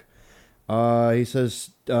Punk. He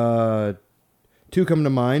says, 2 come to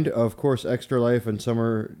mind. Of course, Extra Life and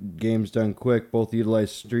Summer Games Done Quick both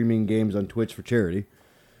utilize streaming games on Twitch for charity,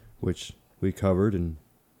 which we covered. And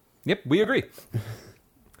Yep, we agree.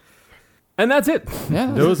 And that's it.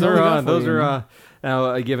 Yeah, those are.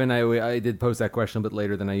 Now, given I did post that question a bit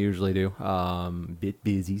later than I usually do, bit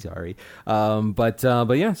busy, sorry. But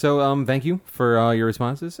yeah. So thank you for your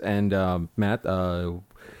responses, and Matt,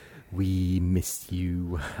 we missed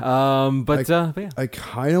you. But yeah. I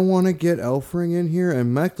kind of want to get Elfring in here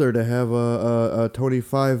and Meckler to have a Tony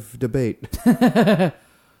 5 debate.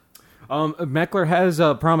 Meckler has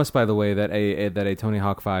promised, by the way, that a Tony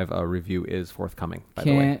Hawk 5 review is forthcoming. By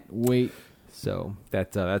the way, Can't wait. so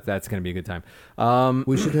that's going to be a good time.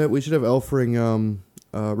 We should have Elfring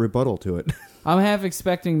rebuttal to it. I'm half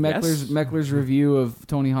expecting Yes. Meckler's review of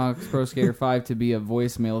Tony Hawk's Pro Skater 5 to be a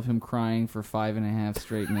voicemail of him crying for 5.5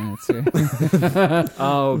 straight minutes.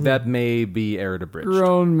 Oh, that may be aired abridged.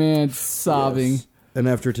 Grown man sobbing. Yes. And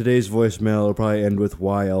after today's voicemail, it'll probably end with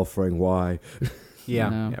why Elfring, why. Yeah,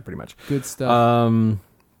 No. yeah, pretty much. Good stuff.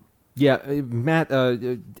 Yeah, Matt,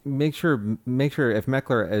 make sure if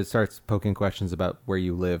Meckler starts poking questions about where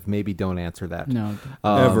you live, maybe don't answer that. No.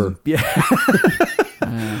 Ever. Yeah.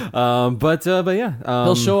 But yeah.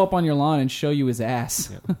 He'll show up on your lawn and show you his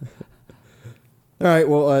ass. All right,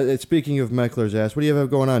 well, speaking of Meckler's ass, what do you have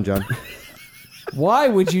going on, John? Why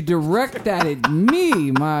would you direct that at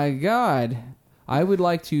me? My God. I would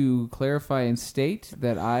like to clarify and state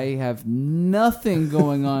that I have nothing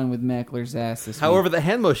going on with Meckler's ass this However, week. the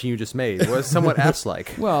hand motion you just made was somewhat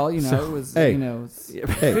ass-like. Well, it was, Hey.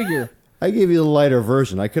 figure. I gave you the lighter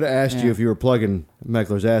version. I could have asked you if you were plugging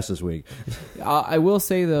Meckler's ass this week. I will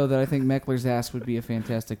say, though, that I think Meckler's ass would be a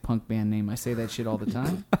fantastic punk band name. I say that shit all the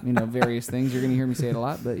time. Various things. You're going to hear me say it a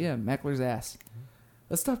lot. But, yeah, Meckler's ass.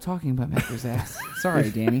 Let's stop talking about Meckler's ass.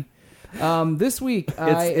 Sorry, Danny. This week,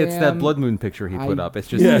 It's that Blood Moon picture he put up. It's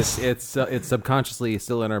just Yes. it's subconsciously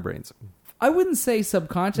still in our brains. I wouldn't say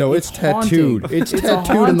subconscious. No, it's haunting. tattooed. It's a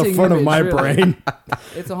tattooed in the haunting front of image, my really. brain.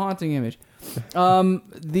 It's a haunting image. God.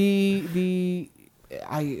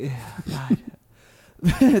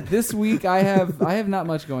 This week I have not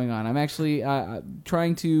much going on. I'm actually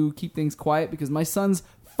trying to keep things quiet because my son's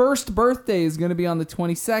first birthday is going to be on the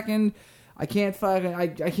 22nd. I can't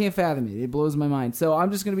fathom it. It blows my mind. So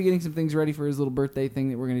I'm just going to be getting some things ready for his little birthday thing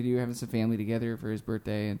that we're going to do, having some family together for his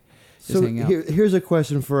birthday and just hang out. Here's a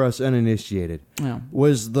question for us uninitiated. Yeah.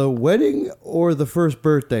 Was the wedding or the first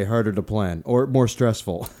birthday harder to plan or more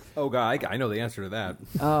stressful? Oh, God, I know the answer to that.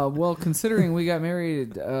 Well, considering we got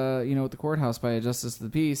married, at the courthouse by a justice of the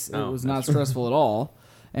peace, it was not stressful at all.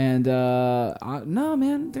 And no,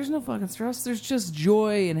 man, there's no fucking stress. There's just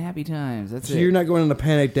joy and happy times. That's it. So you're not going into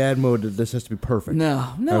panic dad mode. This has to be perfect.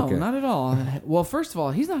 No, Okay. not at all. Well, first of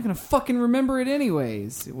all, he's not going to fucking remember it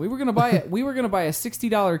anyways. We were gonna buy a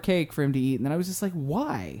 $60 cake for him to eat, and then I was just like,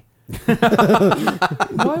 why?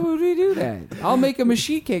 Why would we do that? I'll make a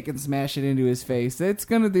machine cake and smash it into his face. The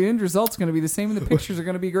end result's gonna be the same, and the pictures are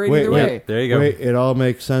gonna be great either way. There you go. Wait, it all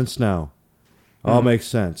makes sense now. All makes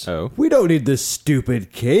sense. Oh. We don't need this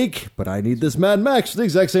stupid cake, but I need this Mad Max for the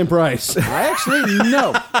exact same price. I actually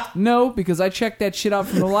no, because I checked that shit out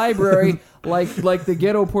from the library like the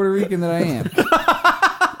ghetto Puerto Rican that I am.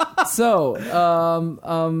 So,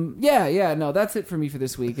 no, that's it for me for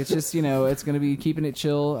this week. It's just, it's going to be keeping it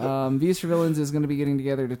chill. Views for Villains is going to be getting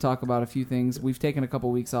together to talk about a few things. We've taken a couple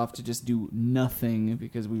weeks off to just do nothing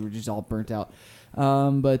because we were just all burnt out.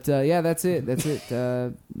 That's it.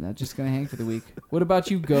 Not just going to hang for the week. What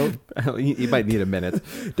about you, Goat? You might need a minute.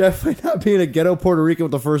 Definitely not being a ghetto Puerto Rican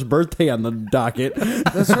with the first birthday on the docket.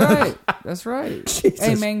 That's right. Jesus.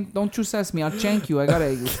 Hey, man, don't you sass me. I'll shank you. I got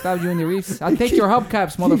to stab you in the reefs. I'll take your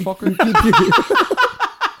hubcaps, motherfucker.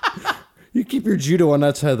 You keep your judo on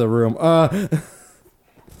that side of the room.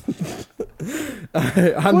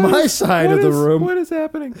 On my side of the room. What is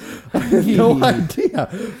happening? I have no idea.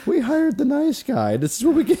 We hired the nice guy. This is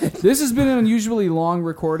what we get. This has been an unusually long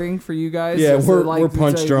recording for you guys. Yeah, So, we're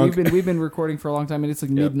punch drunk. We've been recording for a long time, and it's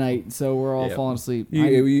like midnight, so we're all falling asleep.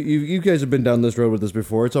 You guys have been down this road with us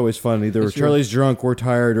before. It's always fun. Either It's true. Charlie's drunk, we're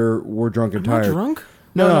tired, or we're drunk and tired. Drunk?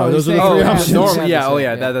 No, those are the he's three saying- options. normal.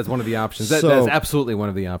 Yeah. That's one of the options. So- That's absolutely one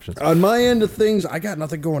of the options. On my end of things, I got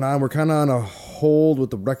nothing going on. We're kind of on a hold with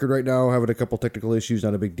the record right now, having a couple technical issues.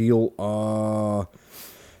 Not a big deal.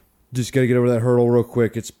 Just got to get over that hurdle real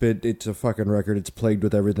quick. It's a fucking record. It's plagued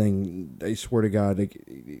with everything. I swear to God,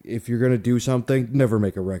 if you're going to do something, never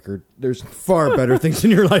make a record. There's far better things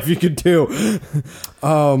in your life you could do.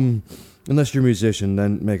 Unless you're a musician,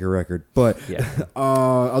 then make a record. But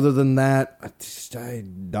other than that,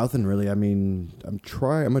 nothing really. I mean, I'm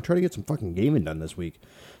gonna try to get some fucking gaming done this week.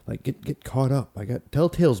 Like get caught up. I got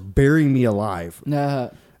Telltale's burying me alive,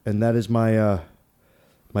 and that is my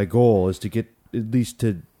my goal is to get at least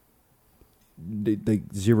to the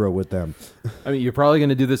 0 with them. I mean, you're probably going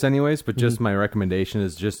to do this anyways, but just my recommendation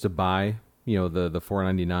is just to buy, the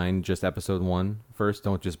 $4.99 just episode 1 first.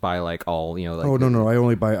 Don't just buy like all, No.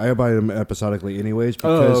 I buy them episodically anyways.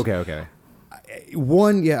 Because okay.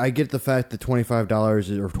 One, I get the fact that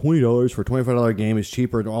 $25 or $20 for a $25 game is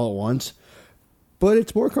cheaper all at once, but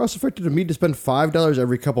it's more cost effective to me to spend $5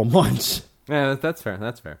 every couple months. Yeah, that's fair.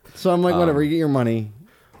 That's fair. So I'm like, whatever, you get your money.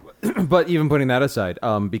 But even putting that aside,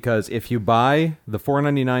 because if you buy the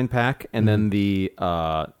 $4.99 pack and then the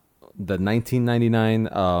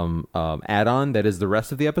 $19.99 add-on that is the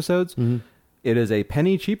rest of the episodes, it is a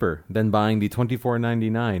penny cheaper than buying the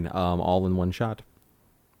 $24.99 all in one shot.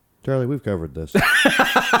 Charlie, we've covered this.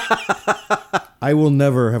 I will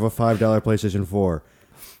never have a $5 PlayStation 4.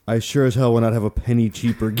 I sure as hell will not have a penny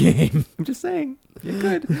cheaper game. I'm just saying. You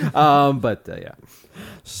could. Yeah.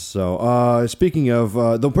 So, speaking of,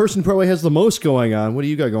 the person who probably has the most going on, what do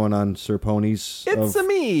you got going on, Sir Ponies? It's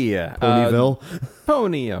me. Ponyville?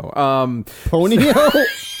 Ponyo.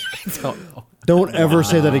 Ponyo? Don't know. Don't ever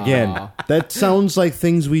say that again. That sounds like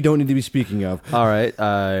things we don't need to be speaking of. All right.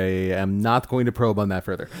 I am not going to probe on that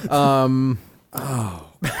further.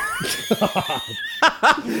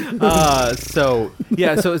 So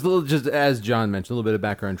it's a little, just as John mentioned, a little bit of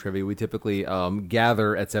background trivia. We typically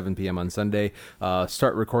gather at 7 p.m. on Sunday,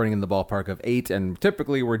 start recording in the ballpark of 8, and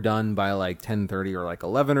typically we're done by like 10:30 or like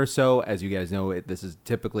 11 or so. As you guys know, this is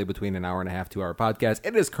typically between an hour and a half, 2 hour podcast.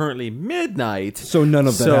 It is currently midnight, so none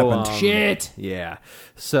of that happened. Shit. Yeah.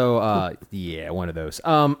 So one of those.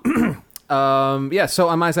 Yeah. So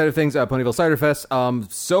on my side of things, Ponyville Cider Fest.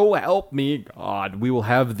 So help me God, we will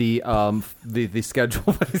have the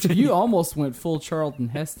schedule. You almost went full Charlton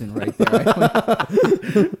Heston right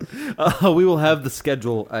there. We will have the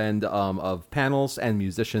schedule and of panels and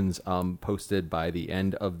musicians posted by the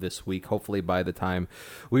end of this week. Hopefully by the time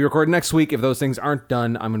we record next week. If those things aren't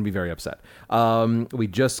done, I'm going to be very upset. We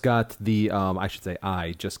just got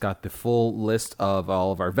I just got the full list of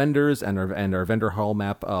all of our vendors and our vendor hall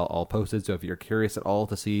map all posted. So if you're curious at all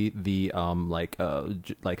to see the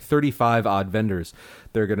 35 odd vendors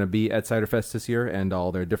they're going to be at Cider Fest this year and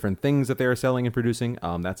all their different things that they are selling and producing,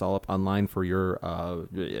 that's all up online for your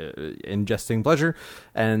ingesting pleasure.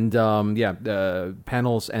 And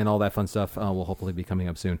panels and all that fun stuff will hopefully be coming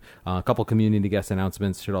up soon. A couple community guest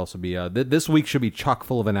announcements should also be this week should be chock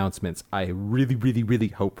full of announcements. I really, really, really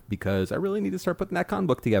hope, because I really need to start putting that con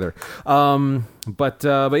book together. But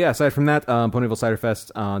yeah, aside from that,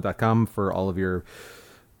 PonyvilleCiderFest.com for all of your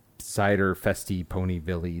cider festy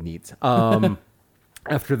Ponyville needs.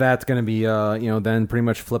 After that's going to be, then pretty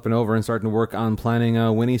much flipping over and starting to work on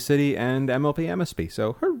planning Winnie City and MLP MSP.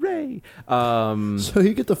 So hooray! So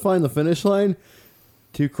you get to find the finish line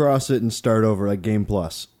to cross it and start over like Game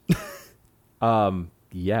Plus.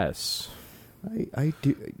 Yes. I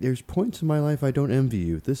do. There's points in my life I don't envy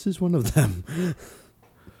you. This is one of them.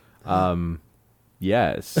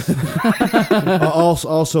 Yes.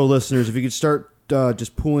 Also, listeners, if you could start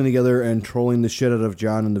just pulling together and trolling the shit out of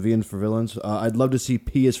John and the VNs for Villains, I'd love to see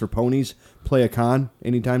P is for Ponies play a con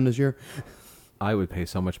anytime this year. I would pay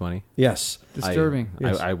so much money. Yes. Disturbing.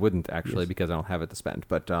 I wouldn't actually, because I don't have it to spend.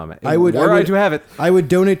 But I would to have it. I would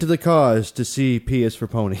donate to the cause to see P is for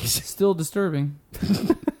Ponies. Still disturbing.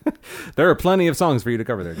 There are plenty of songs for you to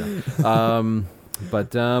cover there, John.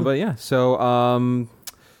 But yeah. So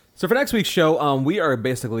for next week's show, we are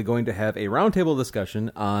basically going to have a roundtable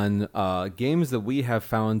discussion on games that we have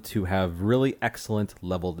found to have really excellent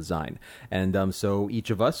level design. And so each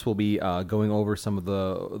of us will be going over some of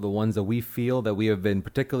the ones that we feel that we have been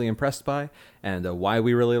particularly impressed by, and why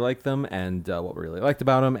we really like them, and what we really liked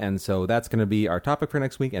about them. And so that's going to be our topic for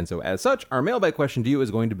next week. And so as such, our mailbag question to you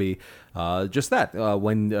is going to be just that.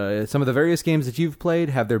 When some of the various games that you've played,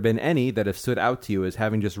 have there been any that have stood out to you as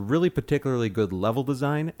having just really particularly good level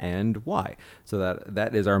design, and why? So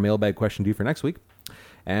that is our mailbag question to you for next week.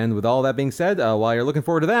 And with all that being said, while you're looking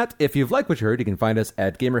forward to that, if you've liked what you heard, you can find us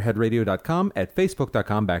at GamerheadRadio.com, at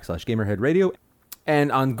Facebook.com/GamerheadRadio,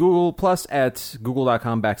 and on Google Plus at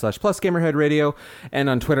google.com/+GamerheadRadio, and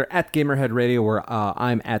on Twitter at GamerheadRadio, where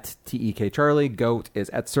I'm at TEK Charlie, Goat is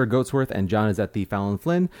at Sir Goatsworth, and John is at the Fallon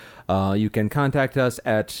Flynn. You can contact us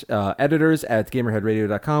at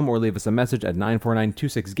editors@GamerheadRadio.com, or leave us a message at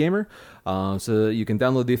 94926Gamer. So you can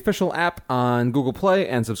download the official app on Google Play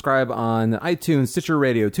and subscribe on iTunes, Stitcher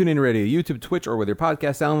Radio, TuneIn Radio, YouTube, Twitch, or with your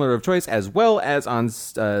podcast downloader of choice, as well as on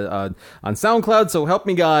SoundCloud. So help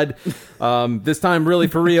me God, this time really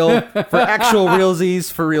for real, for actual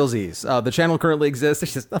realsies, for realsies. The channel currently exists.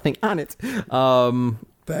 There's just nothing on it.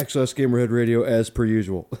 /Gamerhead Radio as per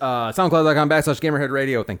usual. SoundCloud.com/Gamerhead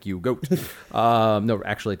Radio. Thank you, Goat. No,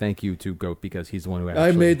 actually, thank you to Goat, because he's the one who actually...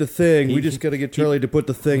 I made the thing. We just got to get Charlie to put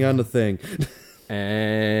the thing on the thing.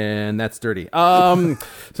 And that's dirty. So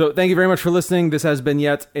thank you very much for listening. This has been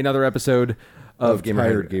yet another episode of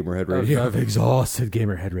Gamerhead Radio. Of exhausted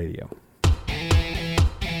Gamerhead Radio.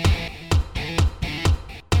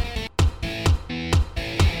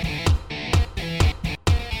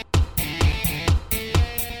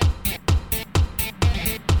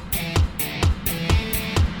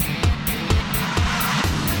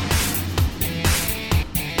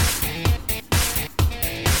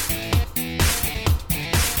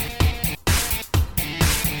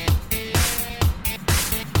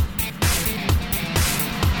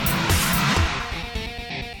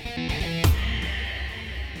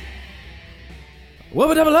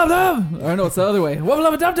 Wubba dubba dub dub. Or no, it's the other way. Wubba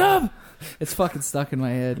dubba dub dub. It's fucking stuck in my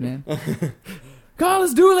head, man. Call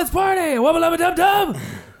us, do it, let's party. Wubba dubba dub dub.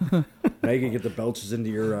 Now you can get the belches into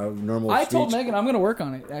your normal I speech. told Megan I'm going to work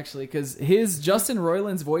on it, actually, because his Justin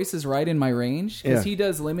Roiland's voice is right in my range, because he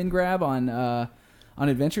does lemon grab on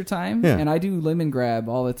Adventure Time, and I do lemon grab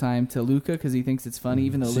all the time to Luca because he thinks it's funny,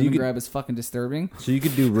 even though lemon grab is fucking disturbing. So you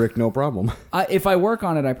could do Rick, no problem. If I work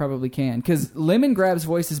on it, I probably can, because lemon grab's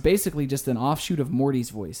voice is basically just an offshoot of Morty's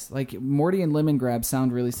voice. Like, Morty and lemon grab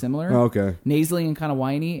sound really similar. Oh, okay. Nasally and kind of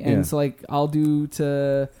whiny, and so like I'll do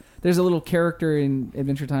to... There's a little character in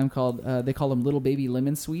Adventure Time called, they call him Little Baby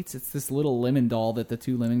Lemon Sweets. It's this little lemon doll that the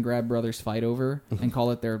two Lemon Grab brothers fight over and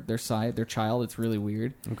call it their child. It's really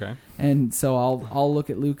weird. Okay. And so I'll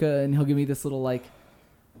look at Luca, and he'll give me this little, like,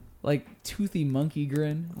 like toothy monkey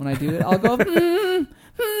grin when I do it. I'll go,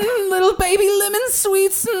 little baby lemon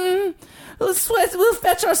sweets. We'll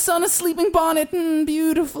fetch our son a sleeping bonnet.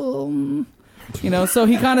 Beautiful. You know, so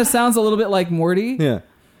he kind of sounds a little bit like Morty. Yeah.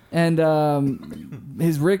 And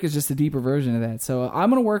his Rick is just a deeper version of that. So I'm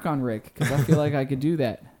going to work on Rick because I feel like I could do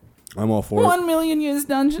that. I'm all for it. 1 million years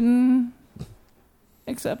dungeon.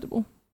 Acceptable.